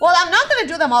 Well, I'm not gonna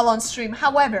do them all on stream.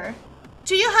 However,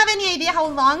 do you have any idea how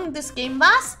long this game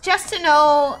lasts? Just to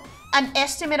know an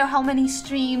estimate of how many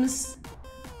streams.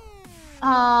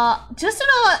 Just to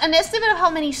know an estimate of how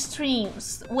many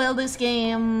streams will this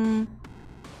game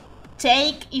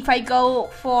take if I go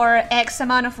for X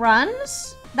amount of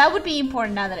runs? That would be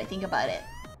important now that I think about it.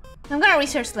 I'm gonna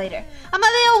research later.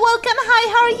 Amadeo, welcome. Hi,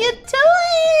 how are you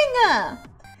doing?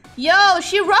 Yo,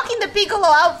 she rocking the Piccolo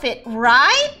outfit,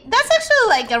 right? That's actually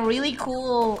like a really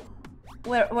cool...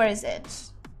 Where is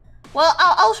it? Well,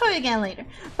 I'll show you again later.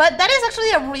 But that is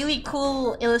actually a really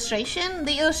cool illustration.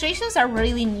 The illustrations are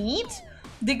really neat.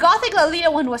 The Gothic Lolita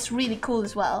one was really cool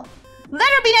as well. Let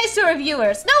her be nice to her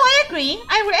viewers. No, I agree.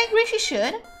 I agree she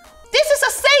should. This is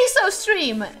a say-so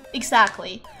stream.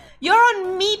 Exactly. You're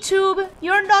on MeTube.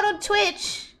 You're not on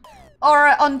Twitch. Or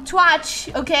on Twitch,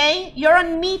 okay? You're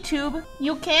on MeTube.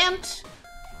 You can't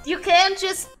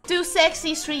just do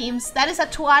sexy streams. That is a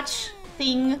Twitch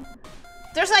thing.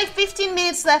 There's like 15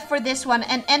 minutes left for this one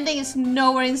and ending is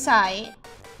nowhere in sight.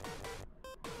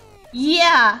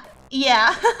 Yeah.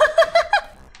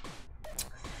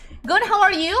 Good, how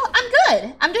are you? I'm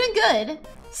good. I'm doing good.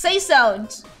 Say so.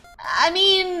 I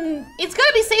mean, it's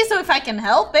gonna be say so if I can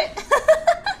help it.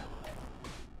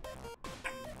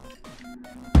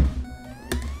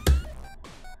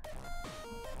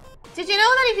 Did you know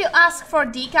that if you ask for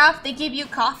decaf, they give you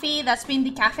coffee that's been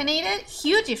decaffeinated?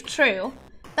 Huge if true.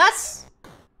 That's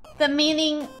the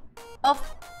meaning of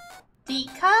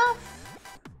decaf?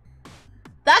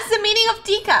 That's the meaning of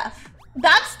decaf.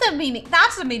 That's the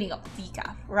meaning of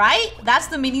decaf, right? That's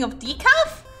the meaning of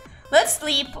decaf? Let's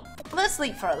sleep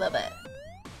for a little bit.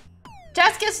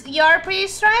 Just because you're pretty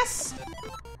stressed?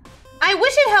 I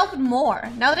wish it helped more.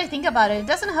 Now that I think about it, it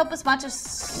doesn't help as much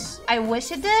as I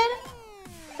wish it did.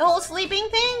 The whole sleeping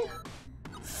thing?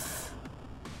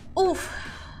 Oof.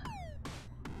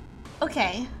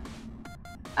 Okay.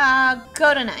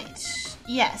 Go tonight.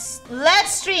 Yes.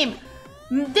 Let's stream.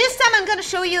 This time I'm gonna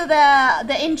show you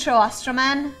the intro,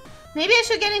 Astroman. Maybe I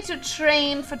should get into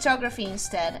train photography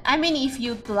instead. I mean, if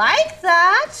you'd like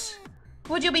that,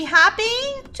 would you be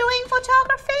happy doing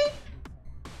photography?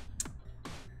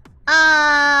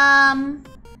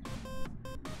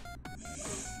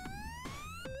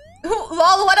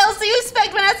 Lol, what else do you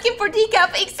expect when asking for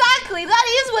decaf? Exactly, that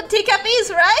is what decaf is,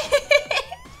 right?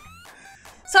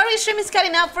 Sorry, stream is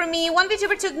cutting out for me. One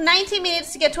VTuber took 90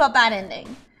 minutes to get to a bad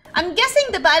ending. I'm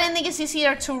guessing the bad ending is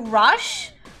easier to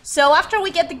rush. So after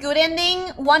we get the good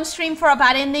ending, one stream for a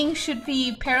bad ending should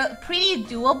be pretty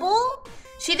doable.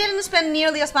 She didn't spend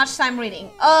nearly as much time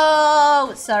reading.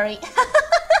 Oh, sorry.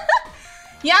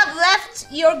 You have left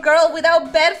your girl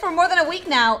without bed for more than a week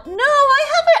now. No, I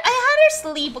had her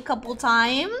sleep a couple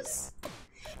times.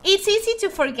 It's easy to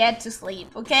forget to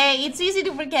sleep, okay? It's easy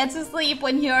to forget to sleep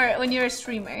when you're a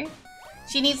streamer.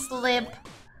 She needs sleep.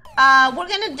 We're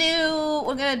gonna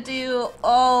do,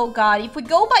 oh god, if we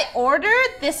go by order,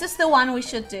 this is the one we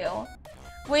should do.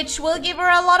 Which will give her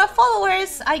a lot of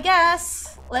followers, I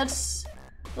guess. Let's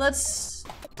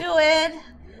do it.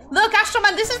 Look,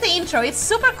 Astroman, this is the intro. It's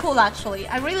super cool, actually.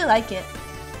 I really like it.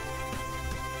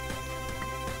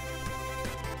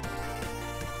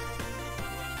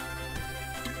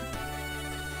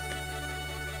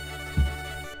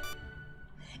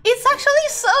 It's actually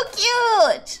so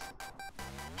cute!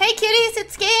 Hey cuties,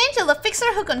 it's Gay Angel, the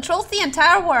fixer who controls the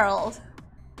entire world.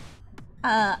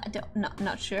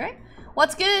 Not sure.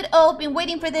 What's good? Oh, been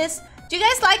waiting for this. Do you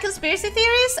guys like conspiracy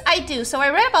theories? I do, so I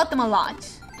read about them a lot.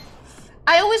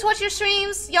 I always watch your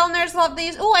streams. Y'all nerds love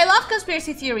these. Oh, I love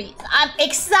conspiracy theories. I'm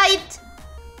excited.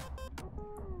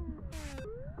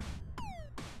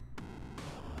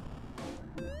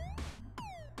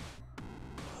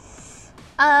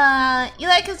 You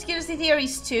like conspiracy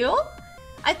theories too?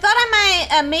 I thought I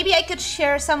might, maybe I could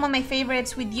share some of my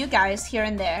favorites with you guys here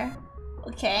and there.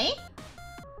 Okay.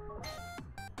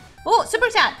 Oh, super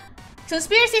chat.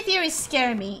 Conspiracy theories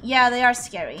scare me. Yeah, they are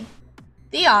scary.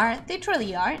 They are. They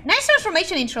truly are. Nice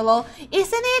transformation intro, lol.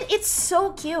 Isn't it? It's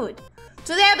so cute.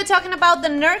 Today I'll be talking about the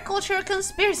nerd culture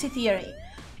conspiracy theory.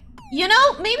 You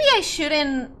know, maybe I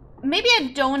shouldn't... Maybe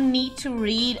I don't need to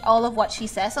read all of what she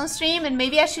says on stream, and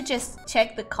maybe I should just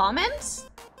check the comments.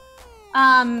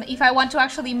 If I want to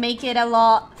actually make it a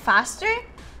lot faster.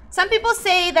 Some people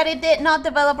say that it did not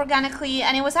develop organically,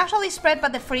 and it was actually spread by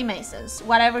the Freemasons.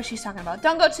 Whatever she's talking about.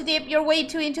 Don't go too deep. You're way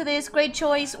too into this. Great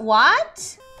choice.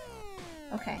 What?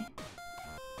 Okay.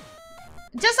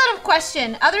 Just out of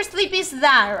question, other sleep is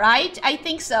that, right? I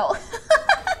think so.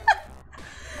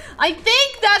 I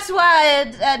think that's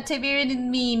what Tiberian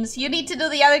means. You need to do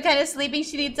the other kind of sleeping.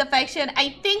 She needs affection.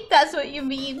 I think that's what you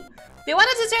mean. They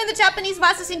wanted to turn the Japanese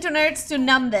masses into nerds to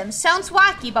numb them. Sounds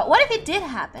wacky, but what if it did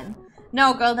happen?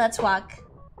 No, girl, that's whack.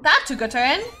 That took a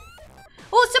turn.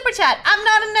 Oh, super chat. I'm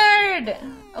not a nerd.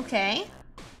 Okay.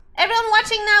 Everyone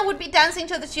watching now would be dancing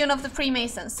to the tune of the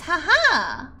Freemasons.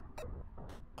 Haha.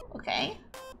 Okay.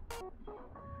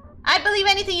 I believe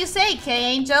anything you say,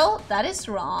 K-Angel. That is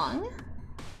wrong.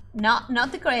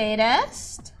 Not the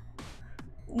greatest.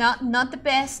 Not the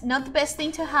best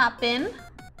thing to happen.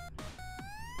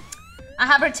 I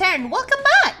have returned. Welcome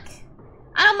back.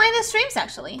 I don't mind the streams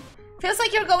actually. Feels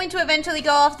like you're going to eventually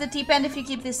go off the deep end if you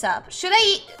keep this up. Should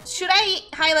I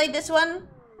highlight this one?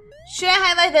 Should I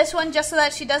highlight this one just so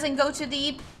that she doesn't go too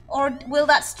deep? Or will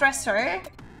that stress her?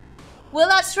 Will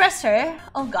that stress her?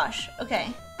 Oh gosh, okay.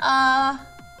 Not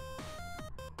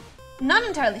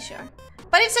entirely sure.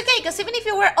 But it's okay, because even if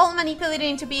you were all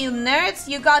manipulating to be nerds,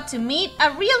 you got to meet a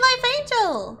real-life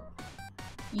angel!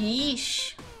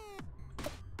 Yeesh.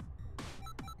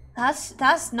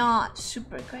 That's not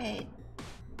super great.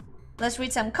 Let's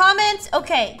read some comments.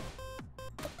 Okay.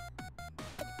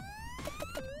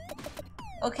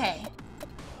 Okay.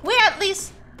 We're at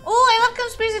least... Oh, I love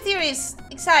conspiracy theories.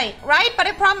 Excite, right?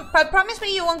 But promise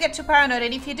me you won't get too paranoid.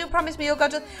 And if you do, promise me you'll go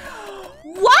to...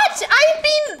 What? I've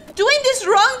been doing this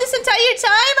wrong this entire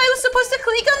time? I was supposed to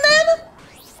click on them?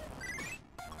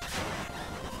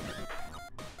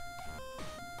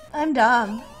 I'm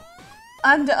dumb.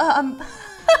 I'm dumb.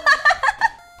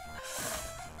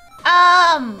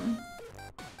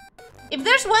 If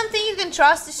there's one thing you can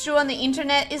trust is true on the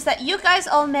internet, is that you guys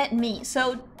all met me.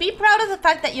 So be proud of the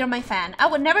fact that you're my fan. I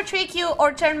would never trick you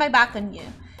or turn my back on you.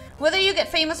 Whether you get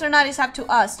famous or not is up to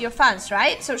us, your fans,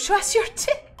 right? So show us your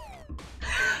dick.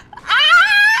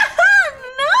 Ah!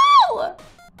 No!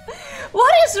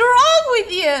 What is wrong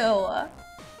with you?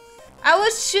 I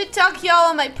would shit talk y'all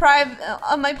on my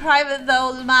private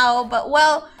though, Mao, but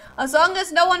well, as long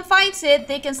as no one finds it,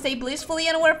 they can stay blissfully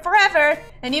unaware forever.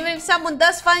 And even if someone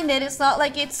does find it, it's not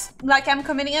like it's like I'm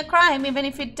committing a crime. Even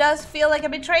if it does feel like a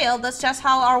betrayal, that's just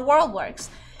how our world works.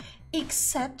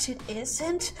 Except it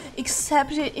isn't.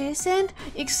 Except it isn't.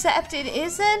 Except it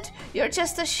isn't. You're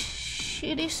just a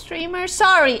shitty streamer.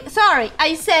 Sorry,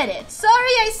 I said it.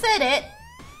 Sorry, I said it.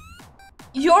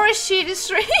 You're a shitty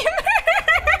streamer.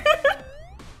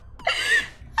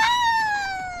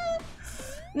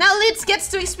 Now Litz gets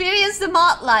to experience the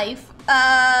mod life.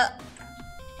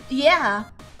 Yeah.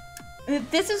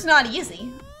 This is not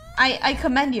easy. I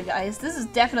commend you guys. This is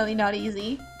definitely not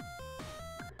easy.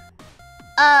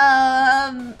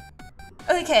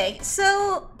 Okay,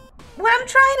 so what I'm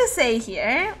trying to say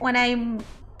here, when I'm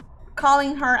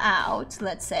calling her out,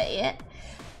 let's say it.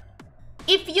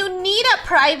 If you need a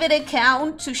private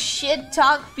account to shit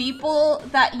talk people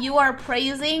that you are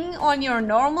praising on your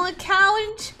normal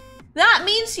account, that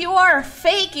means you are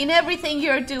fake in everything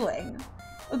you're doing,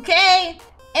 okay?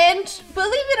 And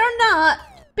believe it or not,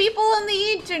 people on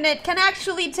the internet can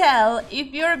actually tell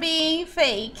if you're being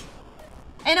fake.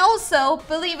 And also,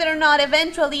 believe it or not,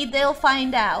 eventually they'll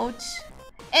find out.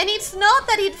 And it's not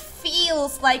that it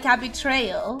feels like a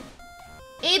betrayal.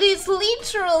 It is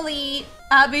literally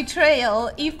a betrayal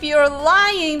if you're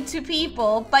lying to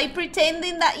people by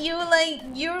pretending that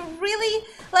you're really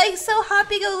so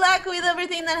happy-go-lucky with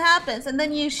everything that happens, and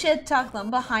then you shit talk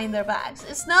them behind their backs.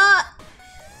 It's not.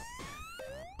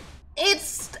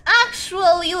 It's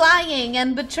actually lying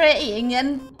and betraying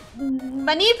and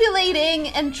manipulating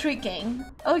and tricking.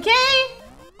 Okay?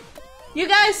 You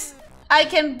guys, I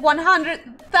can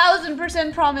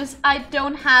 100,000% promise I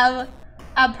don't have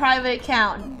a private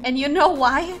account. And you know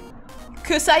why?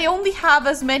 Because I only have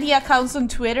as many accounts on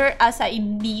Twitter as I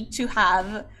need to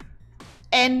have.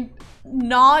 And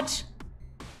not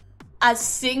a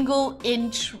single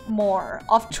inch more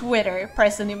of Twitter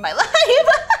present in my life.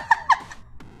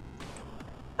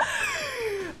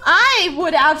 I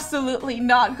would absolutely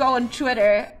not go on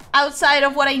Twitter outside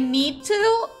of what I need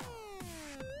to.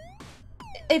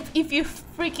 If you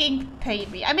freaking paid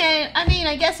me. I mean,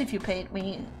 I guess if you paid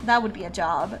me, that would be a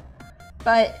job.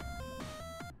 But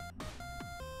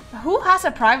who has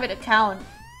a private account,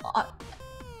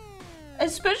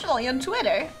 especially on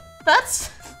Twitter? That's...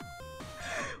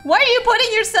 Why are you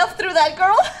putting yourself through that,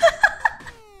 girl?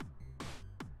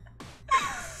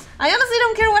 I honestly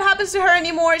don't care what happens to her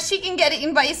anymore. She can get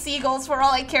eaten by seagulls for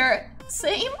all I care.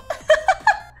 Same.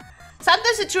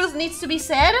 Sometimes the truth needs to be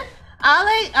said.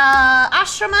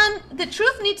 Ashraman, the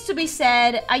truth needs to be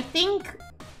said. I think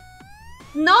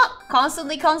not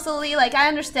constantly. Like, I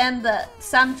understand that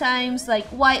sometimes like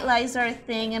white lies are a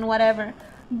thing and whatever,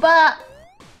 but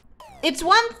it's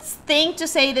one thing to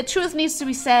say the truth needs to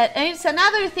be said, and it's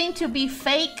another thing to be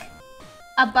fake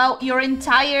about your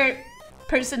entire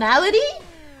personality.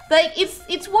 Like,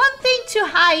 it's one thing to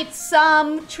hide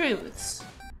some truths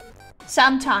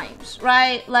sometimes,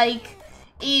 right? Like,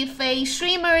 if a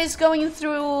streamer is going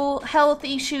through health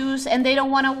issues and they don't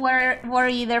want to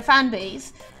worry their fan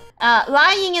base,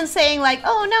 lying and saying like,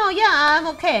 oh no, yeah, I'm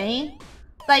okay,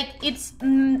 like, it's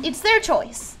their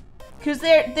choice, because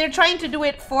they're trying to do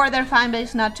it for their fan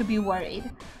base not to be worried.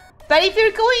 But if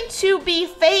you're going to be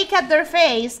fake at their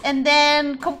face and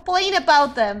then complain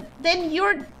about them, then you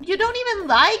don't even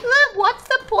like them? What's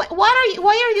the point? Why are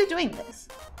you doing this?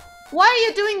 Why are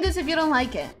you doing this if you don't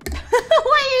like it?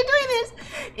 Why are you doing this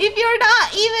if you're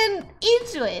not even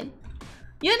into it?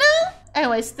 You know?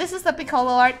 Anyways, this is the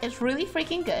Piccolo art. It's really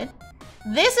freaking good.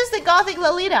 This is the Gothic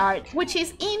Lolita art, which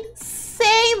is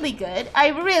insanely good. I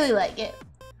really like it.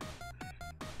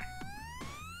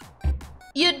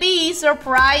 You'd be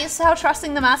surprised how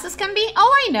trusting the masses can be.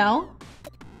 Oh, I know.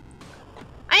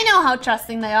 I know how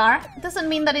trusting they are. It doesn't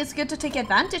mean that it's good to take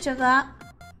advantage of that.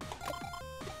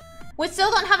 We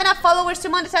still don't have enough followers to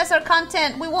monetize our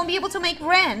content. We won't be able to make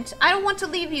rent. I don't want to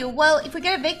leave you. Well, if we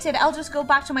get evicted, I'll just go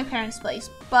back to my parents' place.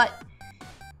 But...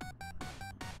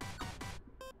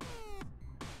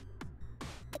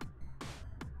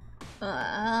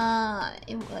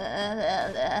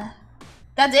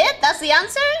 That's it? That's the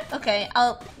answer? Okay,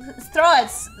 I'll throw a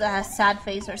sad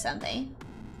face or something.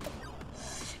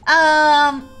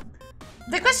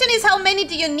 The question is, how many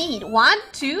do you need? 1,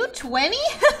 2, 20?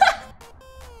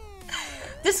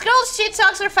 This girl shit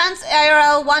talks her fans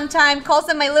IRL one time, calls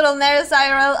them my little nerds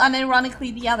IRL,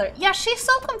 unironically the other. Yeah, she's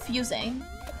so confusing.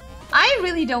 I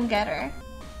really don't get her.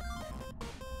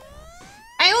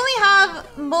 I only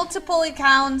have multiple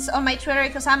accounts on my Twitter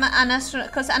because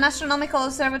an astronomical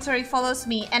observatory follows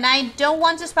me, and I don't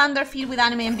want to spam their feed with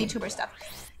anime and VTuber stuff.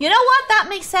 You know what? That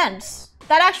makes sense.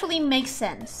 That actually makes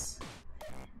sense.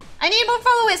 I need more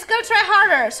followers. Gotta try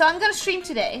harder. So I'm gonna stream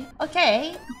today.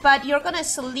 Okay, but you're gonna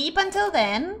sleep until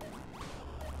then.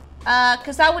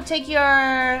 Because that would take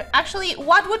your... Actually,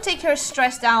 what would take your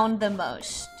stress down the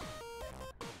most?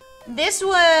 This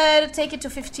would take it to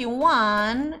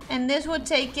 51, and this would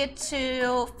take it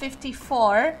to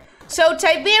 54. So,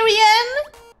 Tiberian,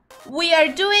 we are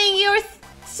doing your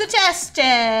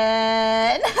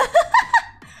suggestion.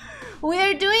 We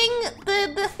are doing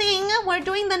the thing. We're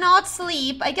doing the not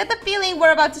sleep. I get the feeling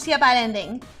we're about to see a bad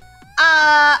ending.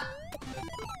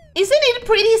 Isn't it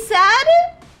pretty sad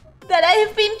that I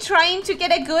have been trying to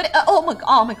get a good... oh my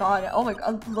god,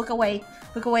 look away.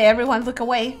 Look away, everyone, look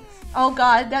away. Oh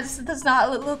god, that's not...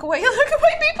 Look away, look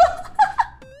away, people!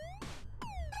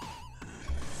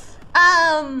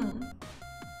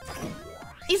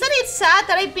 Isn't it sad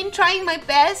that I've been trying my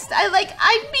best? I've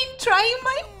been trying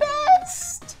my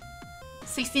best!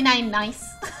 69, nice.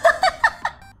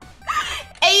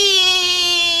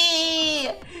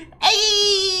 Ayy!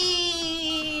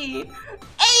 Ayy!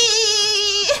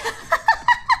 Ayy!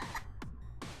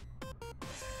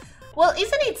 Well,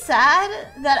 isn't it sad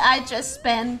that I just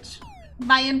spent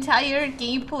my entire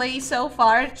gameplay so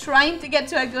far trying to get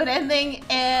to a good ending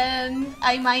and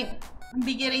I might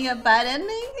be getting a bad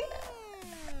ending?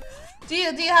 Do you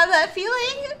have that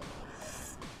feeling?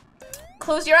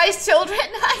 Close your eyes, children.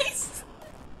 Nice.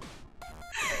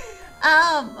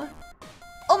 Oh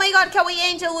my god, Kawaii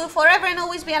Angel will forever and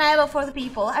always be an idol for the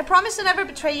people. I promise to never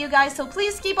betray you guys, so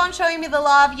please keep on showing me the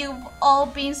love you've all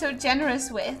been so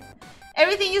generous with.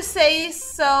 Everything you say,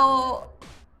 so...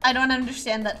 I don't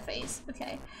understand that face.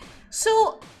 Okay.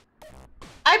 So,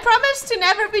 I promise to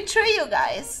never betray you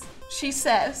guys, she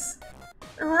says.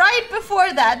 Right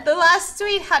before that, the last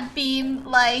tweet had been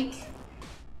like,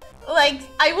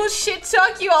 I will shit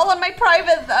talk you all on my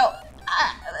private though.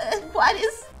 What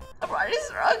is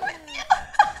wrong with you?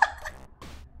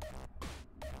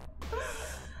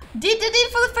 Did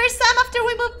for the first time after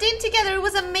we moved in together. It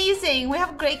was amazing. We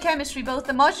have great chemistry, both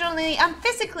emotionally and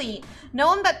physically. No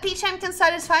one but Peacham can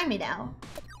satisfy me now.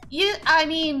 I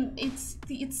mean,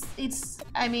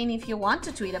 I mean, if you want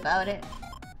to tweet about it.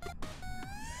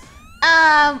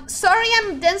 Sorry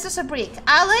I'm dense as a brick.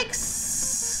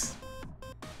 Alex,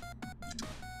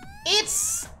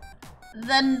 it's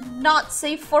the not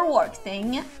safe for work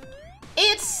thing.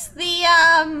 It's the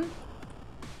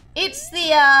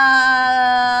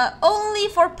only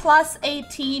for plus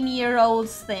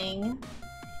 18-year-olds thing.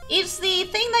 It's the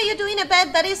thing that you do in a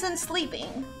bed that isn't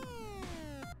sleeping.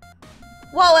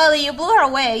 Whoa, Ellie, you blew her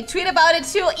away. Tweet about it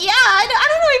too. Yeah, I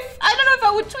don't know if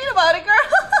I would tweet about it, girl.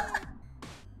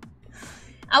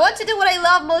 I want to do what I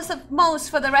love most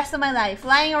for the rest of my life.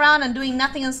 Lying around and doing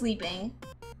nothing and sleeping.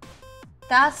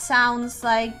 That sounds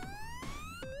like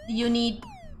you need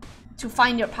to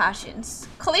find your passions.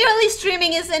 Clearly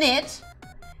streaming isn't it.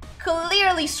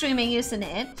 Clearly streaming isn't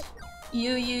it.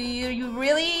 You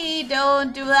really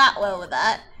don't do that well with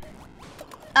that.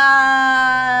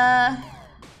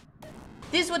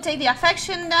 This would take the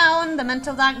affection down, the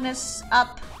mental darkness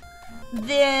up.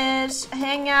 This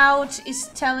hangout is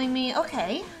telling me,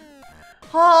 okay.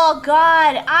 Oh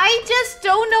god, I just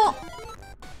don't know.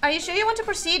 Are you sure you want to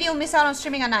proceed? You'll miss out on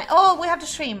streaming at night. Oh, we have to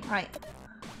stream. Right.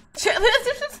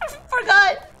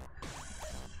 Forgot.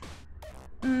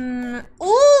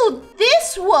 Ooh,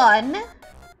 this one.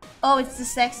 Oh, it's the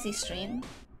sexy stream.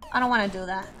 I don't want to do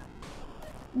that.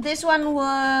 This one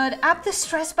would up the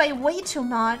stress by way too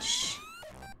much.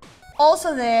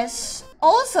 Also this.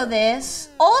 Also this.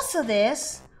 Also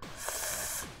this.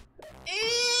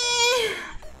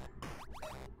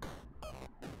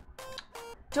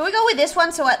 Do we go with this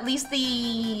one so at least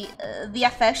the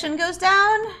affection goes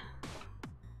down?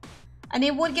 And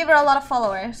it would give her a lot of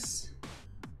followers.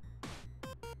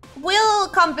 We'll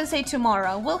compensate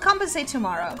tomorrow. We'll compensate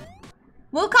tomorrow.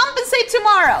 We'll compensate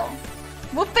tomorrow.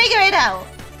 We'll figure it out.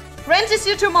 Rent is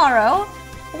due tomorrow.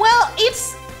 Well,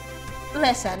 it's...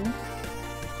 Listen.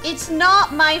 It's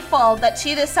not my fault that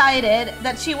she decided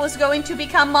that she was going to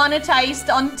become monetized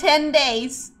on 10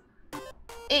 days.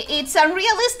 It's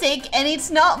unrealistic, and it's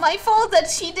not my fault that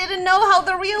she didn't know how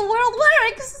the real world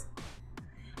works.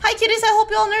 Hi, kitties. I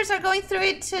hope you all nerds are going through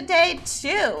it today,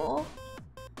 too.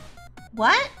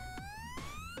 What?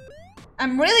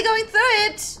 I'm really going through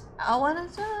it. I wanna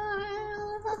die.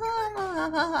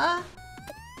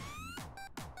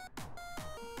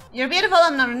 You're beautiful.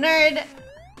 I'm not a nerd.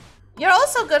 You're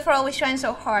also good for always trying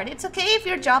so hard. It's okay if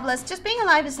you're jobless. Just being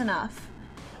alive is enough.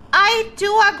 I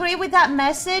do agree with that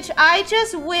message. I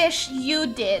just wish you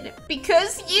did.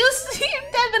 Because you're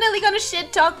definitely gonna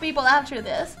shit talk people after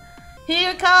this.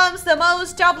 Here comes the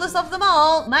most jobless of them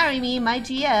all. Marry me, my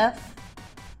GF.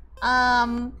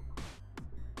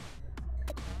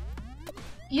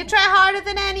 You try harder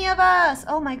than any of us.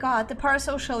 Oh my god, the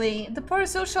parasocial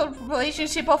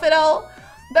relationship of it all.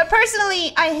 But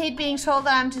personally, I hate being told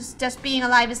that I'm just being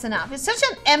alive is enough. It's such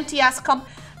an empty ass No!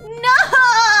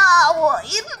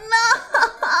 It's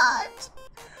not!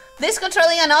 This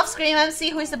controlling an off-screen MC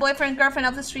who is the boyfriend girlfriend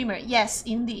of the streamer. Yes,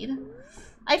 indeed.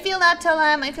 I feel that, tell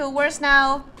them. I feel worse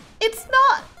now. It's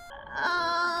not...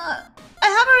 I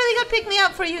have a really good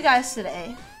pick-me-up for you guys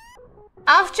today.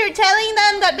 After telling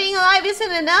them that being alive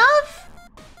isn't enough...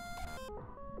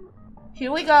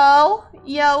 Here we go.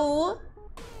 Yo.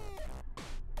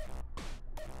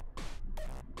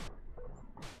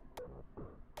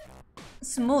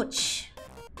 Smooch.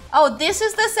 Oh, this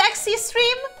is the sexy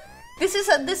stream? This is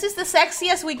the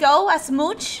sexiest we go, a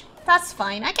smooch? That's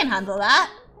fine, I can handle that.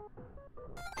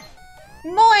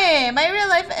 Moe, my real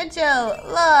life angel,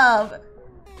 love.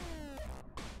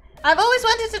 I've always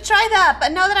wanted to try that,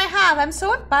 but now that I have, I'm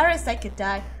so embarrassed I could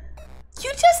die.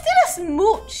 You just did a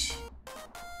smooch.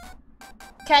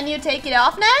 Can you take it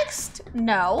off next?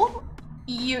 No.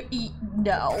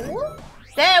 No.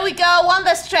 There we go, one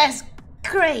less stress.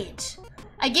 Great.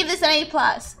 I give this an A+.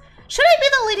 Should I be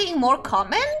deleting more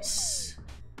comments?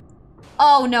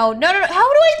 Oh no, no.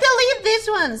 How do I delete these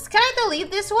ones? Can I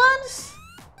delete these ones?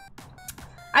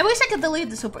 I wish I could delete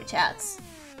the super chats.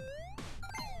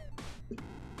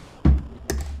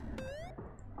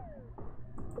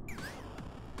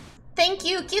 Thank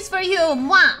you, kiss for you,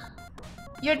 mwah.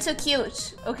 You're too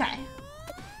cute. Okay.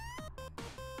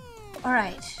 All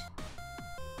right.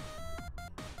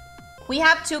 We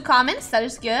have 2 comments, that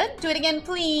is good. Do it again,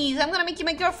 please. I'm gonna make you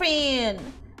my girlfriend.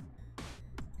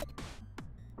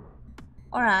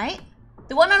 Alright.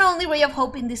 The one and only ray of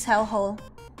hope in this hellhole.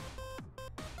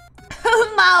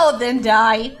 Mao, then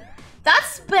die.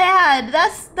 That's bad.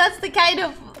 That's the kind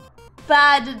of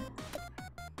bad...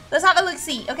 Let's have a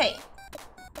look-see. Okay.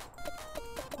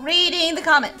 Reading the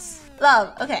comments.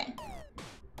 Love, okay.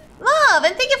 Love,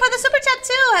 and thank you for the super chat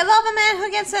too. I love a man who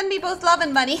can send me both love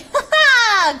and money.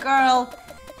 Haha, girl.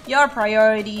 Your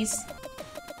priorities.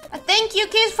 A thank you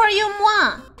kiss for you,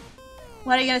 moi.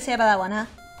 What are you gonna say about that one, huh?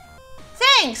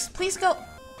 Thanks, please go.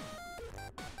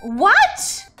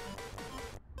 What?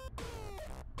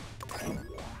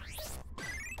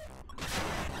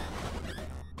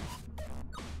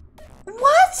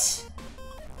 What?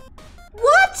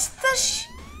 What the sh...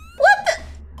 What the...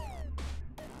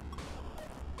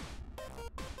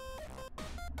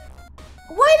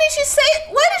 Why did she say...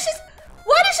 Why did she say...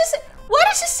 Why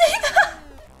did she say that?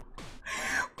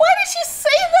 Why did she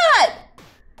say that?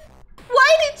 Why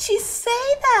did she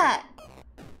say that?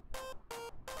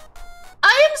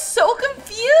 I am so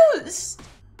confused.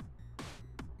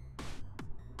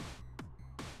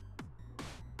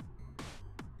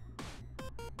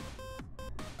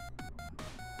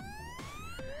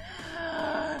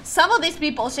 Some of these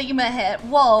people shaking my head.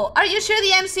 Whoa, are you sure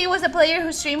the MC was a player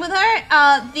who streamed with her?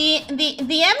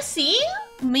 The MC,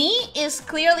 me, is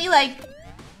clearly like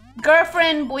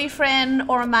girlfriend, boyfriend,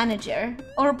 or manager.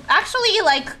 Or actually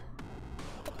like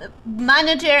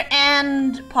manager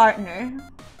and partner.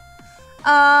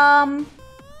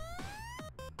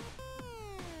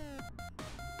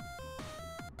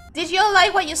 Did you all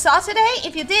like what you saw today?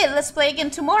 If you did, let's play again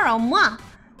tomorrow. Mwah!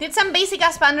 Did some basic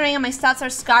ass pandering and my stats are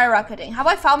skyrocketing. Have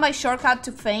I found my shortcut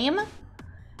to fame?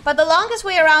 But the longest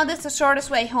way around is the shortest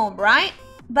way home, right?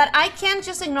 But I can't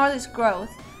just ignore this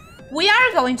growth. We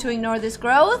are going to ignore this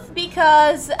growth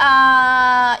because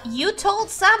you told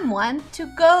someone to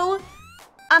go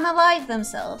unalive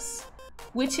themselves,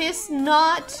 which is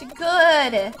not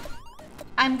good.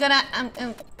 I'm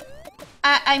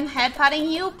head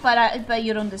patting you, but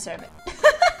you don't deserve it.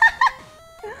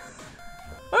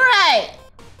 All right.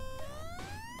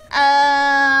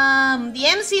 The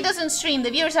MC doesn't stream. The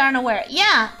viewers aren't aware.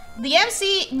 Yeah, the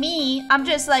MC, me, I'm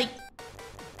just like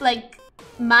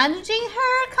managing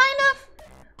her, kind of.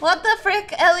 What the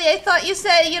frick, Ellie? I thought you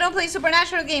said you don't play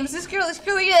supernatural games. This girl is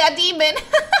clearly a demon.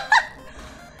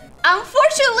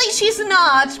 Unfortunately, she's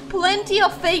not. Plenty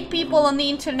of fake people on the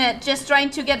internet just trying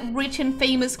to get rich and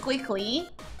famous quickly.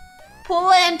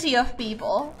 Plenty of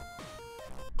people.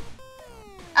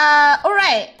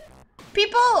 Alright.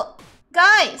 People,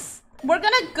 guys, we're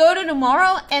gonna go to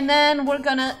tomorrow and then we're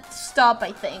gonna stop,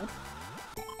 I think.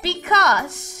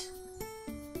 Because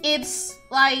it's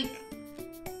like,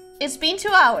 it's been 2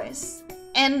 hours.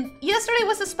 And yesterday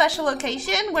was a special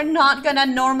occasion. We're not gonna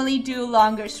normally do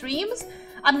longer streams.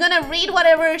 I'm gonna read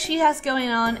whatever she has going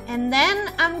on, and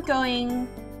then I'm going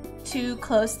to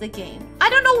close the game.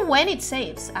 I don't know when it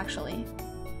saves, actually.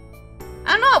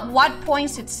 I don't know at what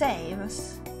points it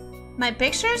saves. My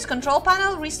pictures, control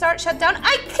panel, restart, shut down.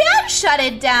 I can shut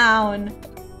it down!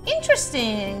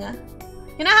 Interesting.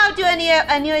 You know how to do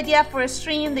a new idea for a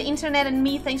stream, the internet and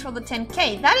me, thanks for the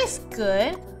 10K. That is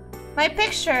good. My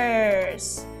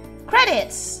pictures.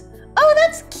 Credits. Oh,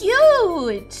 that's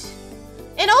cute!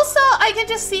 And also, I can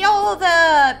just see all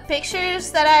the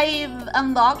pictures that I've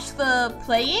unlocked the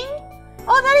playing.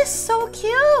 Oh, that is so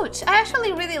cute. I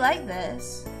actually really like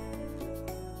this.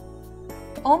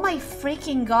 Oh my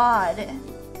freaking god.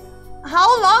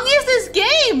 How long is this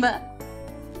game? How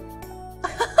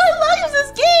long is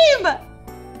this game?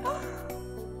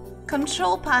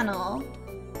 Control panel.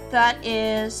 That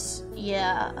is,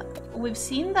 yeah, we've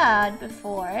seen that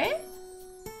before.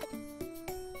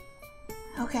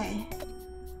 Okay.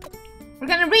 We're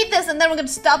gonna read this and then we're gonna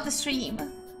stop the stream.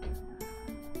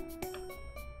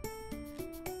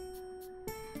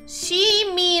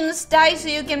 She means die so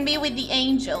you can be with the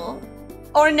angel.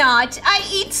 Or not.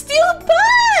 It's still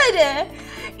bad!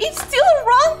 It's still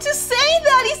wrong to say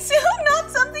that. It's still not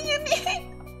something you need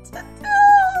to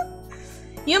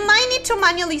do. You might need to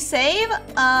manually save.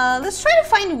 Let's try to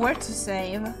find where to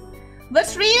save.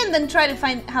 Let's read and then try to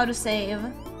find how to save.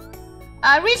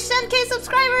 I reached 10K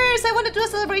subscribers! I want to do a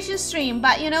celebration stream,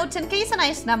 but you know, 10K is a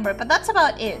nice number, but that's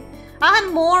about it. I had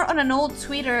more on an old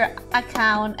Twitter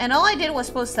account, and all I did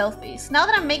was post selfies. Now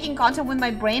that I'm making content with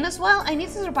my brain as well, I need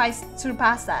to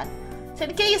surpass that.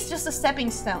 10K is just a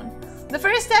stepping stone. The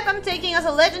first step I'm taking as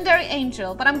a legendary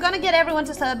angel, but I'm gonna get everyone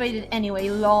to celebrate it anyway,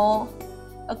 lol.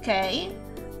 Okay.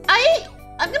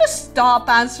 I'm gonna stop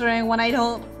answering when I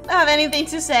don't have anything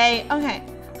to say. Okay.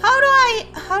 How do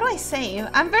I save?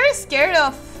 I'm very scared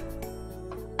of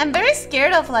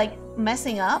like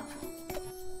messing up.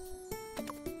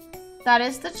 That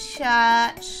is the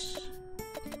chat.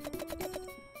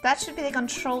 That should be the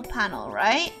control panel,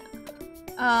 right?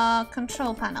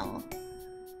 Control panel.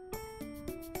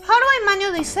 How do I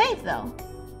manually save though?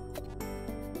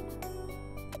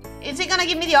 Is it gonna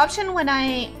give me the option when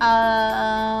I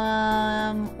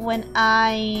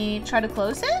try to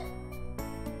close it?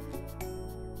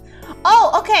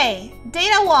 Oh, okay.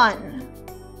 Data 1.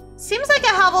 Seems like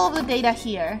I have all the data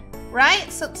here,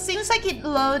 right? So it seems like it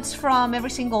loads from every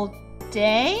single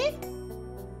day.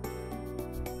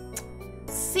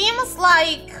 Seems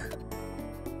like...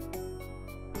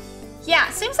 yeah,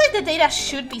 seems like the data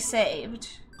should be saved.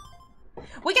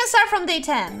 We can start from day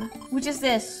 10, which is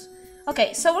this.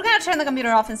 Okay, so we're gonna turn the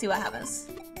computer off and see what happens.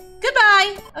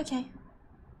 Goodbye! Okay.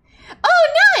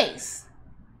 Oh, nice!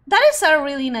 That is a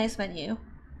really nice menu.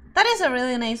 That is a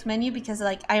really nice menu because,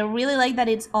 like, I really like that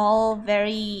it's all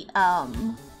very,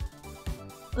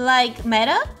 like,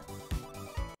 meta?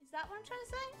 Is that what I'm trying to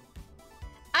say?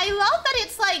 I love that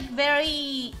it's, like,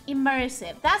 very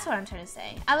immersive. That's what I'm trying to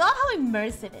say. I love how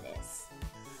immersive it is.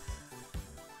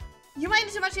 You might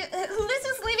need too much. Liz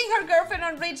is leaving her girlfriend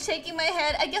on read, shaking my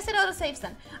head. I guess it auto-saves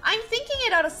then. I'm thinking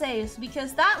it auto-saves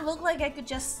because that looked like I could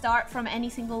just start from any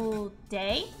single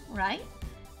day, right?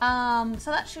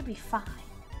 So that should be fine.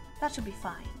 That should be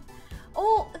fine.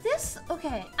 Oh, this,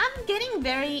 okay. I'm getting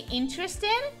very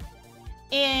interested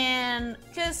in,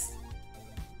 because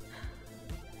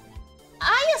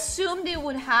I assumed it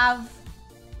would have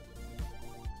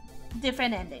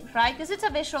different endings, right? Because it's a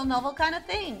visual novel kind of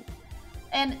thing.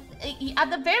 And at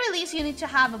the very least, you need to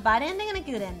have a bad ending and a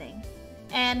good ending.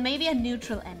 And maybe a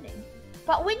neutral ending.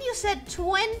 But when you said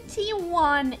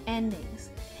 21 endings,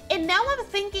 and now I'm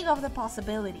thinking of the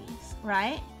possibilities,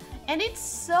 right? And it's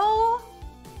so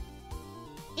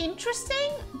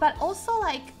interesting, but also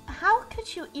like, how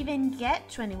could you even get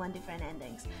 21 different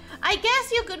endings? I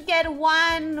guess you could get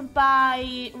one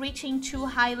by reaching too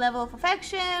high level of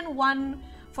affection, one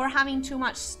for having too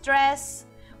much stress,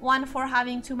 one for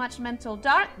having too much mental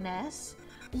darkness,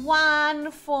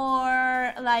 one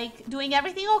for like doing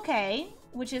everything okay,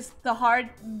 which is the hard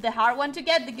one to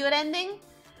get, the good ending.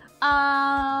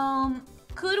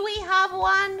 Could we have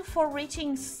one for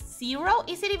reaching 0?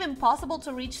 Is it even possible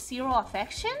to reach 0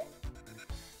 affection?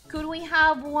 Could we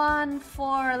have one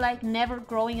for like never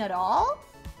growing at all?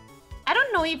 I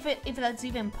don't know if that's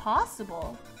even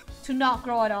possible to not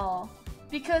grow at all,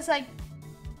 because like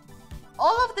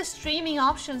all of the streaming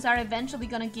options are eventually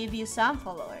gonna give you some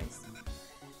followers.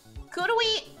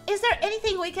 Is there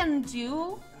anything we can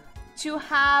do to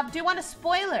have, do you want a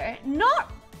spoiler?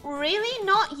 Not really,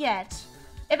 not yet.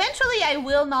 Eventually I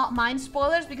will not mind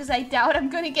spoilers because I doubt I'm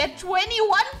gonna get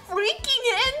 21 freaking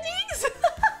endings.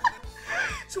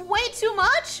 It's way too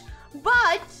much,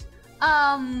 but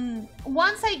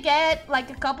once I get like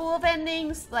a couple of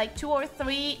endings, like 2 or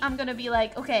 3, I'm gonna be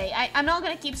like, okay, I'm not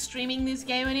gonna keep streaming this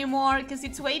game anymore because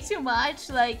it's way too much.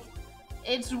 Like,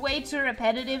 it's way too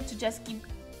repetitive to just keep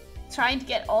trying to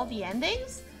get all the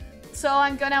endings. So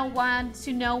I'm gonna want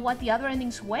to know what the other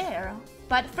endings were.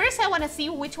 But first I want to see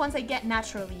which ones I get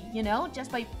naturally, you know,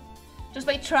 just by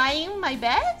trying my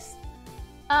best.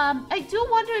 I do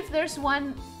wonder if there's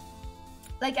one,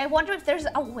 like I wonder if there's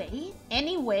a way,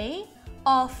 any way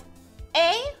of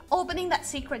opening that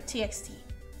secret TXT.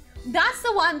 That's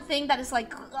the one thing that is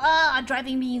like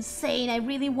driving me insane. I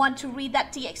really want to read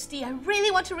that TXT. I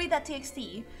really want to read that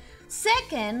TXT.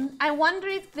 Second, I wonder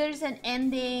if there's an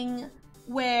ending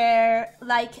where,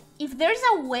 like, if there's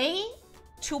a way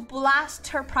to blast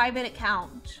her private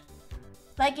account.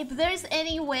 Like, if there's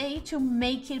any way to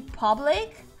make it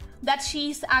public that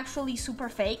she's actually super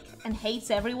fake and hates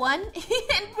everyone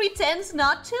and pretends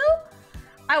not to.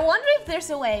 I wonder if there's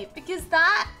a way, because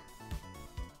that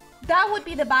would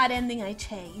be the bad ending I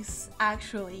chase,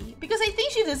 actually. Because I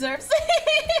think she deserves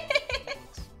it.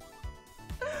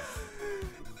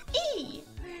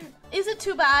 Is it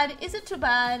too bad? Is it too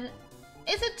bad?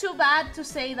 Is it too bad to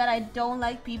say that I don't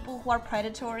like people who are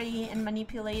predatory and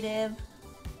manipulative,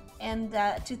 and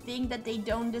to think that they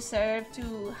don't deserve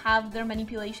to have their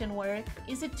manipulation work?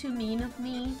 Is it too mean of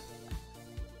me?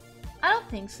 I don't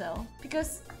think so,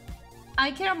 because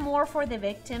I care more for the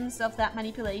victims of that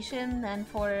manipulation than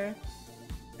for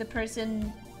the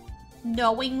person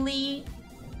knowingly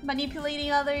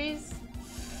manipulating others.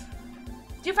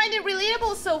 Do you find it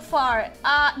relatable so far?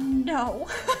 No.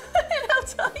 And I'll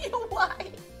tell you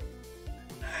why.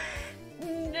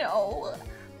 No.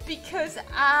 Because,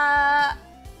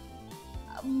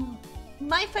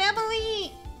 my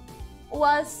family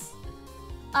was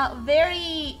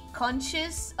very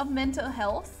conscious of mental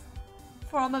health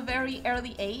from a very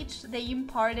early age. They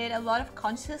imparted a lot of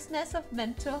consciousness of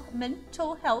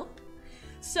mental health.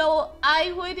 So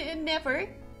I would never,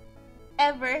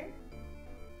 ever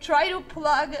try to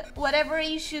plug whatever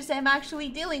issues I'm actually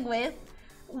dealing with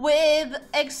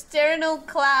external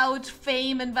cloud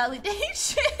fame and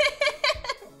validation.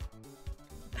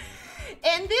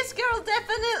 And this girl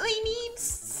definitely needs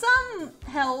some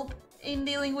help in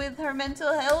dealing with her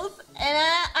mental health, and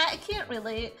I can't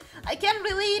relate. I can't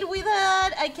relate with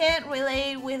that. I can't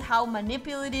relate with how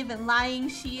manipulative and lying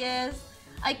she is.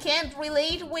 I can't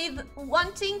relate with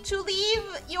wanting to leave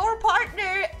your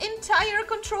partner entire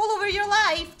control over your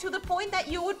life to the point that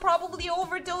you would probably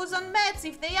overdose on meds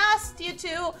if they asked you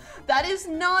to. That is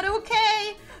not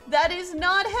okay. That is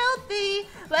not healthy.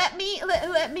 Let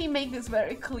me make this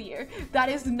very clear. That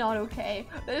is not okay.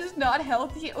 That is not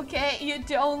healthy, okay? You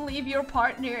don't leave your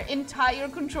partner entire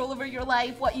control over your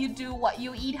life, what you do, what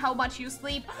you eat, how much you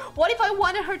sleep. What if I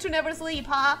wanted her to never sleep,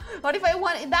 huh? What if I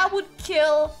wanted, that would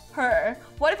kill her.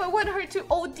 What if I want her to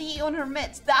OD on her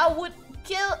meds? That would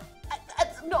kill.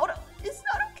 No, it's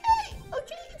not okay.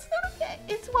 Okay, it's not okay.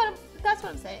 That's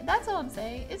what I'm saying. That's all I'm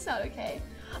saying. It's not okay.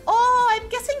 Oh, I'm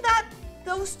guessing that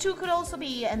those two could also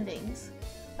be endings.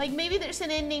 Like maybe there's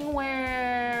an ending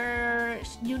where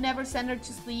you never send her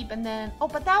to sleep and then, oh,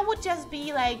 but that would just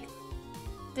be like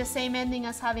the same ending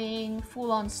as having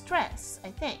full-on stress,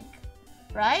 I think,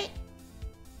 right?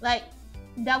 Like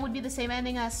that would be the same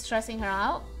ending as stressing her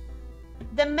out.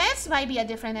 The mess might be a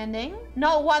different ending.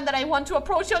 Not one that I want to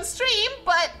approach on stream,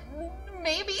 but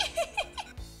Maybe.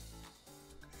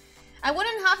 I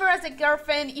wouldn't have her as a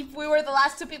girlfriend if we were the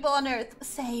last two people on Earth.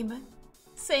 Same.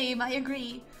 Same, I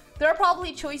agree. There are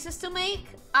probably choices to make.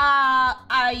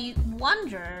 I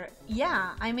wonder,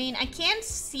 yeah. I mean, I can't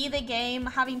see the game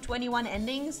having 21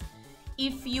 endings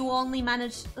if you only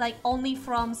manage, like, only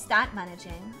from stat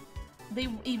managing.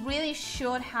 It really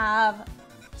should have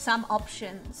some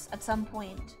options at some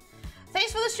point.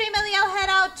 Thanks for the stream, Ellie. I'll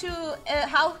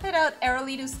head out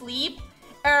early to sleep.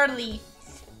 Early.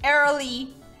 I'll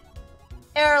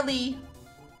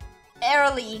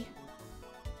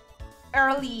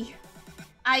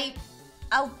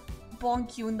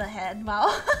bonk you in the head, Mao.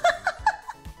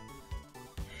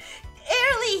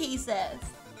 Early, he says.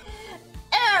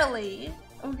 Early.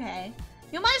 Okay.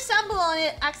 You might stumble on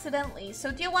it accidentally,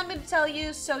 so do you want me to tell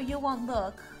you so you won't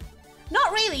look?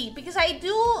 Not really, because I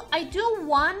do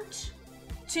want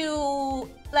to,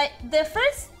 like, the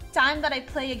first time that I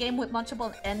play a game with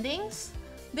multiple endings,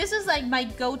 this is like my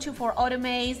go-to for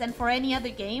automaze and for any other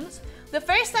games. The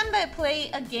first time that I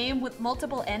play a game with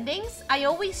multiple endings, I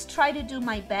always try to do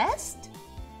my best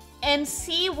and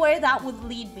see where that would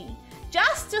lead me.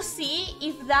 Just to see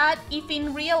if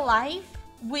in real life,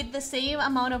 with the same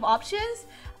amount of options,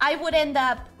 I would end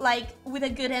up like with a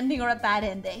good ending or a bad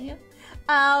ending.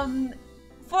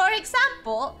 For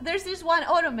example, there's this one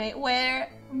automate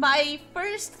where my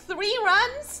first 3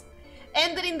 runs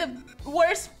ended in the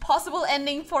worst possible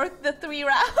ending for the 3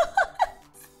 rounds.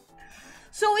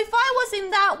 So if I was in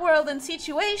that world and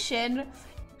situation,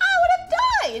 I would have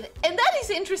died. And that is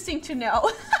interesting to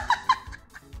know.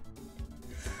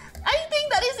 I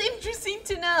think that is interesting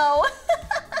to know.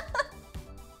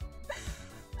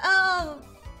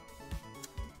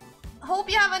 Hope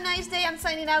you have a nice day. I'm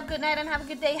signing out. Good night and have a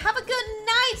good day. Have a good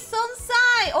night,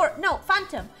 Sonsai. Or no,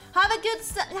 Phantom. Have a good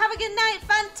night,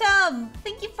 Phantom.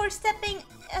 Thank you for stepping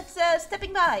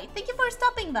by. Thank you for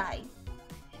stopping by.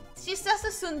 She's just a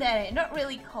tsundere, not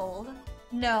really cold.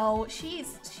 No,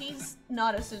 she's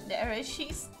not a tsundere.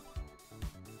 She's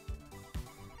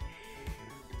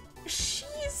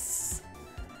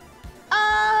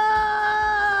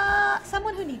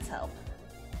someone who needs help.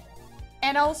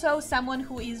 And also someone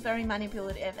who is very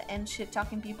manipulative and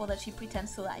shit-talking people that she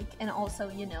pretends to like. And also,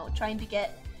 you know, trying to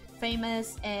get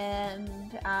famous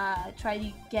and try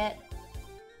to get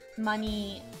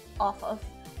money off of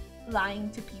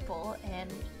lying to people.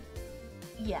 And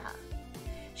yeah.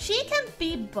 She can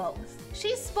be both.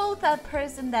 She's both a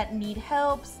person that needs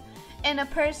help and a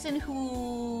person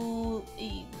who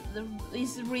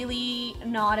is really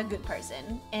not a good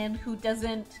person and who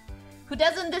doesn't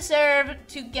deserve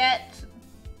to get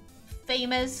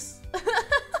famous.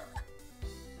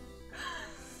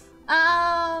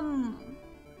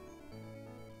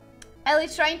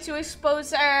 Ellie's trying to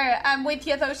expose her. I'm with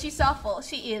you though, she's awful.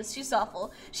 She's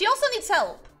awful. She also needs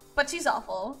help, but she's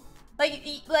awful. Like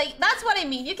that's what I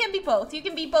mean. You can be both. You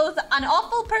can be both an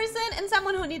awful person and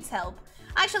someone who needs help.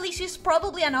 Actually, she's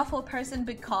probably an awful person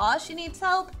because she needs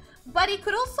help, but it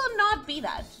could also not be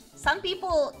that. Some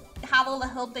people have all the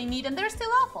help they need and they're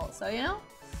still awful, so you know?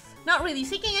 Not really.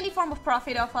 Seeking any form of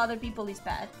profit off other people is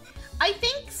bad. I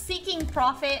think seeking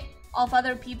profit of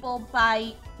other people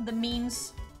by the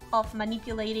means of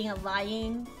manipulating and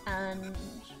lying and,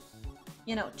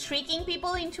 you know, tricking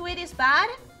people into it is bad.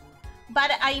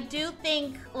 But I do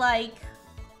think, like,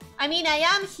 I mean, I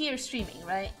am here streaming,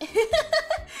 right?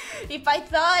 If I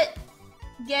thought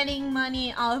getting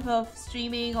money out of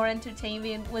streaming or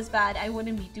entertainment was bad, I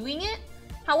wouldn't be doing it.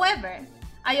 However,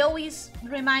 I always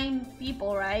remind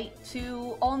people, right,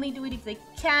 to only do it if they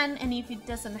can and if it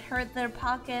doesn't hurt their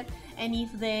pocket and if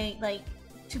they, like,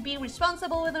 to be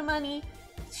responsible with their money.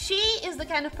 She is the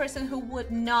kind of person who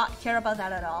would not care about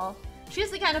that at all.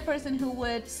 She's the kind of person who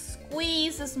would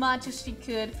squeeze as much as she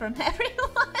could from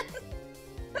everyone.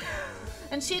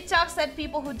 And she talks at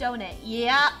people who donate.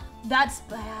 Yeah, that's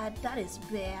bad. That is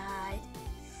bad.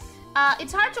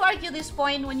 It's hard to argue this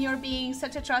point when you're being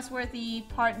such a trustworthy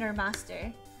partner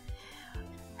master.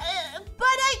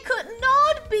 But I could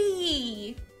not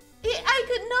be. I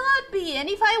could not be. And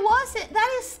if I wasn't, that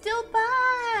is still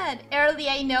bad. Early,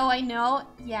 I know.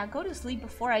 Yeah, go to sleep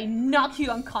before I knock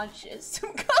you unconscious.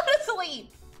 Go to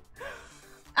sleep.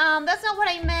 That's not what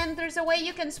I meant. There's a way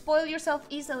you can spoil yourself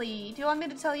easily. Do you want me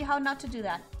to tell you how not to do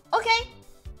that? Okay.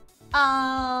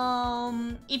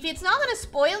 If it's not gonna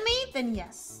spoil me, then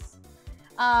yes.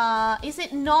 Is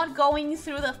it not going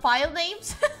through the file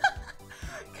names?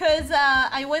 Because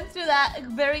I went through that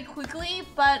very quickly,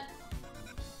 but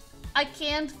I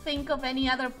can't think of any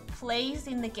other place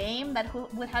in the game that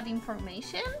would have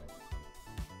information.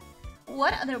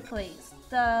 What other place?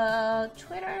 The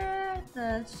Twitter,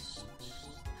 the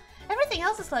Everything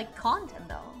else is like content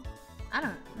though. I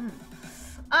don't know.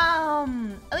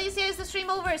 Elyssia, is the stream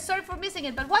over? Sorry for missing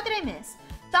it, but what did I miss?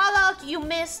 Thalok, you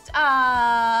missed,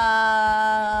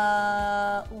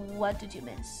 what did you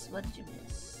miss? What did you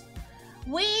miss?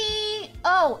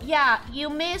 Oh yeah, you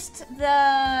missed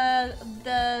the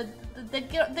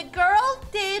girl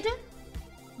did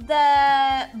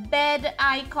the bed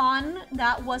icon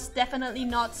that was definitely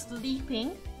not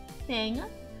sleeping thing.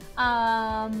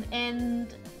 And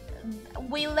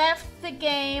we left the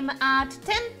game at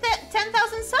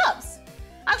 10,000 subs.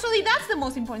 Actually, that's the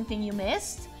most important thing you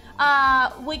missed.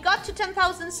 We got to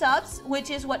 10,000 subs, which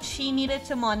is what she needed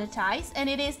to monetize, and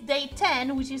it is day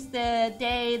 10, which is the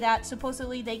day that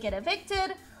supposedly they get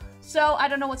evicted. So I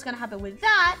don't know what's gonna happen with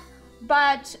that,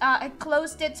 but I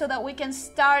closed it so that we can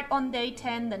start on day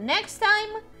 10 the next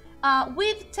time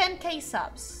with 10k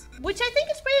subs, which I think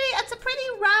is it's a pretty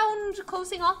round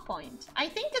closing off point. I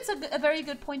think it's a very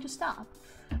good point to stop.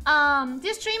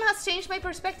 This stream has changed my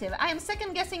perspective. I am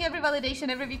second guessing every validation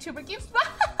every VTuber gives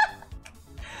back.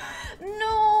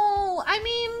 No, I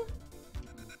mean,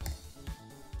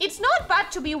 it's not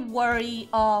bad to be wary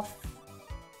of.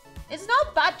 It's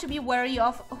not bad to be wary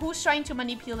of who's trying to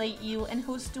manipulate you and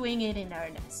who's doing it in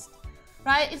earnest,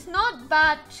 right? It's not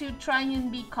bad to try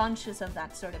and be conscious of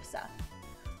that sort of stuff.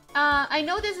 I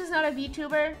know this is not a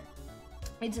VTuber,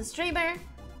 it's a streamer,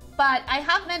 but I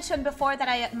have mentioned before that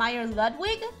I admire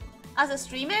Ludwig as a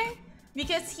streamer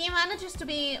because he manages to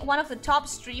be one of the top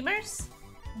streamers,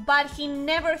 but he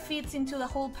never fits into the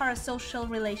whole parasocial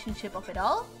relationship of it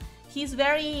all. He's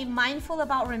very mindful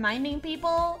about reminding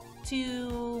people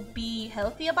to be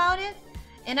healthy about it,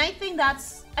 and I think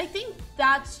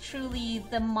that's truly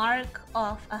the mark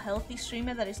of a healthy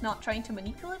streamer that is not trying to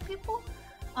manipulate people.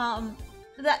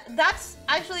 That's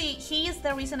actually, he is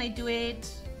the reason I do it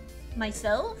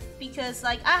myself, because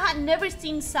like I had never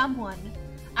seen someone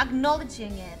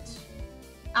acknowledging it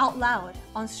out loud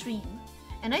on stream,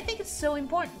 and I think it's so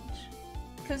important,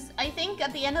 because I think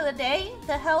at the end of the day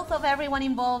the health of everyone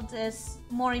involved is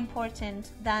more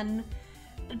important than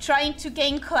trying to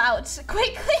gain clout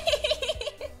quickly.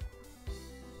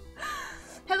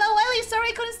 Hello Ellie, sorry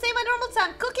I couldn't stay my normal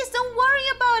time. Cookies, don't worry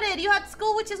about it. You had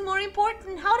school, which is more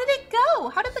important. How did it go?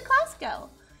 How did the class go?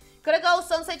 Gotta go,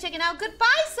 Sunsai checking out.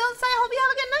 Goodbye, Sunsai. Hope you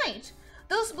have a good night.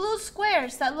 Those blue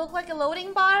squares that look like a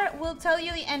loading bar will tell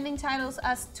you the ending titles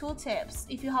as tooltips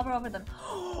if you hover over them.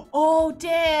 Oh,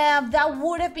 damn. That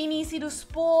would have been easy to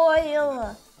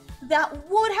spoil. That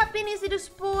would have been easy to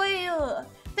spoil.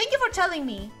 Thank you for telling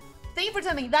me. Thank you for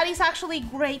telling me. That is actually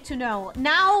great to know.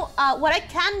 Now, what I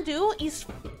can do is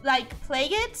like play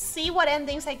it, see what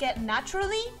endings I get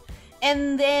naturally,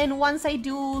 and then once I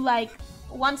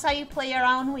play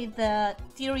around with the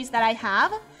theories that I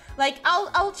have, like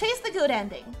I'll chase the good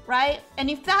ending, right? And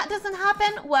if that doesn't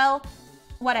happen, well,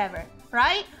 whatever,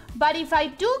 right? But if I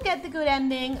do get the good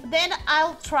ending, then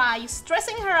I'll try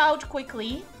stressing her out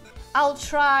quickly. I'll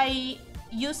try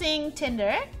using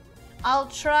Tinder. I'll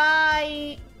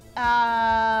try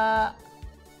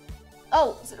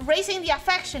raising the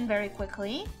affection very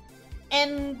quickly.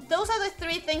 And those are the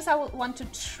three things I would want to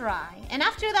try. And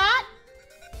after that,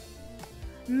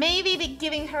 maybe be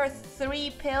giving her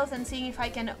 3 pills and seeing if I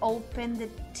can open the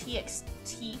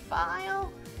TXT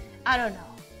file. I don't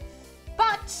know.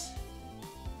 But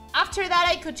after that,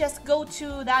 I could just go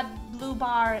to that blue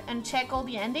bar and check all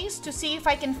the endings to see if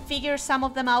I can figure some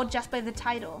of them out just by the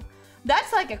title.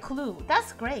 That's like a clue.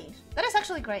 That's great. That is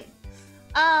actually great.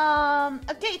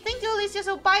 Okay, thank you, Elyssia.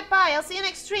 So bye-bye. I'll see you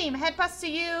next stream. Head pass to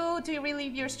you to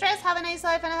relieve your stress. Have a nice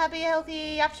life and a happy,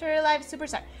 healthy afterlife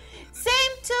superstar.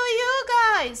 Same to you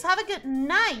guys. Have a good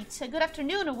night, a good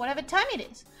afternoon, or whatever time it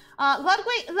is.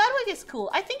 Ludwig is cool.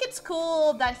 I think it's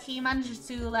cool that he manages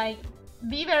to like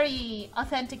be very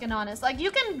authentic and honest. Like you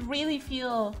can really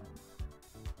feel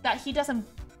that he doesn't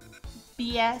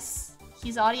BS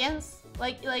his audience.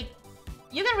 Like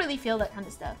you can really feel that kind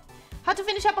of stuff. Had to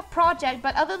finish up a project,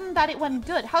 but other than that, it went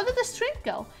good. How did the stream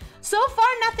go? So far,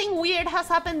 nothing weird has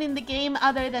happened in the game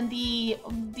other than the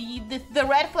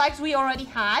red flags we already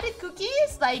had.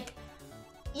 Cookies, like,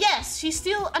 yes, she's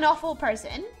still an awful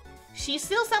person. She's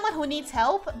still someone who needs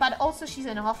help, but also she's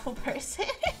an awful person.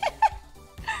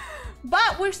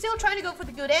 But we're still trying to go for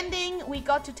the good ending. We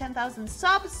got to 10,000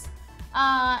 subs,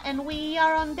 and we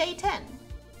are on day 10.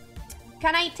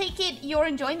 Can I take it you're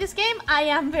enjoying this game? I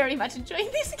am very much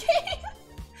enjoying this game.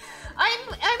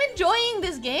 I'm enjoying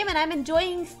this game, and I'm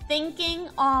enjoying thinking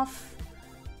of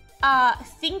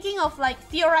like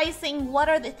theorizing what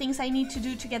are the things I need to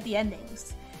do to get the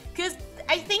endings. Because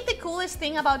I think the coolest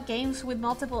thing about games with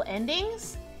multiple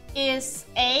endings is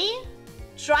A,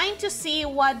 trying to see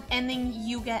what ending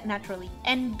you get naturally,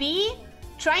 and B,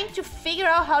 trying to figure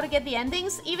out how to get the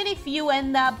endings, even if you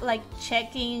end up like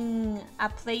checking a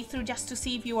playthrough just to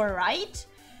see if you are right.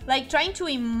 Like trying to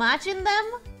imagine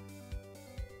them.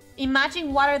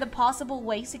 Imagine what are the possible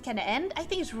ways it can end. I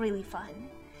think it's really fun.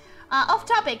 Off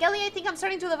topic, Ellie, I think I'm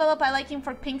starting to develop a liking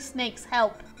for pink snakes.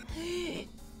 Help.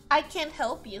 I can't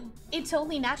help you. It's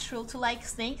only natural to like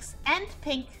snakes and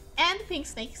pink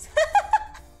snakes.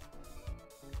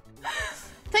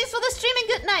 Thanks for the stream and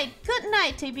good night. Good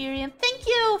night, Tiberian. Thank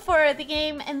you for the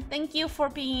game and thank you for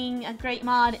being a great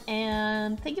mod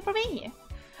and thank you for being here.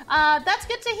 That's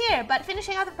good to hear, but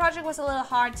finishing out the project was a little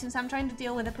hard since I'm trying to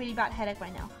deal with a pretty bad headache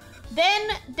right now. Then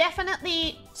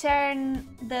definitely turn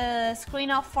the screen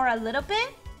off for a little bit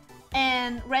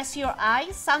and rest your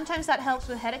eyes. Sometimes that helps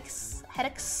with headaches.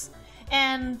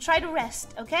 And try to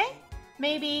rest, okay?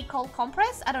 Maybe cold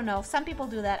compress? I don't know. Some people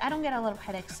do that. I don't get a lot of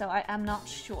headaches, so I'm not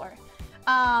sure.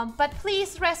 But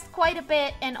please rest quite a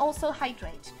bit and also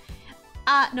hydrate.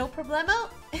 No problemo.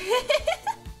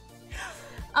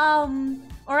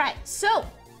 Alright, so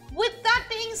with that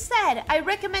being said, I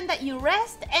recommend that you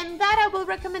rest, and that I will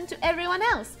recommend to everyone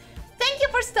else. Thank you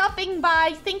for stopping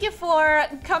by. Thank you for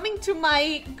coming to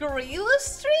my gorilla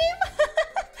stream.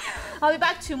 I'll be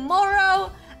back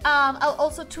tomorrow. I'll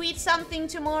also tweet something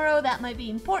tomorrow that might be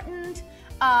important.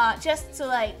 Just to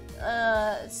like,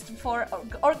 for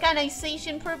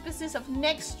organization purposes of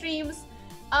next streams.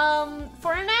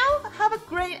 For now, have a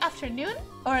great afternoon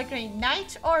or a great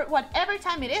night or whatever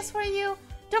time it is for you.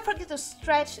 Don't forget to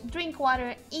stretch, drink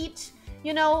water, eat,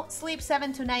 you know, sleep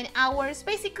 7 to 9 hours.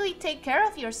 Basically, take care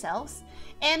of yourselves.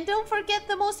 And don't forget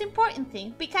the most important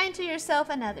thing, be kind to yourself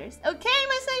and others. Okay,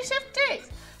 my Slave Shifters?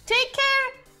 Take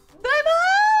care.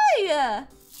 Bye-bye.